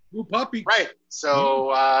coming in. New puppy. right.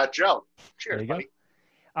 So Joe, cheers, There you go.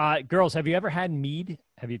 buddy. Girls, have you ever had mead?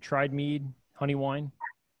 Have you tried mead, honey wine?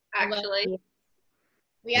 Actually,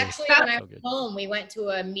 We actually, when I was home, we went to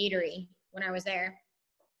a meadery when I was there.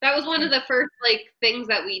 that was one of the first things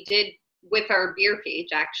that we did with our beer page.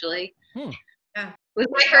 Actually, Yeah. it was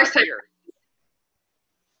my first time.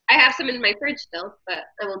 I have some in my fridge still, but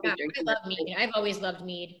I won't be I drinking. love mead. I've always loved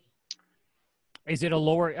mead. Is it a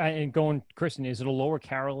lower, and going, Kristin, is it a lower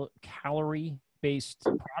calorie-based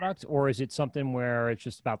product, or is it something where it's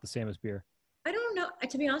just about the same as beer? I don't know.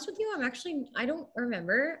 To be honest with you, I don't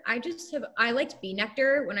remember. I liked bee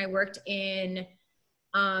nectar when I worked in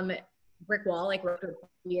Brick Wall, worked with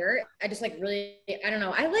beer. I just really, I don't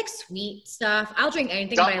know. I like sweet stuff. I'll drink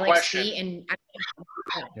anything, Dumb but I like question. sweet. And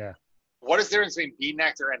Yeah. What is the difference between bee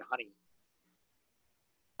nectar and honey?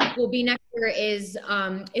 well, bee nectar is,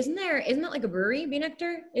 isn't that like a brewery, bee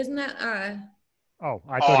nectar? Isn't that, Oh,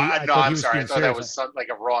 I no, thought he I'm was sorry. I being thought that serious, was like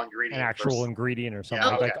a raw an ingredient. actual ingredient or something,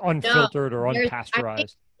 Yeah, like okay. unfiltered or there's-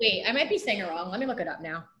 unpasteurized. wait, I might be saying it wrong. Let me look it up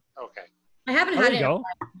now. Okay. I haven't There had you it. go.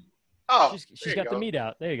 Oh, She's got the meat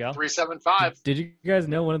out. There you go. 375. Did you guys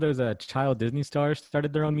know one of those child Disney stars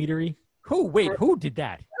started their own meadery? Who? Wait, who did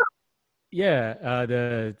that? Yeah,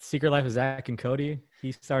 the Secret Life of Zach and Cody.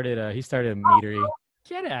 He started a meadery.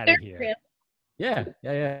 Get out of here.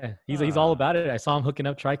 Yeah. He's all about it. I saw him hooking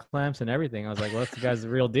up tri-clamps and everything. I was like, well, this guy's the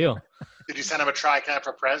real deal. Did you send him a tri-clamp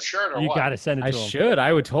for Prez shirt or You what? got to send it to I him. should.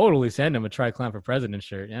 I would totally send him a tri-clamp for president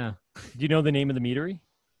shirt. Yeah. Do you know the name of the meadery?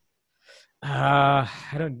 I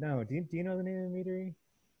don't know. Do you know the name of the meadery?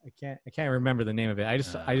 I can't remember the name of it. I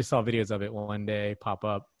just saw videos of it one day pop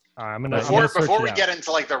up. I'm Before we get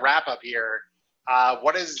into the wrap up here,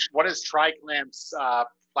 what is Tri-Clamp's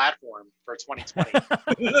platform for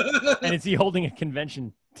 2020? And is he holding a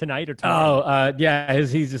convention tonight or tomorrow? Oh, yeah.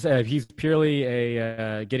 He's purely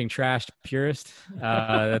a getting trashed purist.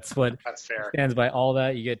 That's what That's fair. Stands by all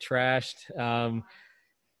that. You get trashed.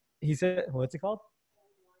 He said, what's it called?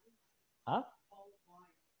 Huh?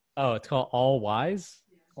 Oh, it's called All Wise.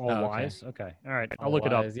 All Wise. Okay. All right. I'll look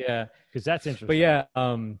it up. Yeah, because that's interesting. But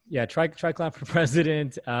yeah, tri-clamp for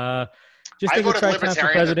president. Just I think of voted tri-clamp for Libertarian in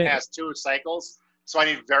the president. past 2 cycles, so I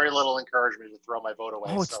need very little encouragement to throw my vote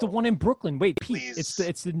away. Oh, it's the one in Brooklyn. Wait, Pete. Please.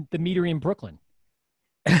 It's the meadery in Brooklyn.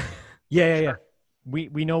 Yeah.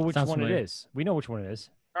 We know which Sounds one familiar. it is. We know which one it is.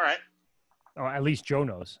 All right. Or at least Joe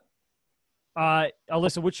knows.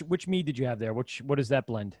 Alyssa, which mead did you have there? What is that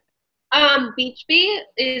blend? Beach Bee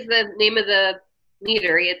is the name of the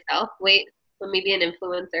meadery itself. Wait, let me be an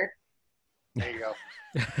influencer. There you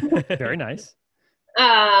go. Very nice.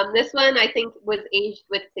 This one I think was aged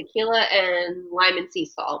with tequila and lime and sea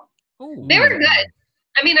salt. Ooh. They were good.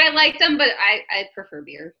 I mean, I liked them, but I prefer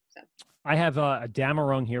beer. So. I have a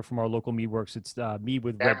Damarung here from our local mead works. It's mead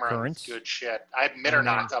with red Damarung's currants. good shit. I have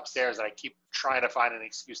Mitternacht upstairs, and I keep trying to find an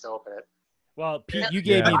excuse to open it. Well, Pete, you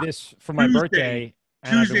gave me this for my birthday.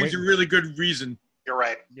 and I've been Tuesday's a waiting- really good reason. You're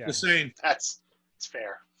right. Yeah. The same. It's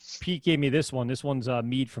fair. Pete gave me this one. This one's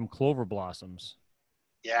mead from clover blossoms.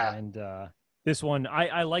 Yeah. And this one,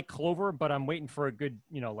 I like clover, but I'm waiting for a good,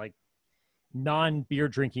 non-beer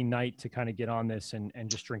drinking night to kind of get on this and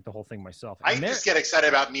just drink the whole thing myself. I And just get excited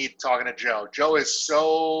about me talking to Joe. Joe is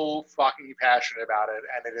so fucking passionate about it,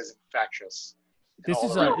 and it is infectious. in this all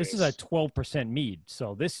is the a right this is ways. a 12% mead,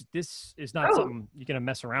 so this is not something you're gonna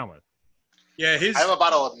mess around with. Yeah, I have a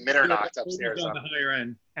bottle of Mitternacht upstairs. on the higher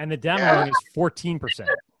end. And the Damarung is 14%.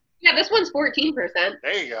 Yeah, this one's 14%.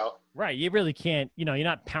 There you go. Right, you really can't. You're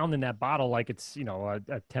not pounding that bottle like it's a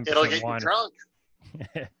 10% It'll get you wine. drunk.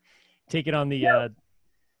 Take it on the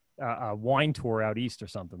wine tour out east or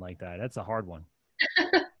something like that. That's a hard one.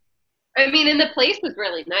 I mean, and the place was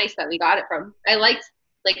really nice that we got it from. I liked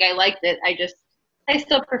it. I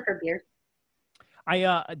still prefer beer.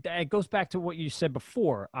 It goes back to what you said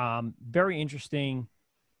before. Very interesting.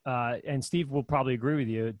 And Steve will probably agree with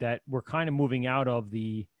you that we're kind of moving out of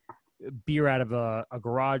the beer out of a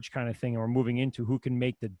garage kind of thing, and we're moving into who can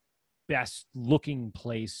make the best looking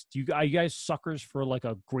place. Are you guys suckers for like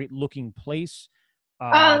a great looking place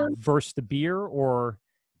versus the beer, or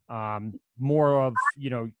more of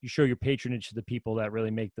you show your patronage to the people that really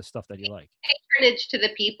make the stuff that you like? Patronage to the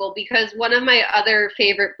people, because one of my other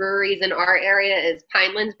favorite breweries in our area is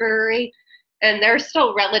Pinelands Brewery, and they're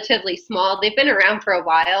still relatively small. They've been around for a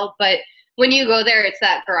while, but when you go there, it's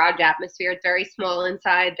that garage atmosphere. It's very small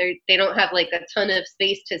inside. They don't have like a ton of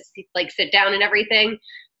space to sit down and everything,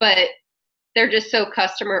 but they're just so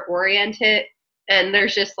customer oriented, and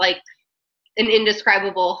there's just like an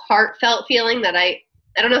indescribable heartfelt feeling that I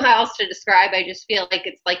don't know how else to describe. I just feel like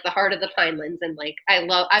it's like the heart of the Pinelands, and like I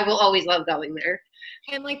will always love going there.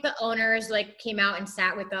 And like the owners like came out and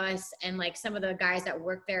sat with us, and like some of the guys that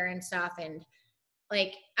work there and stuff, and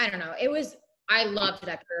like I don't know, I loved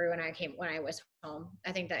that brewery when I was home.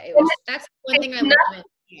 I think that's one thing I love.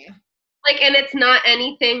 Yeah. Like, and it's not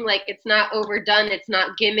anything like, it's not overdone, it's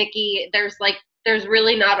not gimmicky. There's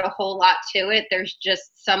really not a whole lot to it. There's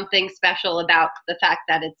just something special about the fact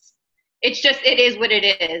that it is what it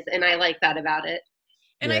is, and I like that about it.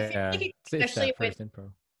 And I feel like especially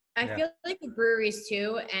with breweries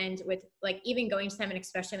too, and with like even going to them, and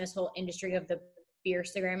especially in this whole industry of the beer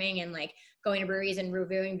Instagramming and like going to breweries and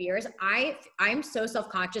reviewing beers, I'm so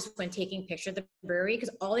self-conscious when taking pictures of the brewery,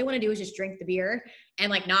 because all I want to do is just drink the beer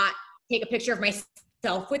and like not take a picture of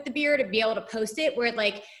myself with the beer to be able to post it, where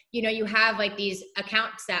like, you know, you have like these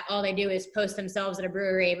accounts that all they do is post themselves at a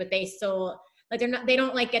brewery, but they still like they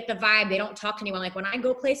don't like get the vibe. They don't talk to anyone. Like when I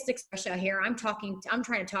go places, especially out here, I'm trying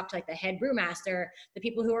to talk to like the head brewmaster, the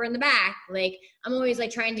people who are in the back. Like I'm always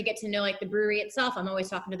like trying to get to know like the brewery itself. I'm always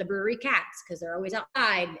talking to the brewery cats because they're always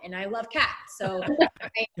outside, and I love cats. So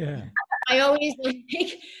I'm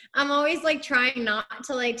always like trying not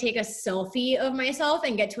to like take a selfie of myself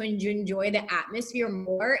and get to enjoy the atmosphere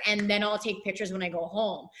more, and then I'll take pictures when I go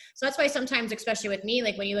home. So that's why sometimes, especially with me,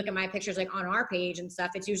 like when you look at my pictures like on our page and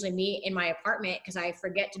stuff, it's usually me in my apartment, because I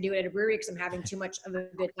forget to do it at a brewery because I'm having too much of a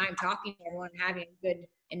good time talking to everyone, having a good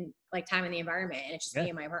and like time in the environment, and it's just me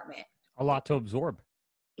in my apartment. A lot to absorb.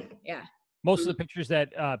 Yeah. Most of the pictures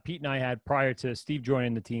that Pete and I had prior to Steve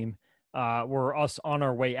joining the team were us on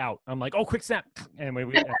our way out. I'm like, oh, quick snap. And that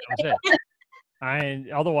was it.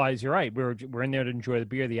 And otherwise, you're right. We're in there to enjoy the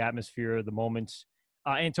beer, the atmosphere, the moments.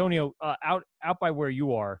 Antonio, out by where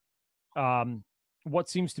you are, what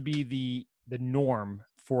seems to be the norm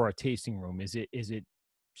for a tasting room? Is it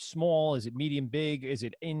small? Is it medium, big? Is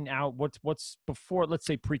it in, out? What's before, let's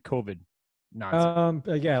say pre-COVID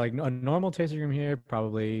nonsense? Yeah, like a normal tasting room here,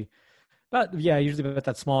 probably usually about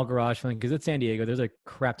that small garage feeling, because it's San Diego. There's a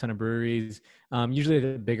crap ton of breweries. Usually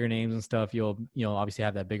the bigger names and stuff, you'll obviously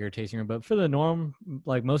have that bigger tasting room. But for the norm,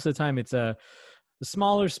 like most of the time, it's a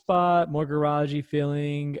smaller spot, more garagey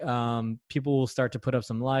feeling. People will start to put up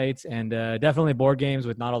some lights, and definitely board games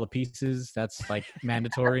with not all the pieces. That's like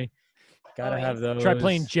mandatory. Gotta have those. Try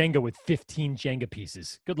playing Jenga with 15 Jenga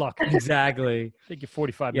pieces. Good luck. Exactly. Take you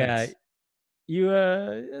 45 minutes.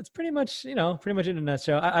 It's pretty much in a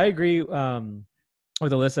nutshell. I agree with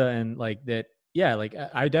Alyssa, and like that. Yeah, like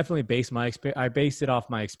I definitely based it off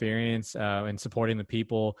my experience and supporting the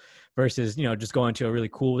people versus, just going to a really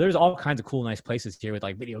cool, there's all kinds of cool, nice places here with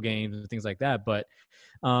like video games and things like that. But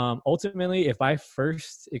ultimately, if my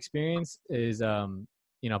first experience is,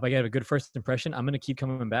 if I get a good first impression, I'm going to keep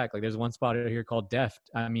coming back. Like there's one spot out here called Deft.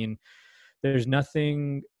 I mean, there's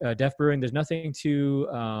nothing Deft Brewing. There's nothing too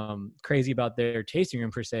crazy about their tasting room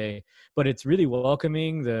per se, but it's really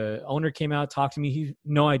welcoming. The owner came out, talked to me. He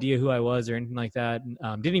no idea who I was or anything like that.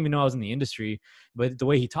 Didn't even know I was in the industry, but the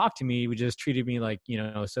way he talked to me, he just treated me like,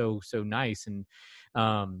 so nice. And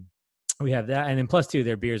we have that. And then plus too,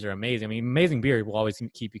 their beers are amazing. I mean, amazing beer will always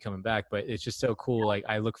keep you coming back, but it's just so cool. Like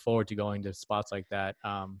I look forward to going to spots like that.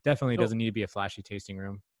 Definitely doesn't need to be a flashy tasting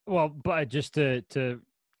room. Well, but just to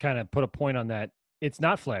kind of put a point on that, it's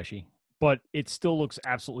not flashy, but it still looks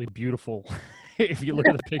absolutely beautiful if you look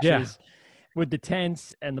at the pictures with the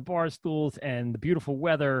tents and the bar stools and the beautiful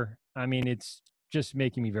weather. I mean, it's just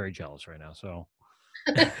making me very jealous right now. So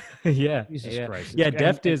Jesus Christ. Yeah,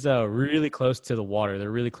 Deft is really close to the water. They're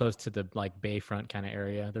really close to the like bayfront kind of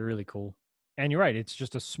area. They're really cool. And you're right, it's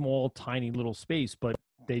just a small, tiny little space, but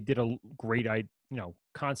they did a great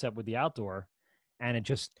concept with the outdoor. And it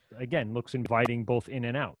just, again, looks inviting both in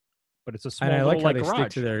and out. But it's a small, and I like how they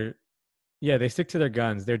garage. stick to they stick to their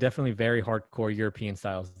guns. They're definitely very hardcore European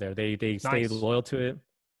styles there. They stay loyal to it.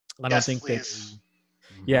 I don't think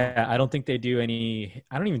they do any.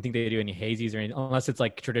 I don't even think they do any hazies or anything, unless it's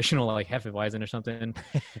like traditional, like Hefeweizen or something.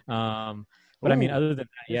 But I mean, other than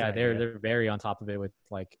that, they're very on top of it with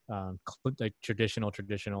like traditional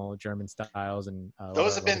German styles, and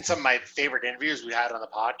those have been some of my favorite interviews we had on the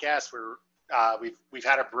podcast. Where we've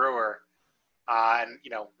had a brewer, and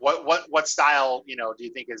what style do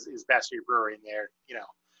you think is best for your brewery? And they're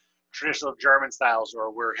traditional German styles,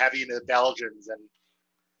 or we're heavy into the Belgians, and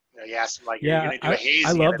you ask them like, you're going to do a hazy.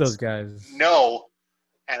 I love those guys. No,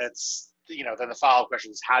 and it's then the follow-up question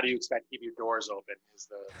is, how do you expect to keep your doors open?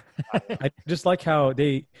 I just like how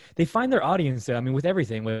they find their audience. I mean, with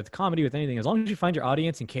everything, with comedy, with anything, as long as you find your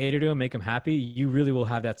audience and cater to them, make them happy, you really will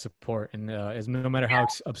have that support. And as no matter how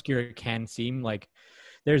obscure it can seem, like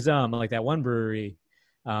there's like that one brewery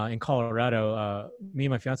in Colorado. Me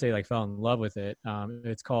and my fiance like fell in love with it.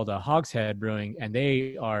 It's called Hogshead Brewing, and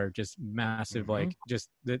they are just massive. Like just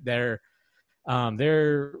their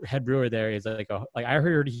head brewer there is like I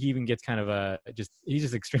heard he even gets kind of he's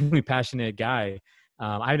just extremely passionate guy.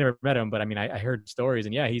 I've never met him, but I mean, I heard stories,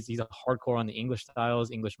 and yeah, he's a hardcore on the English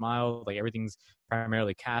styles, English mild, like everything's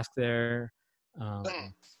primarily cask there.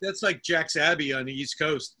 That's like Jack's Abbey on the East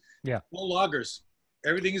Coast. Yeah. All lagers.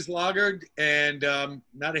 Everything is lagered and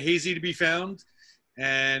not a hazy to be found.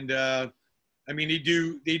 And I mean, they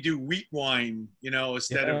do wheat wine,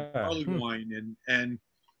 instead of barley wine,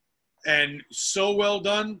 and so well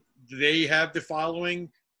done. They have the following,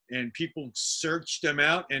 and people search them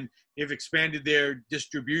out, and they've expanded their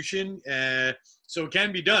distribution. So it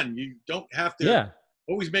can be done. You don't have to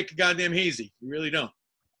always make a goddamn hazy. You really don't.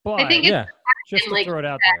 But I think just to throw it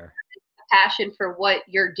out there. Passion for what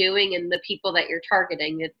you're doing and the people that you're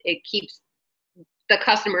targeting. It keeps the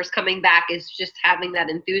customers coming back, is just having that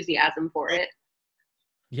enthusiasm for it.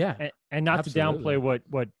 Yeah. And not absolutely. To downplay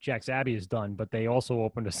what Jack's Abbey has done, but they also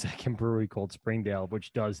opened a second brewery called Springdale,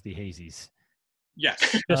 which does the hazies. Yes.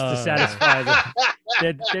 Just to satisfy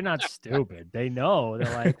they're not stupid. They know.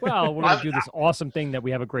 They're like, well, we're going to do this awesome thing that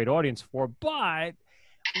we have a great audience for, but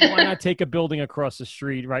why not take a building across the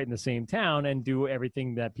street right in the same town and do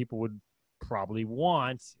everything that people would probably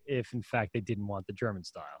want if, in fact, they didn't want the German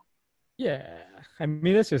style? Yeah, I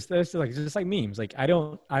mean, that's just like memes. Like I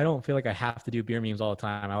don't feel like I have to do beer memes all the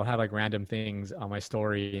time. I'll have like random things on my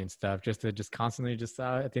story and stuff just to constantly at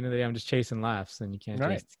the end of the day, I'm just chasing laughs, and you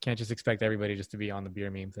can't just expect everybody just to be on the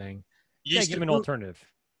beer meme thing. Yeah, give them an alternative.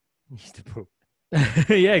 Used to poop.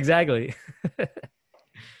 Yeah, exactly.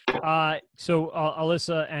 So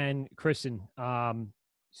Alyssa and Kristin,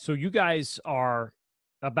 so you guys are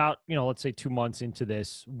about, let's say 2 months into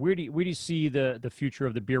this. Where do you see the future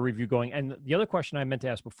of the beer review going? And the other question I meant to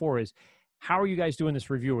ask before is, how are you guys doing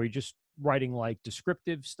this review? Are you just writing like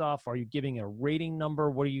descriptive stuff? Are you giving a rating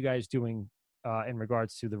number? What are you guys doing in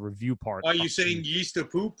regards to the review part? Are you saying yeast to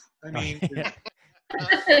poop? I mean,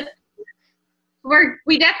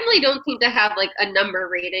 we definitely don't seem to have like a number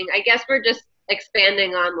rating. I guess we're just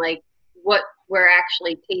expanding on like what we're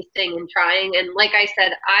actually tasting and trying. And like I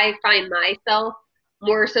said, I find myself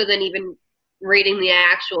more so than even rating the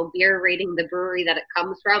actual beer, rating the brewery that it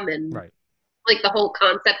comes from, and like the whole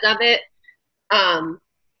concept of it.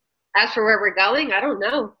 As for where we're going, I don't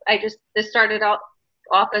know. This started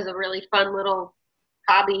off as a really fun little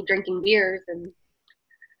hobby, drinking beers, and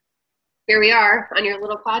here we are on your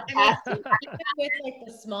little podcast. With like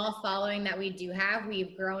the small following that we do have,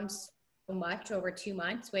 we've grown so much over 2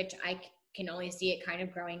 months, which I can only see it kind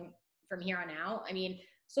of growing from here on out. I mean,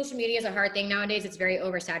 social media is a hard thing nowadays. It's very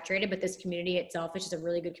oversaturated, but this community itself is just a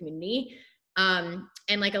really good community. And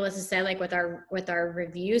like Alyssa said, like with our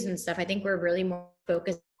reviews and stuff, I think we're really more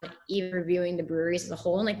focused on even reviewing the breweries as a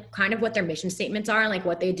whole and like kind of what their mission statements are and like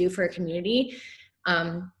what they do for a community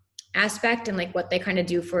aspect, and like what they kind of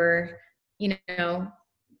do for, each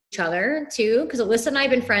other too. Because Alyssa and I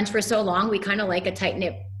have been friends for so long, we kind of like a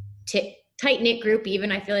tight-knit group,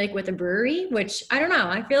 even I feel like with a brewery, which I don't know.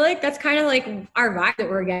 I feel like that's kind of like our vibe that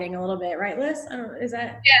we're getting a little bit, right, Liz? Is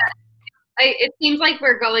that? Yeah, it seems like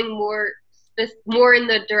we're going more in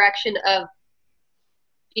the direction of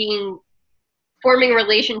forming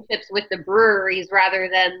relationships with the breweries rather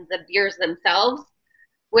than the beers themselves,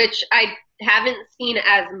 which I haven't seen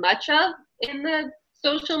as much of in the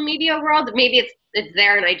social media world. Maybe it's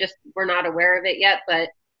there and we're not aware of it yet, but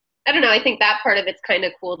I don't know. I think that part of it's kind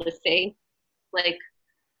of cool to see. Like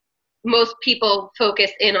most people focus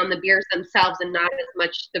in on the beers themselves and not as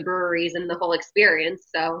much the breweries and the whole experience.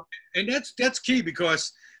 So, and that's key,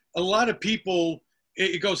 because a lot of people,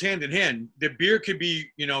 it goes hand in hand. The beer could be,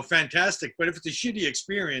 fantastic, but if it's a shitty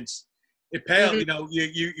experience, it pales.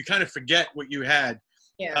 You kind of forget what you had.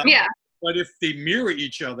 Yeah. But if they mirror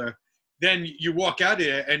each other, then you walk out of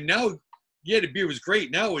there and now, the beer was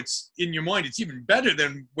great. Now it's in your mind. It's even better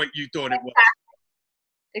than what you thought it was.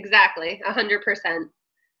 Exactly. 100%.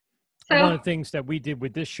 So, one of the things that we did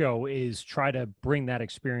with this show is try to bring that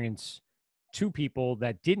experience to people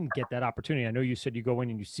that didn't get that opportunity. I know you said you go in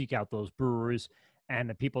and you seek out those brewers and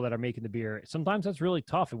the people that are making the beer. Sometimes that's really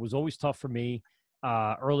tough. It was always tough for me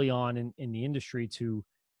early on in the industry to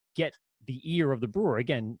get the ear of the brewer.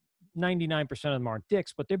 Again, 99% of them aren't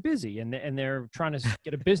dicks, but they're busy and they're trying to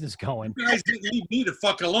get a business going. You guys didn't leave me to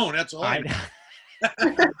fuck alone. That's all.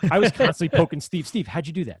 I was constantly poking Steve, how'd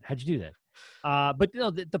you do that? But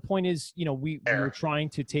the point is, we were trying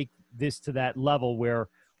to take this to that level where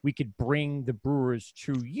we could bring the brewers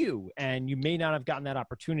to you. And you may not have gotten that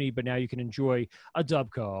opportunity, but now you can enjoy a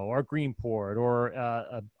Dubco or a Greenport or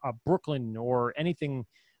a Brooklyn or anything,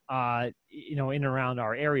 in and around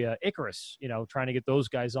our area. Icarus, trying to get those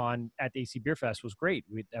guys on at the AC Beer Fest was great.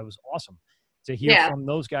 That was awesome to hear from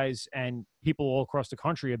those guys and people all across the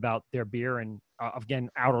country about their beer. And again,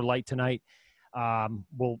 Outer Light tonight.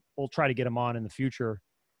 We'll try to get them on in the future.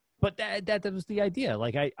 But that was the idea.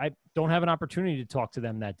 Like, I don't have an opportunity to talk to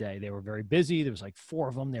them that day. They were very busy. There was like 4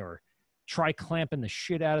 of them. They were clamping the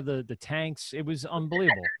shit out of the tanks. It was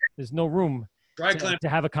unbelievable. There's no room to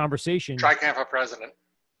have a conversation. Clamp for president.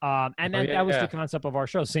 That was the concept of our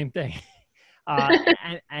show. Same thing.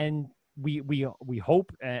 and we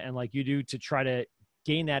hope, and like you do, to try to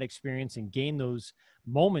gain that experience and gain those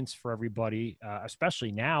moments for everybody,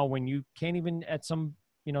 especially now when you can't even at some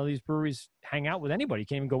these breweries hang out with anybody. You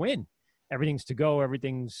can't even go in. Everything's to go.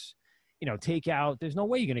 Everything's take out. There's no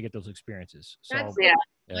way you're gonna get those experiences. So That's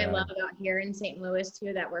I love about here in St. Louis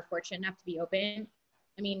too, that we're fortunate enough to be open.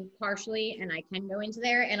 I mean, partially, and I can go into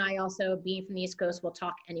there, and I also, being from the East Coast, will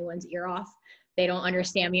talk anyone's ear off. They don't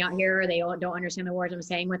understand me out here, or they don't understand the words I'm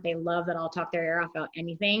saying, but they love that I'll talk their ear off about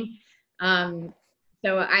anything.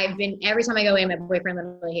 So I've been, every time I go in, my boyfriend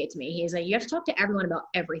literally hates me. He's like, you have to talk to everyone about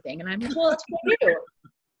everything. And I'm like, well, it's what I do.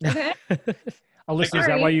 Okay. Alyssa, is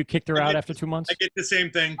that why you kicked her out after 2 months? I get the same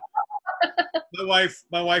thing. My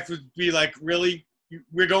wife would be like, really?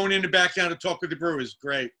 We're going in the backyard to talk with the brewers.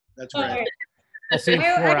 Great. That's great. I'll see you in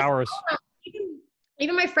 4 hours.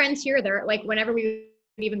 Even my friends here, they're like, whenever we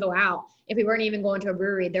even go out, if we weren't even going to a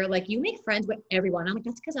brewery, they're like, you make friends with everyone. I'm like,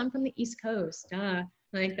 that's because I'm from the East Coast.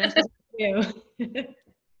 Like, that's what I do.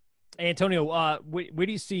 Hey, Antonio, where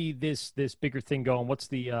do you see this bigger thing going? What's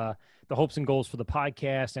the hopes and goals for the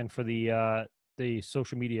podcast and for the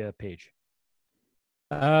social media page?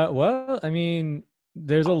 Well, I mean,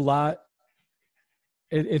 there's a lot.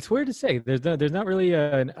 It's weird to say. There's not really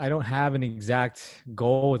I don't have an exact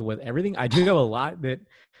goal with everything. I do have a lot that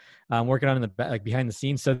I'm working on in the back, like behind the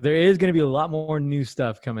scenes. So there is going to be a lot more new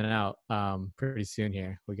stuff coming out pretty soon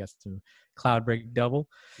here. We got some Cloudbreak Double.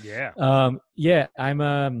 Yeah.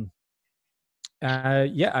 I'm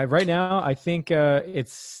right now I think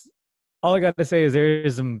it's all I got to say is there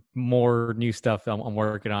is some more new stuff I'm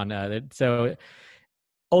working on. So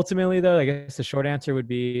ultimately, though, I guess the short answer would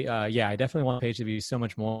be, I definitely want the page to be so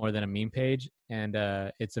much more than a meme page. And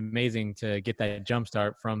it's amazing to get that jump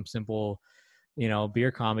start from simple,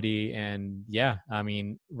 beer comedy. And I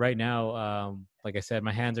mean, right now, like I said,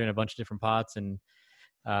 my hands are in a bunch of different pots and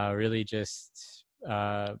really just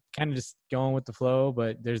kind of just going with the flow.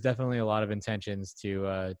 But there's definitely a lot of intentions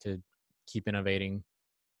to keep innovating.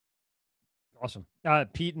 Awesome.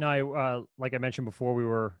 Pete and I, like I mentioned before, we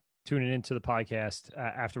were tuning into the podcast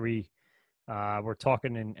after we were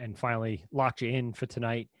talking and finally locked you in for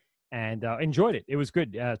tonight, and enjoyed it. It was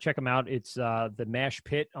good. Check them out. It's the Mash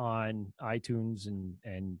Pit on iTunes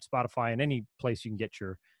and Spotify and any place you can get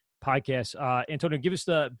your podcast. Antonio, give us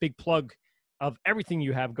the big plug of everything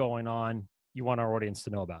you have going on you want our audience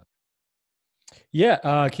to know about.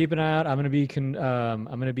 Keep an eye out. I'm gonna be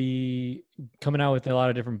coming out with a lot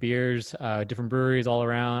of different beers, different breweries all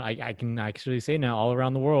around. I can actually say now all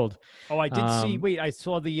around the world. Oh, I did see. Wait, I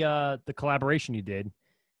saw the collaboration you did.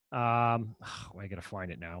 I gotta find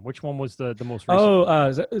it now. Which one was the most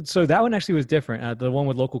recent? So that one actually was different. The one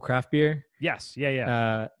with local craft beer. Yes.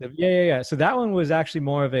 So that one was actually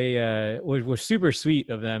more of a was super sweet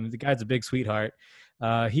of them. The guy's a big sweetheart.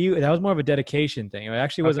 That was more of a dedication thing. It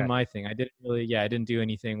actually wasn't my thing. I didn't do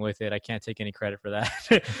anything with it. I can't take any credit for that.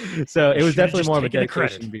 So it was definitely more of a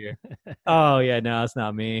dedication beer. Oh yeah, no, it's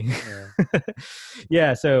not me.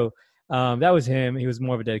 Yeah. So that was him. He was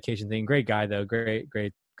more of a dedication thing. Great guy though. Great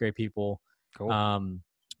people. Cool. Other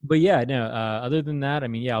than that, I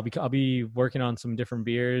mean, I'll be working on some different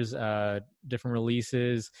beers, different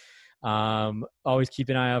releases. Always keep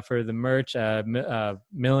an eye out for the merch.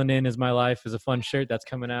 Melanin is My Life is a fun shirt that's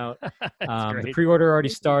coming out. The pre-order already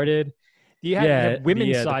started. You have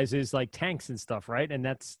women's sizes like tanks and stuff, right? And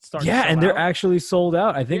that's starting to sell and they're out? actually sold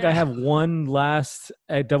out. I think I have one last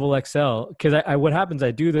at double XL because what happens, I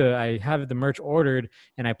have the merch ordered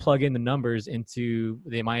and I plug in the numbers into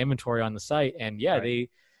my inventory on the site, and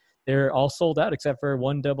they're all sold out except for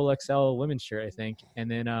one double XL women's shirt, I think. And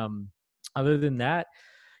then other than that,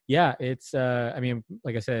 it's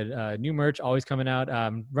like I said, new merch always coming out.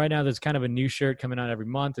 Right now there's kind of a new shirt coming out every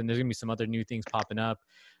month, and there's gonna be some other new things popping up.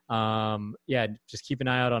 Just keep an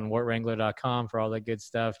eye out on wortwrangler.com for all that good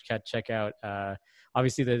stuff. Check out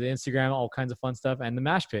obviously the Instagram, all kinds of fun stuff, and the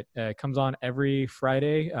Mash Pit comes on every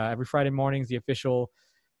Friday. Every Friday morning is the official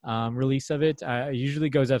release of it. It usually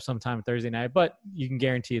goes up sometime Thursday night, but you can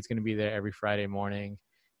guarantee it's going to be there every Friday morning.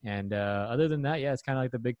 And other than that, yeah, it's kind of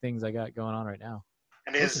like the big things I got going on right now.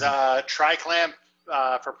 And is Tri-Clamp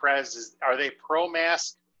for Prez, are they pro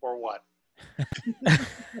mask or what?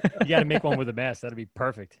 You got to make one with a mask. That'd be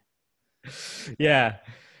perfect. Yeah.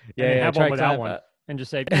 Have one without one. And just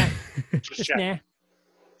say, just nah.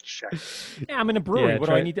 Check. Yeah, I'm in a brewery. What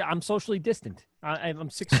do I need to? I'm socially distant. I'm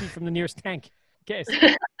 6 feet from the nearest tank. Okay.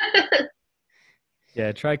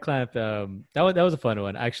 Yeah, Tri-Clamp. That was a fun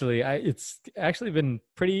one. Actually, it's actually been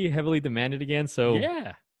pretty heavily demanded again. So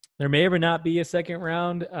yeah, there may or may not be a second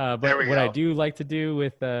round. But what I do like to do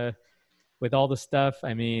with all the stuff,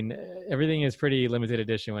 I mean, everything is pretty limited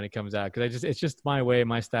edition when it comes out because it's just my way,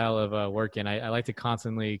 my style of working. I like to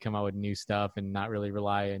constantly come out with new stuff and not really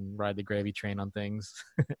rely and ride the gravy train on things.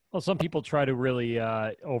 Well, some people try to really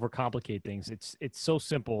overcomplicate things. It's so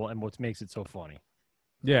simple, and what makes it so funny.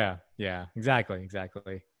 Yeah, exactly. Thank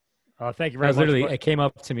you very much. It came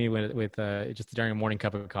up to me with just during a morning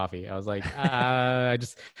cup of coffee. I was like, I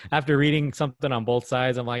just after reading something on both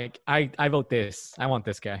sides, I'm like, I vote this. I want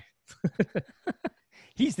this guy.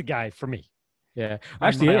 He's the guy for me. Yeah,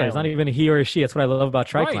 actually, it's not even a he or a she. That's what I love about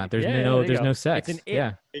Tri-Clamp. There's no sex. It's an it.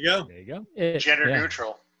 Yeah, There you go. Gender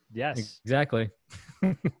neutral. Yes, exactly.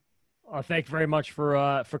 Thank you very much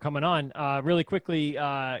for coming on. Really quickly,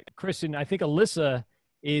 Kristin, I think Alyssa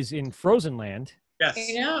is in Frozen Land. Yes.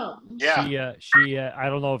 I know. Yeah. She I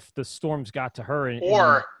don't know if the storms got to her in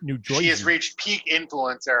New Jersey. She has reached peak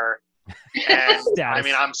influencer. And I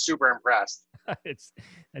mean, I'm super impressed.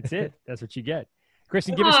 That's it. That's what you get.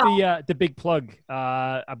 Kristin, give us the big plug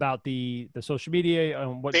about the social media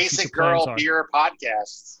and what Basic Girl Beer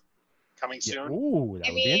podcasts coming soon. Ooh,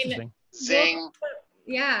 that would be interesting. Zing.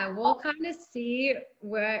 We'll kind of see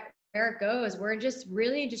where it goes. We're just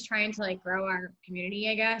really just trying to like grow our community,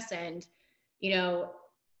 I guess, and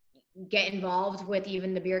get involved with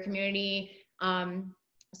even the beer community.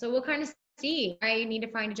 So we'll kind of see. I need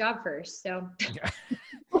to find a job first. So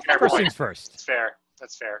first things first.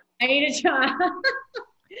 That's fair. I need a job.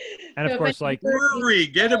 And of course, like brewery,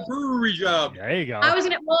 get a brewery job. There you go. I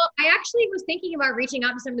actually was thinking about reaching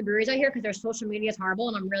out to some of the breweries out here because their social media is horrible,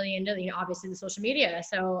 and I'm really into obviously the social media.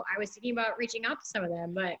 So I was thinking about reaching out to some of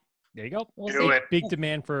them, but there you go. Do it. Big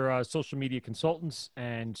demand for social media consultants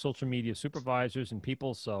and social media supervisors and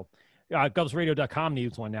people. So GovsRadio.com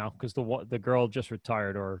needs one now because the girl just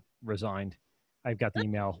retired or resigned. I've got the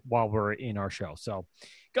email while we're in our show. So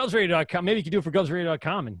GovsRadio.com. Maybe you could do it for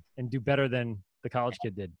GovsRadio.com and do better than the college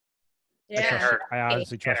kid did. Yeah. I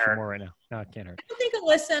honestly trust you more right now. No, it can't hurt. I don't think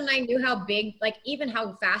Alyssa and I knew how big, like even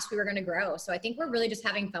how fast we were going to grow. So I think we're really just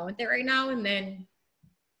having fun with it right now. And then,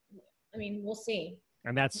 I mean, we'll see.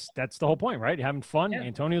 And that's the whole point, right? You're having fun. Yeah.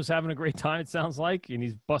 Antonio's having a great time, it sounds like, and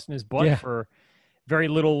he's busting his butt for very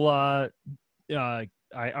little. I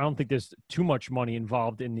don't think there's too much money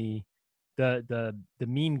involved in the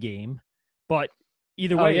meme game, but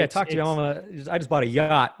either way, talk to you. I just bought a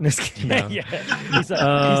yacht. He's the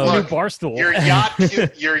new Barstool.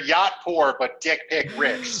 You're yacht poor, but dick pic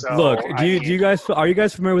rich. So look, are you guys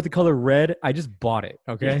familiar with the color red? I just bought it.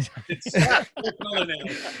 Okay.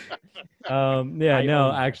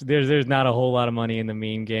 Actually, there's not a whole lot of money in the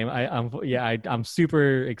meme game. I'm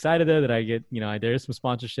super excited though that I get there's some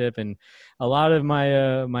sponsorship, and a lot of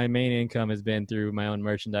my my main income has been through my own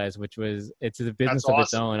merchandise, it's a business of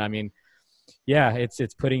its own. I mean. Yeah,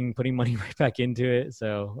 it's putting money right back into it.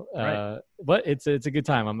 So, but it's a good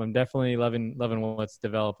time. I'm definitely loving what's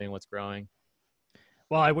developing, what's growing.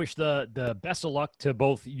 Well, I wish the best of luck to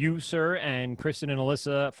both you, sir, and Kristin and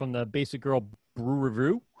Alyssa from the Basic Girl Brew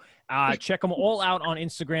Review. Check them all out on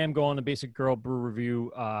Instagram. Go on the Basic Girl Brew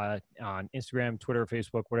Review on Instagram, Twitter,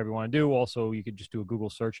 Facebook, whatever you want to do. Also, you could just do a Google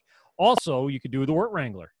search. Also, you could do the Wort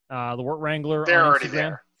Wrangler. The Wort Wrangler They're on already Instagram.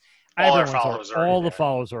 There. All the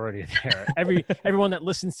followers are already there. Everyone that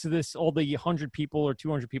listens to this, all the 100 people or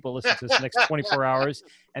 200 people listen to this the next 24 hours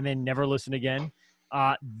and then never listen again,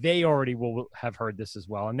 they already will have heard this as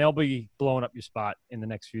well. And they'll be blowing up your spot in the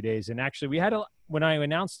next few days. And actually, when I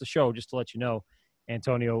announced the show, just to let you know,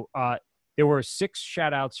 Antonio, there were 6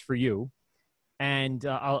 shout-outs for you. And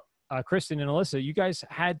Kristin and Alyssa, you guys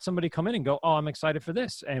had somebody come in and go, "Oh, I'm excited for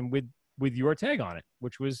this," and with your tag on it,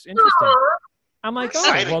 which was interesting. I'm like,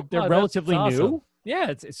 well, they're relatively new.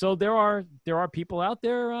 Yeah, so there are people out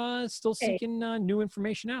there still seeking new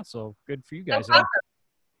information out. So good for you guys.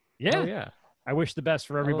 Yeah. I wish the best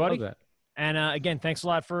for everybody. I love that. And again, thanks a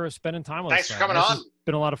lot for spending time with us. Thanks for coming on. It's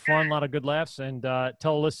been a lot of fun, a lot of good laughs. And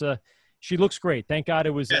tell Alyssa she looks great. Thank God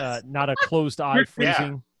it was not a closed eye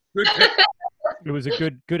freezing. Good It was a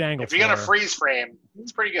good angle. If you're gonna freeze frame,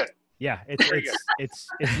 it's pretty good. Yeah, it's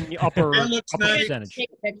in the upper percentage. Take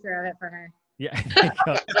a picture of it for her. Yeah,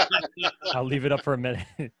 I'll leave it up for a minute.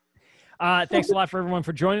 Thanks a lot for everyone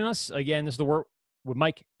for joining us. Again, this is the Wort with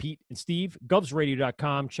Mike, Pete, and Steve.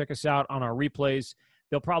 GovsRadio.com. Check us out on our replays.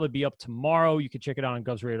 They'll probably be up tomorrow. You can check it out on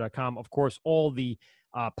GovsRadio.com. Of course, all the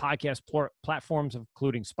podcast platforms,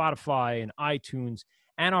 including Spotify and iTunes,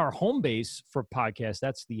 and our home base for podcasts.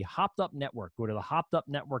 That's the Hopped Up Network. Go to the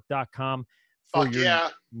hoppedupnetwork.com for your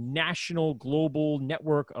national, global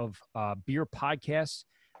network of beer podcasts.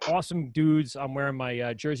 Awesome dudes. I'm wearing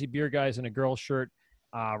my Jersey Beer Guys and a girl shirt.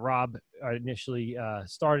 Rob initially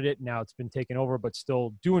started it. Now it's been taken over, but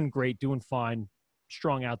still doing great, doing fine,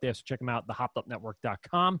 strong out there. So check them out,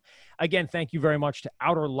 thehoppedupnetwork.com. Again, thank you very much to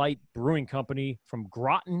Outer Light Brewing Company from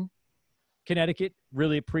Groton, Connecticut.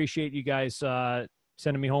 Really appreciate you guys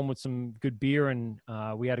sending me home with some good beer, and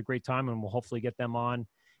we had a great time, and we'll hopefully get them on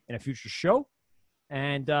in a future show.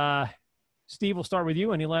 And Steve, we'll start with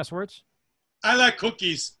you. Any last words? I like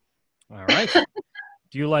cookies. All right.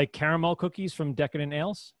 Do you like caramel cookies from Decadent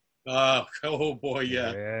Ales? Oh boy,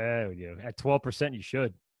 yeah. Yeah, we do. At 12%, you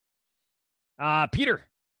should. Peter,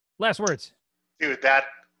 last words. Dude, that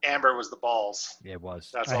amber was the balls. Yeah, it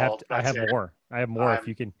was. That's I have more. I have more. If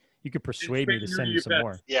you can persuade me to send you some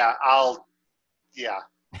more. Yeah, yeah.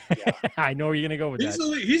 I know where you're gonna go with that.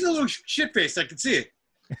 He's a little shit faced. I can see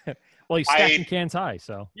it. Well, he's stacking cans high,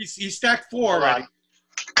 so he's stacked 4 already.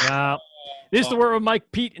 Now, this is the Word with Mike,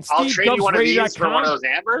 Pete, and Steve. I'll trade you one of these for one of those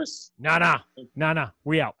ambers. Nah.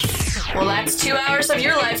 We out. Well, that's 2 hours of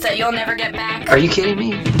your life that you'll never get back. Are you kidding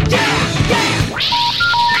me?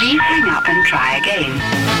 Please hang up and try again.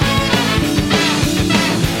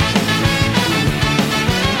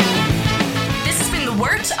 This has been the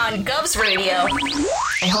Wort on Govs Radio.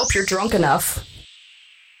 I hope you're drunk enough.